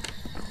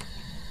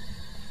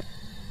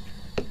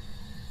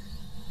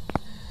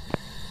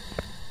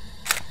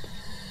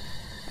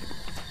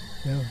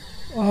 Yeah.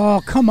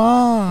 Oh, come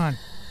on!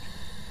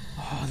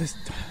 Oh, this.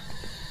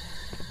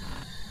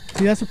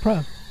 See, that's a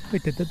problem.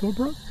 Wait, did the door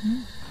broke?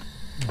 Hmm?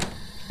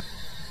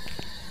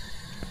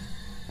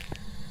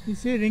 You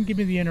see, it didn't give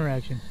me the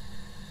interaction.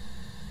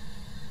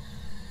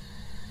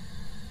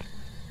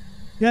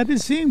 Yeah, I've been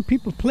seeing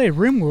people play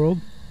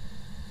RimWorld.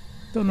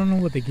 Don't know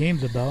what the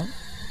game's about.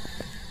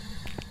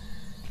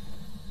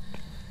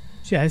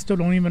 Shit, I still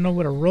don't even know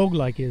what a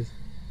roguelike is.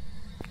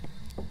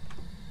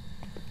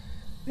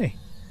 Hey,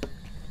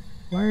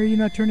 why are you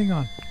not turning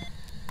on?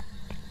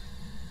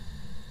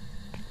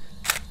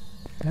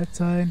 That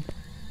side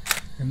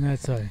and that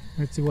side.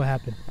 Let's see what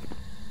happened.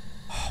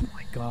 Oh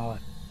my god.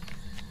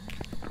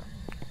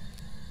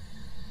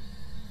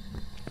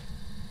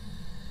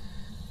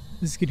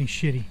 This is getting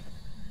shitty.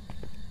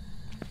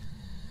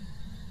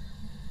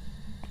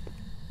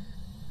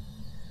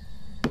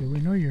 Okay, we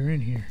know you're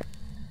in here.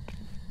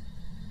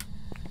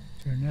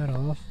 Turn that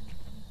off.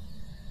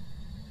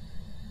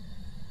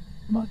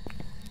 Come on.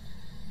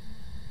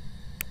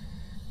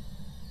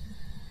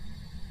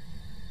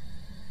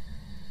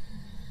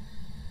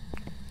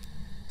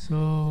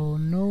 So,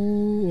 no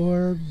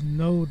orbs,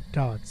 no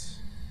dots.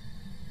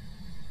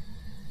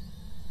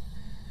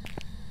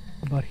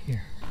 about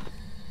here?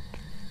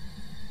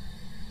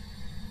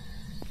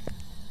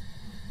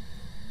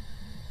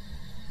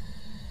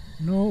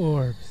 No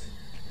orbs.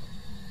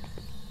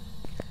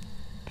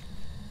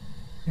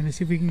 And let's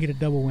see if we can get a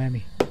double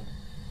whammy.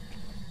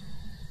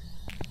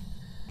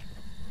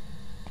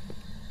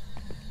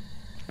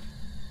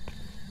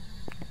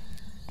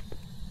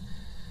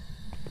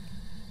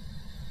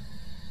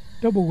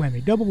 Double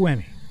whammy, double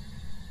whammy.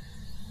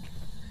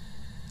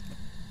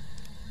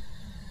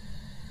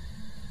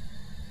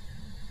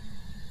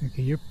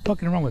 Okay, you're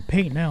fucking around with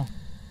paint now.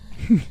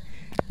 You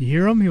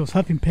hear him? He was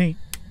huffing paint.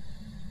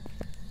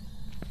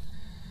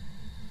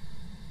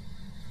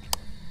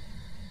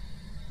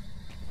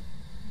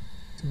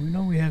 So we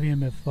know we have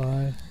him at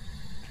 5.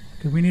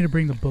 Because we need to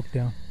bring the book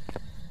down.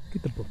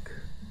 Get the book.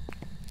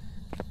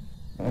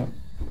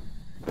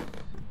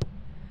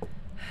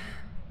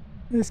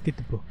 Let's get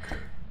the book.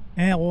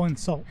 And oil and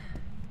salt.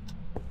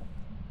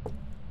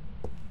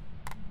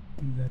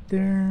 Leave that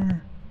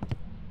there.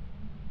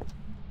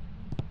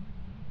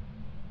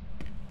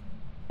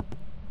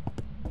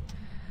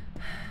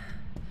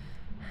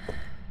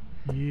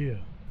 Yeah.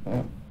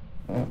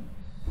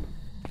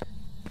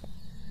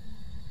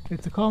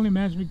 It's a colony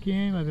management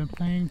game. I've been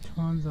playing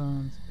tons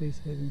on Space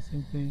Heavy,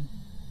 same thing.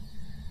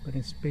 But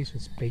in space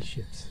with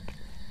spaceships.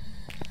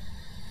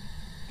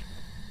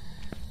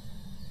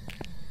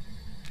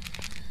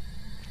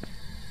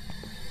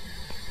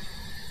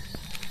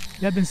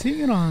 Yeah, I've been seeing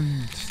it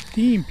on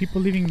Steam.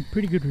 People leaving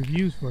pretty good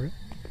reviews for it.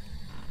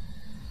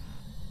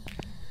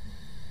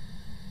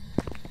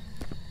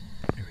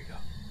 There we go.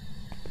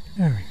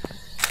 There we go.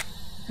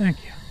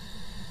 Thank you.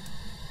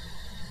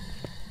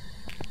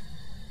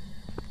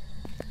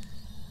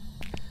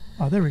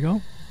 Oh, there we go.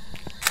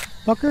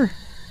 Fucker.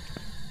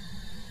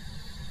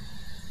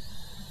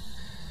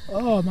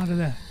 Oh, I'm out of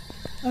that.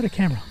 Out of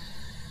camera.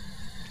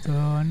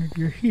 So,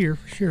 you're here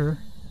for sure.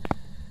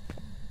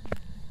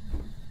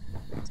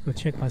 Let's go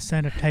check my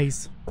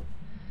sanitize.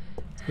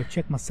 Let's go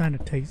check my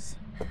sanitize.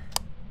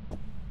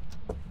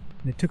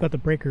 They took out the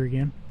breaker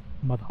again.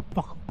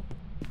 Motherfucker.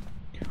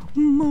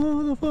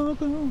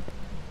 Motherfucker.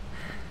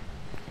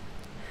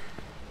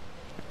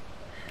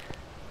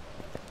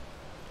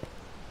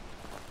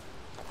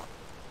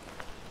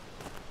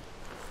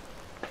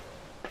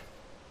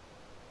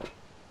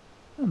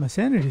 Oh, my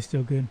sanity's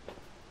still good.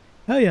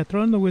 Hell yeah,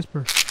 throw in the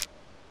whisper.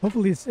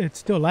 Hopefully it's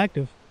still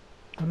active.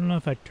 I don't know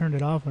if I turned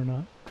it off or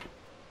not.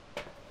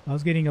 I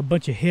was getting a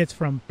bunch of hits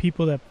from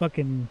people that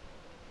fucking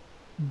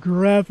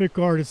graphic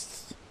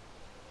artists.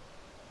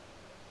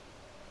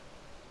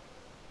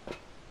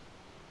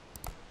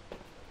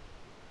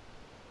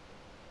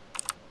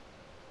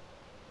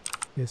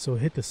 Yeah, so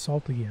hit the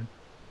salt again.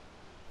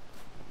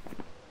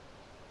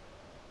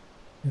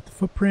 Hit the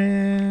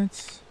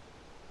footprints.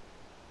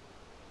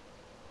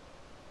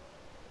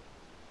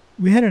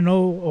 We had an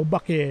old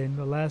bucket in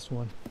the last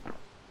one.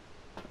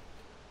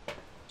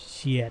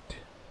 Shit.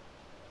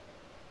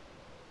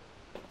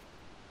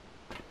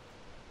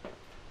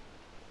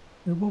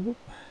 Boop, boop, boop.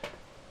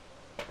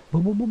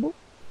 Boop, boop, boop, boop.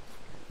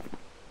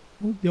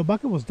 Oh, the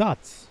bucket was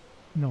dots.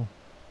 No.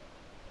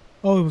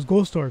 Oh, it was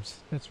ghost orbs.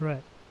 That's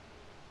right.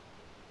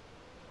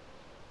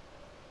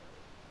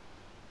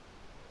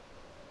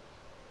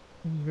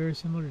 It was very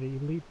similar to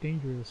Elite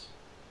Dangerous.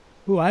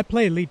 Ooh, I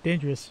play Elite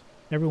Dangerous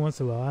every once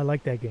in a while. I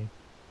like that game.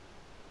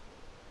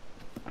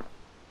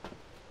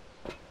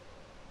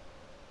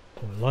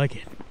 I like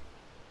it.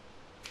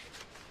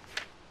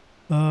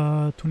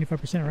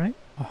 25%, right?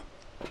 Oh.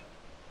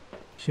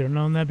 Should have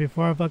known that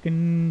before I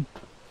fucking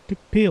took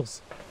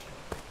pills.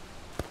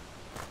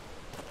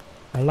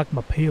 I like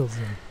my pills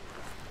in.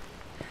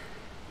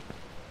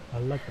 I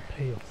like the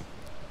pills.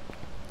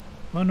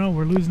 Oh no,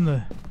 we're losing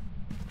the...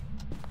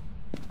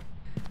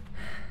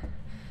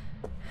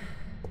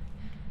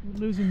 We're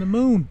losing the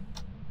moon.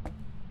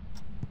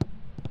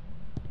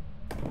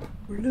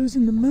 We're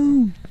losing the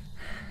moon.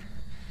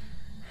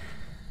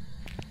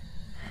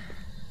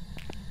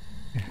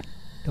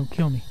 Don't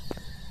kill me.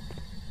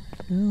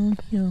 Don't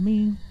kill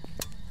me.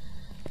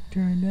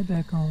 Turn that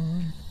back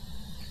on.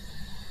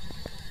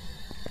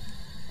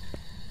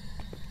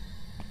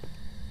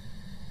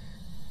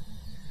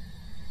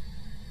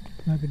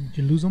 Did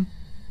you lose them?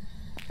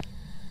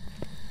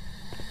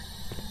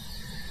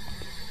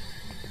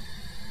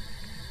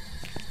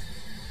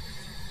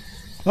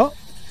 Oh,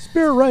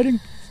 spirit writing.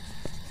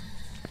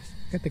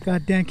 Got the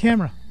goddamn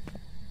camera.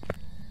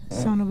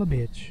 Son of a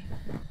bitch.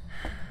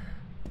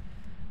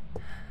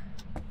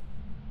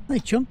 Hey,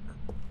 chunk.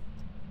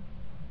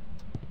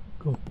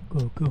 Go,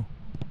 go, go.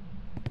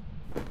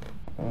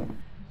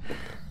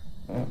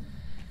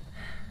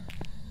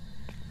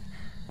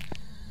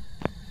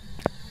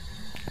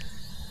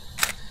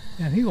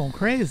 Man, he going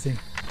crazy.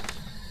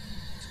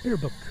 Spirit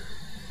book.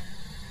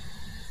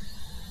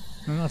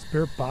 No, not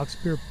spirit box,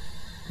 spirit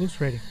ghost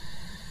rating.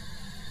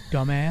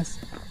 Dumbass.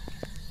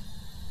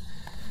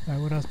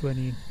 Alright, what else do I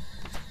need?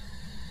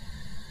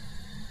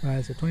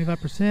 Alright, so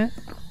 25%.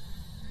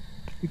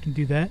 We can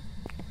do that.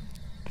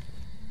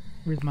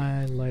 Where's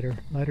my lighter?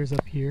 Lighter's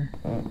up here.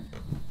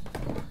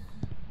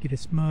 Get a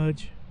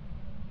smudge.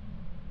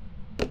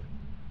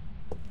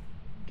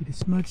 Get a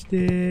smudge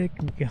stick.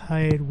 And we can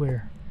hide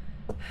where?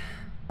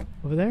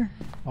 Over there?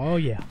 Oh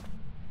yeah.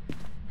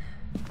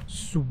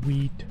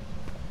 Sweet.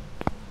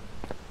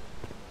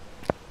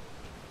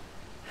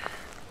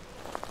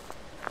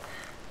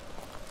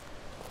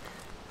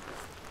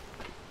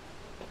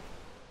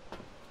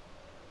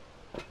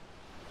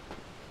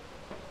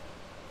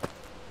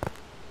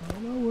 Oh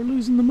no, we're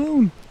losing the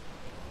moon.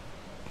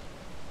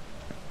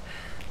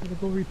 Gotta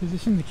go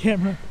reposition the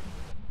camera.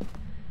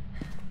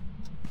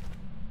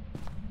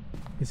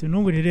 Okay, so know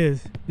what it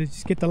is.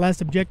 Just get the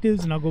last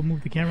objectives and I'll go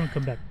move the camera and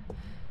come back.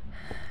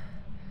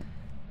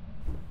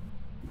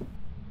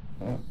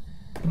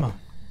 Come on.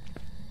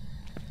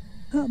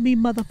 Help me,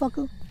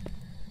 motherfucker.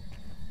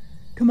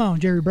 Come on,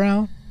 Jerry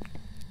Brown.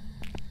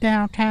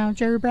 Downtown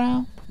Jerry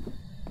Brown.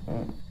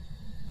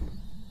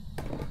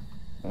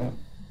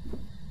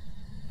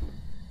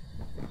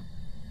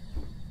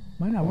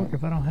 Might not work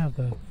if I don't have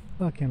the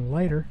fucking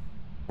lighter.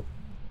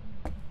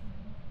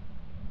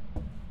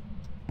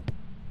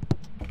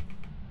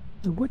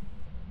 What?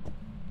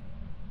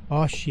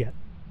 Oh shit.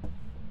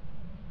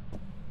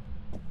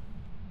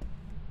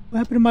 What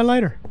happened to my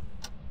lighter?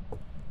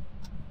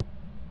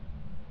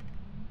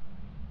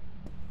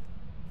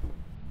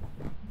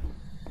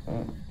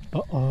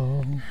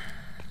 Uh-oh.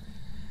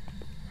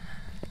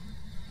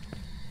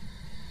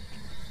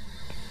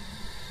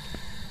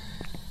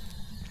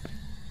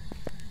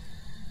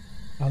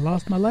 I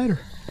lost my lighter.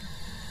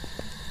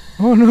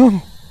 Oh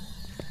no.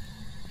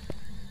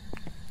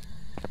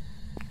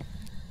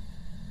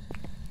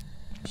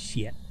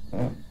 Shit.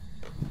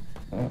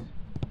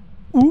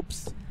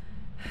 Oops.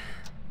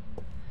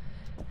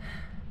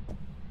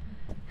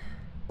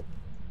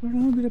 Where the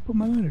hell did I put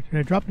my lighter? Did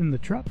I drop it in the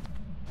truck?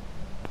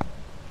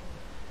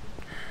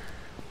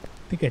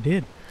 I think I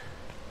did.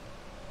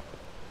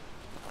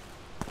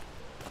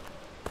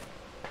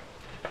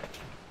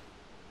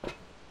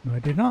 No, I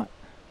did not.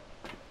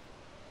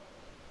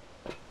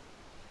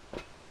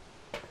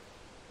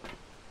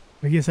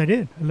 But yes, I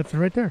did. I left it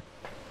right there.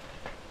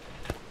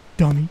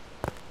 Dummy.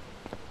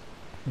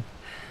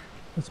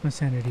 What's my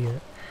sanity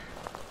at?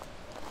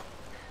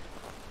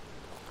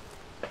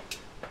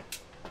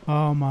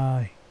 Oh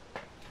my.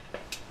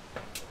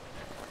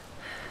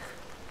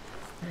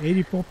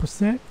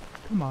 84%?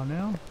 Come on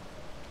now.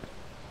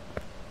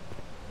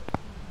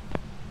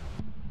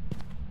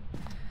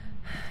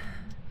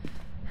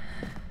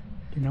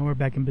 Okay, now we're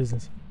back in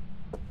business.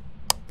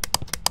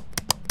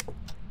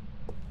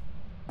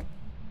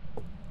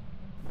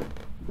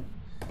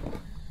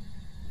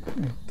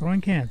 Throwing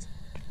cans.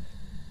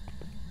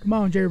 Come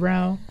on, Jerry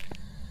Brown.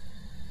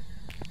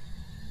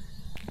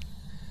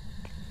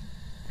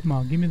 Come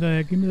on, give me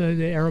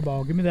the arrow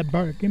ball. Give me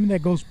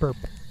that ghost burp.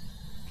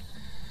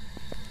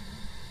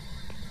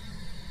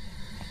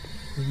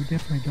 Well, we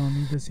definitely don't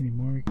need this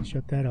anymore. We can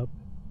shut that up.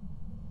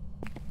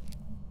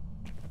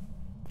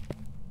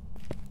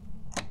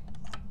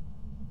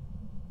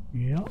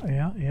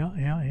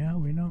 Yeah,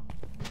 we know.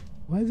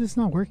 Why is this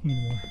not working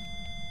anymore?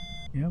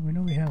 Yeah, we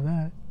know we have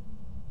that.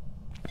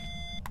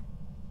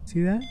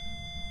 See that?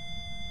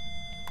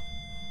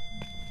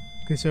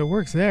 Okay, so it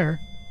works there.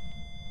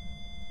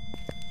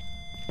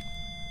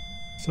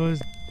 So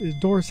is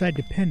door side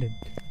dependent.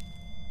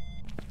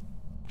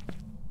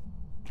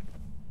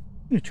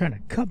 You're trying to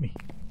cut me.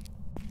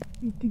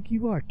 Who you think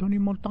you are, Tony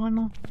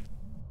Montana?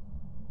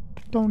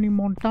 Tony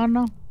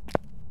Montana?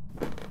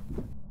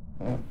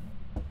 Alright,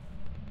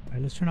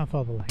 let's turn off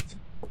all the lights.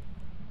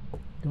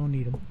 Don't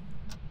need them.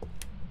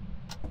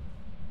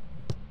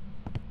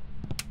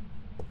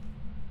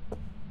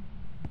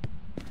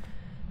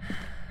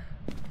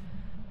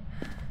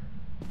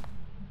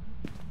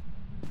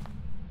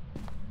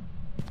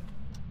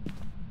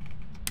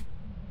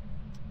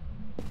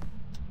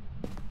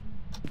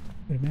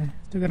 Wait a minute,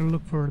 still gotta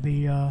look for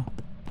the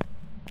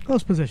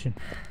close position.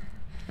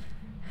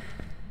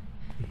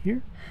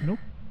 Here? Nope.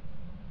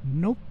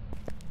 Nope.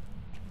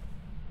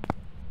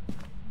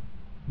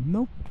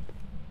 Nope.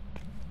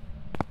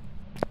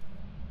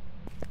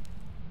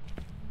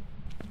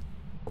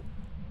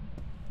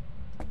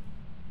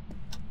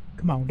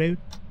 Come on, dude.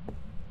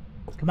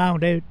 Come on,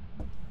 dude.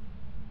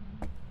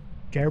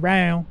 Jerry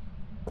Brown.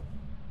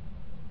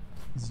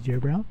 Is it Jerry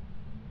Brown?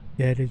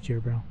 Yeah, it is Jerry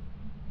Brown.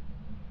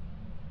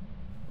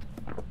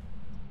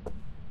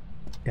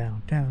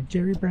 Downtown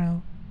Jerry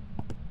Brown.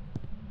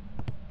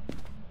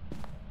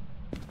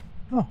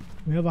 Oh,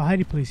 we have a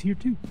hiding place here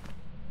too.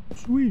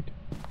 Sweet.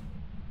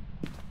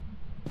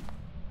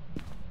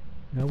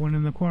 Got one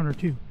in the corner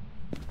too.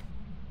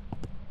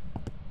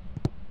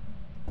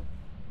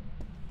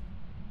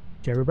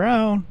 Jerry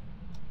Brown.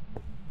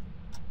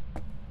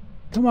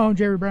 Come on,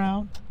 Jerry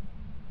Brown.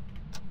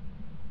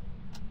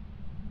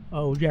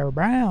 Oh, Jerry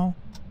Brown.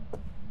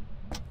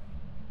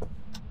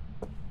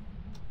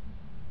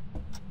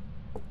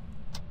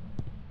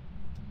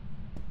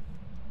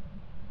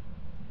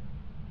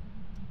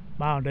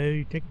 Come on, dude.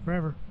 You take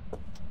forever.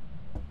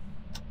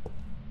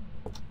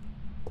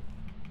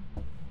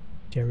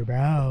 Jerry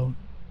Brown.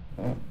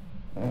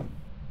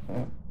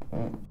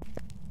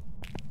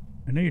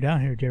 I know you're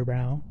down here, Jerry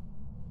Brown.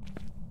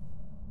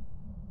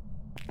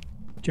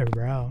 Jerry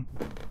Brown.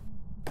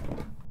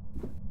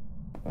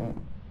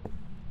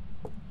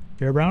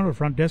 Jerry Brown, to the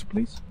front desk,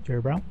 please.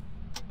 Jerry Brown.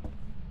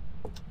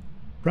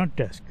 Front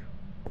desk.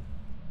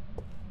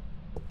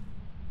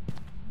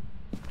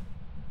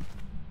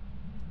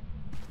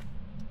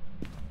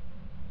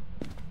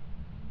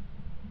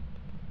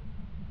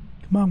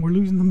 Come on, we're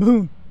losing the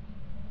moon.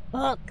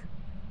 Fuck.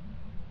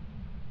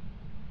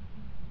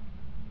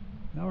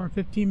 An hour and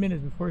 15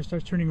 minutes before it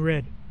starts turning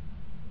red.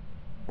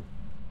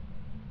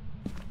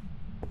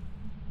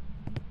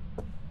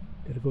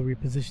 Gotta go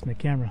reposition the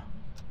camera.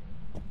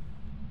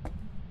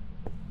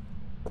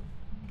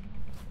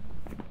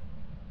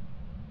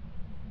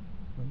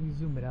 Let me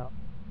zoom it out.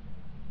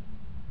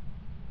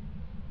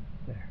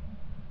 There.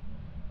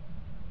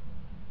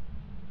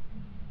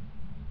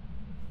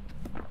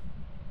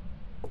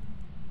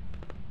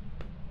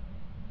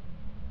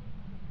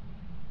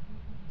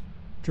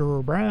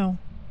 Jerry Brown.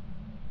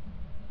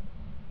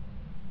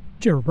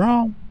 Jerry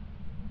Brown.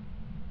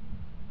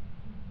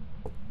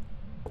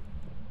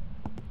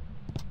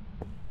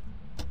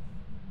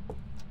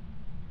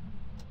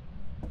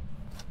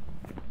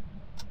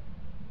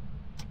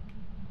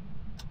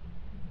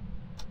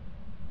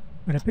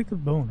 But I picked up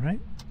the bone, right?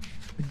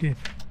 I did. It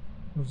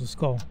was a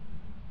skull.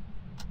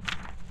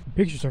 The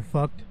pictures are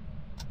fucked.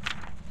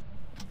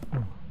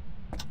 Oh.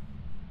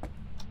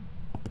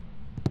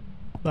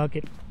 Fuck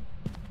it.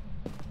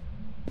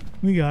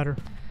 We got her.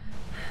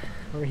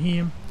 Or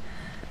him.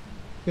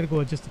 Gotta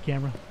go adjust the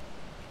camera.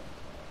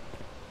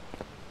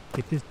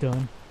 Get this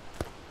done.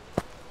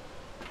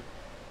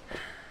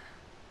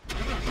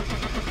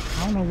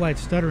 I don't know why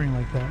it's stuttering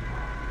like that.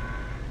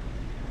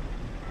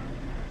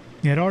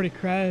 Yeah, it already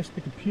crashed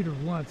the computer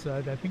once.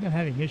 I think I'm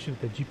having issues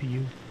with the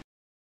GPU.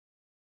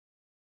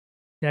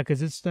 Yeah,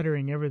 because it's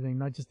stuttering everything,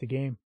 not just the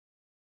game.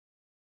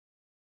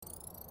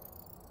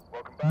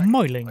 Welcome back.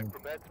 Moiling. I've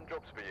prepared some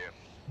jobs for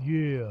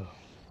you. Yeah.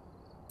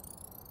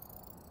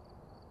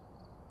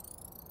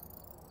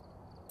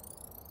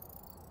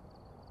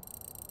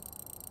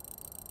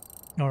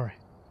 Alright.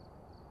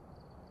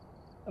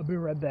 I'll be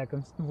right back.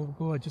 I'm just gonna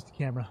go adjust the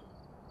camera.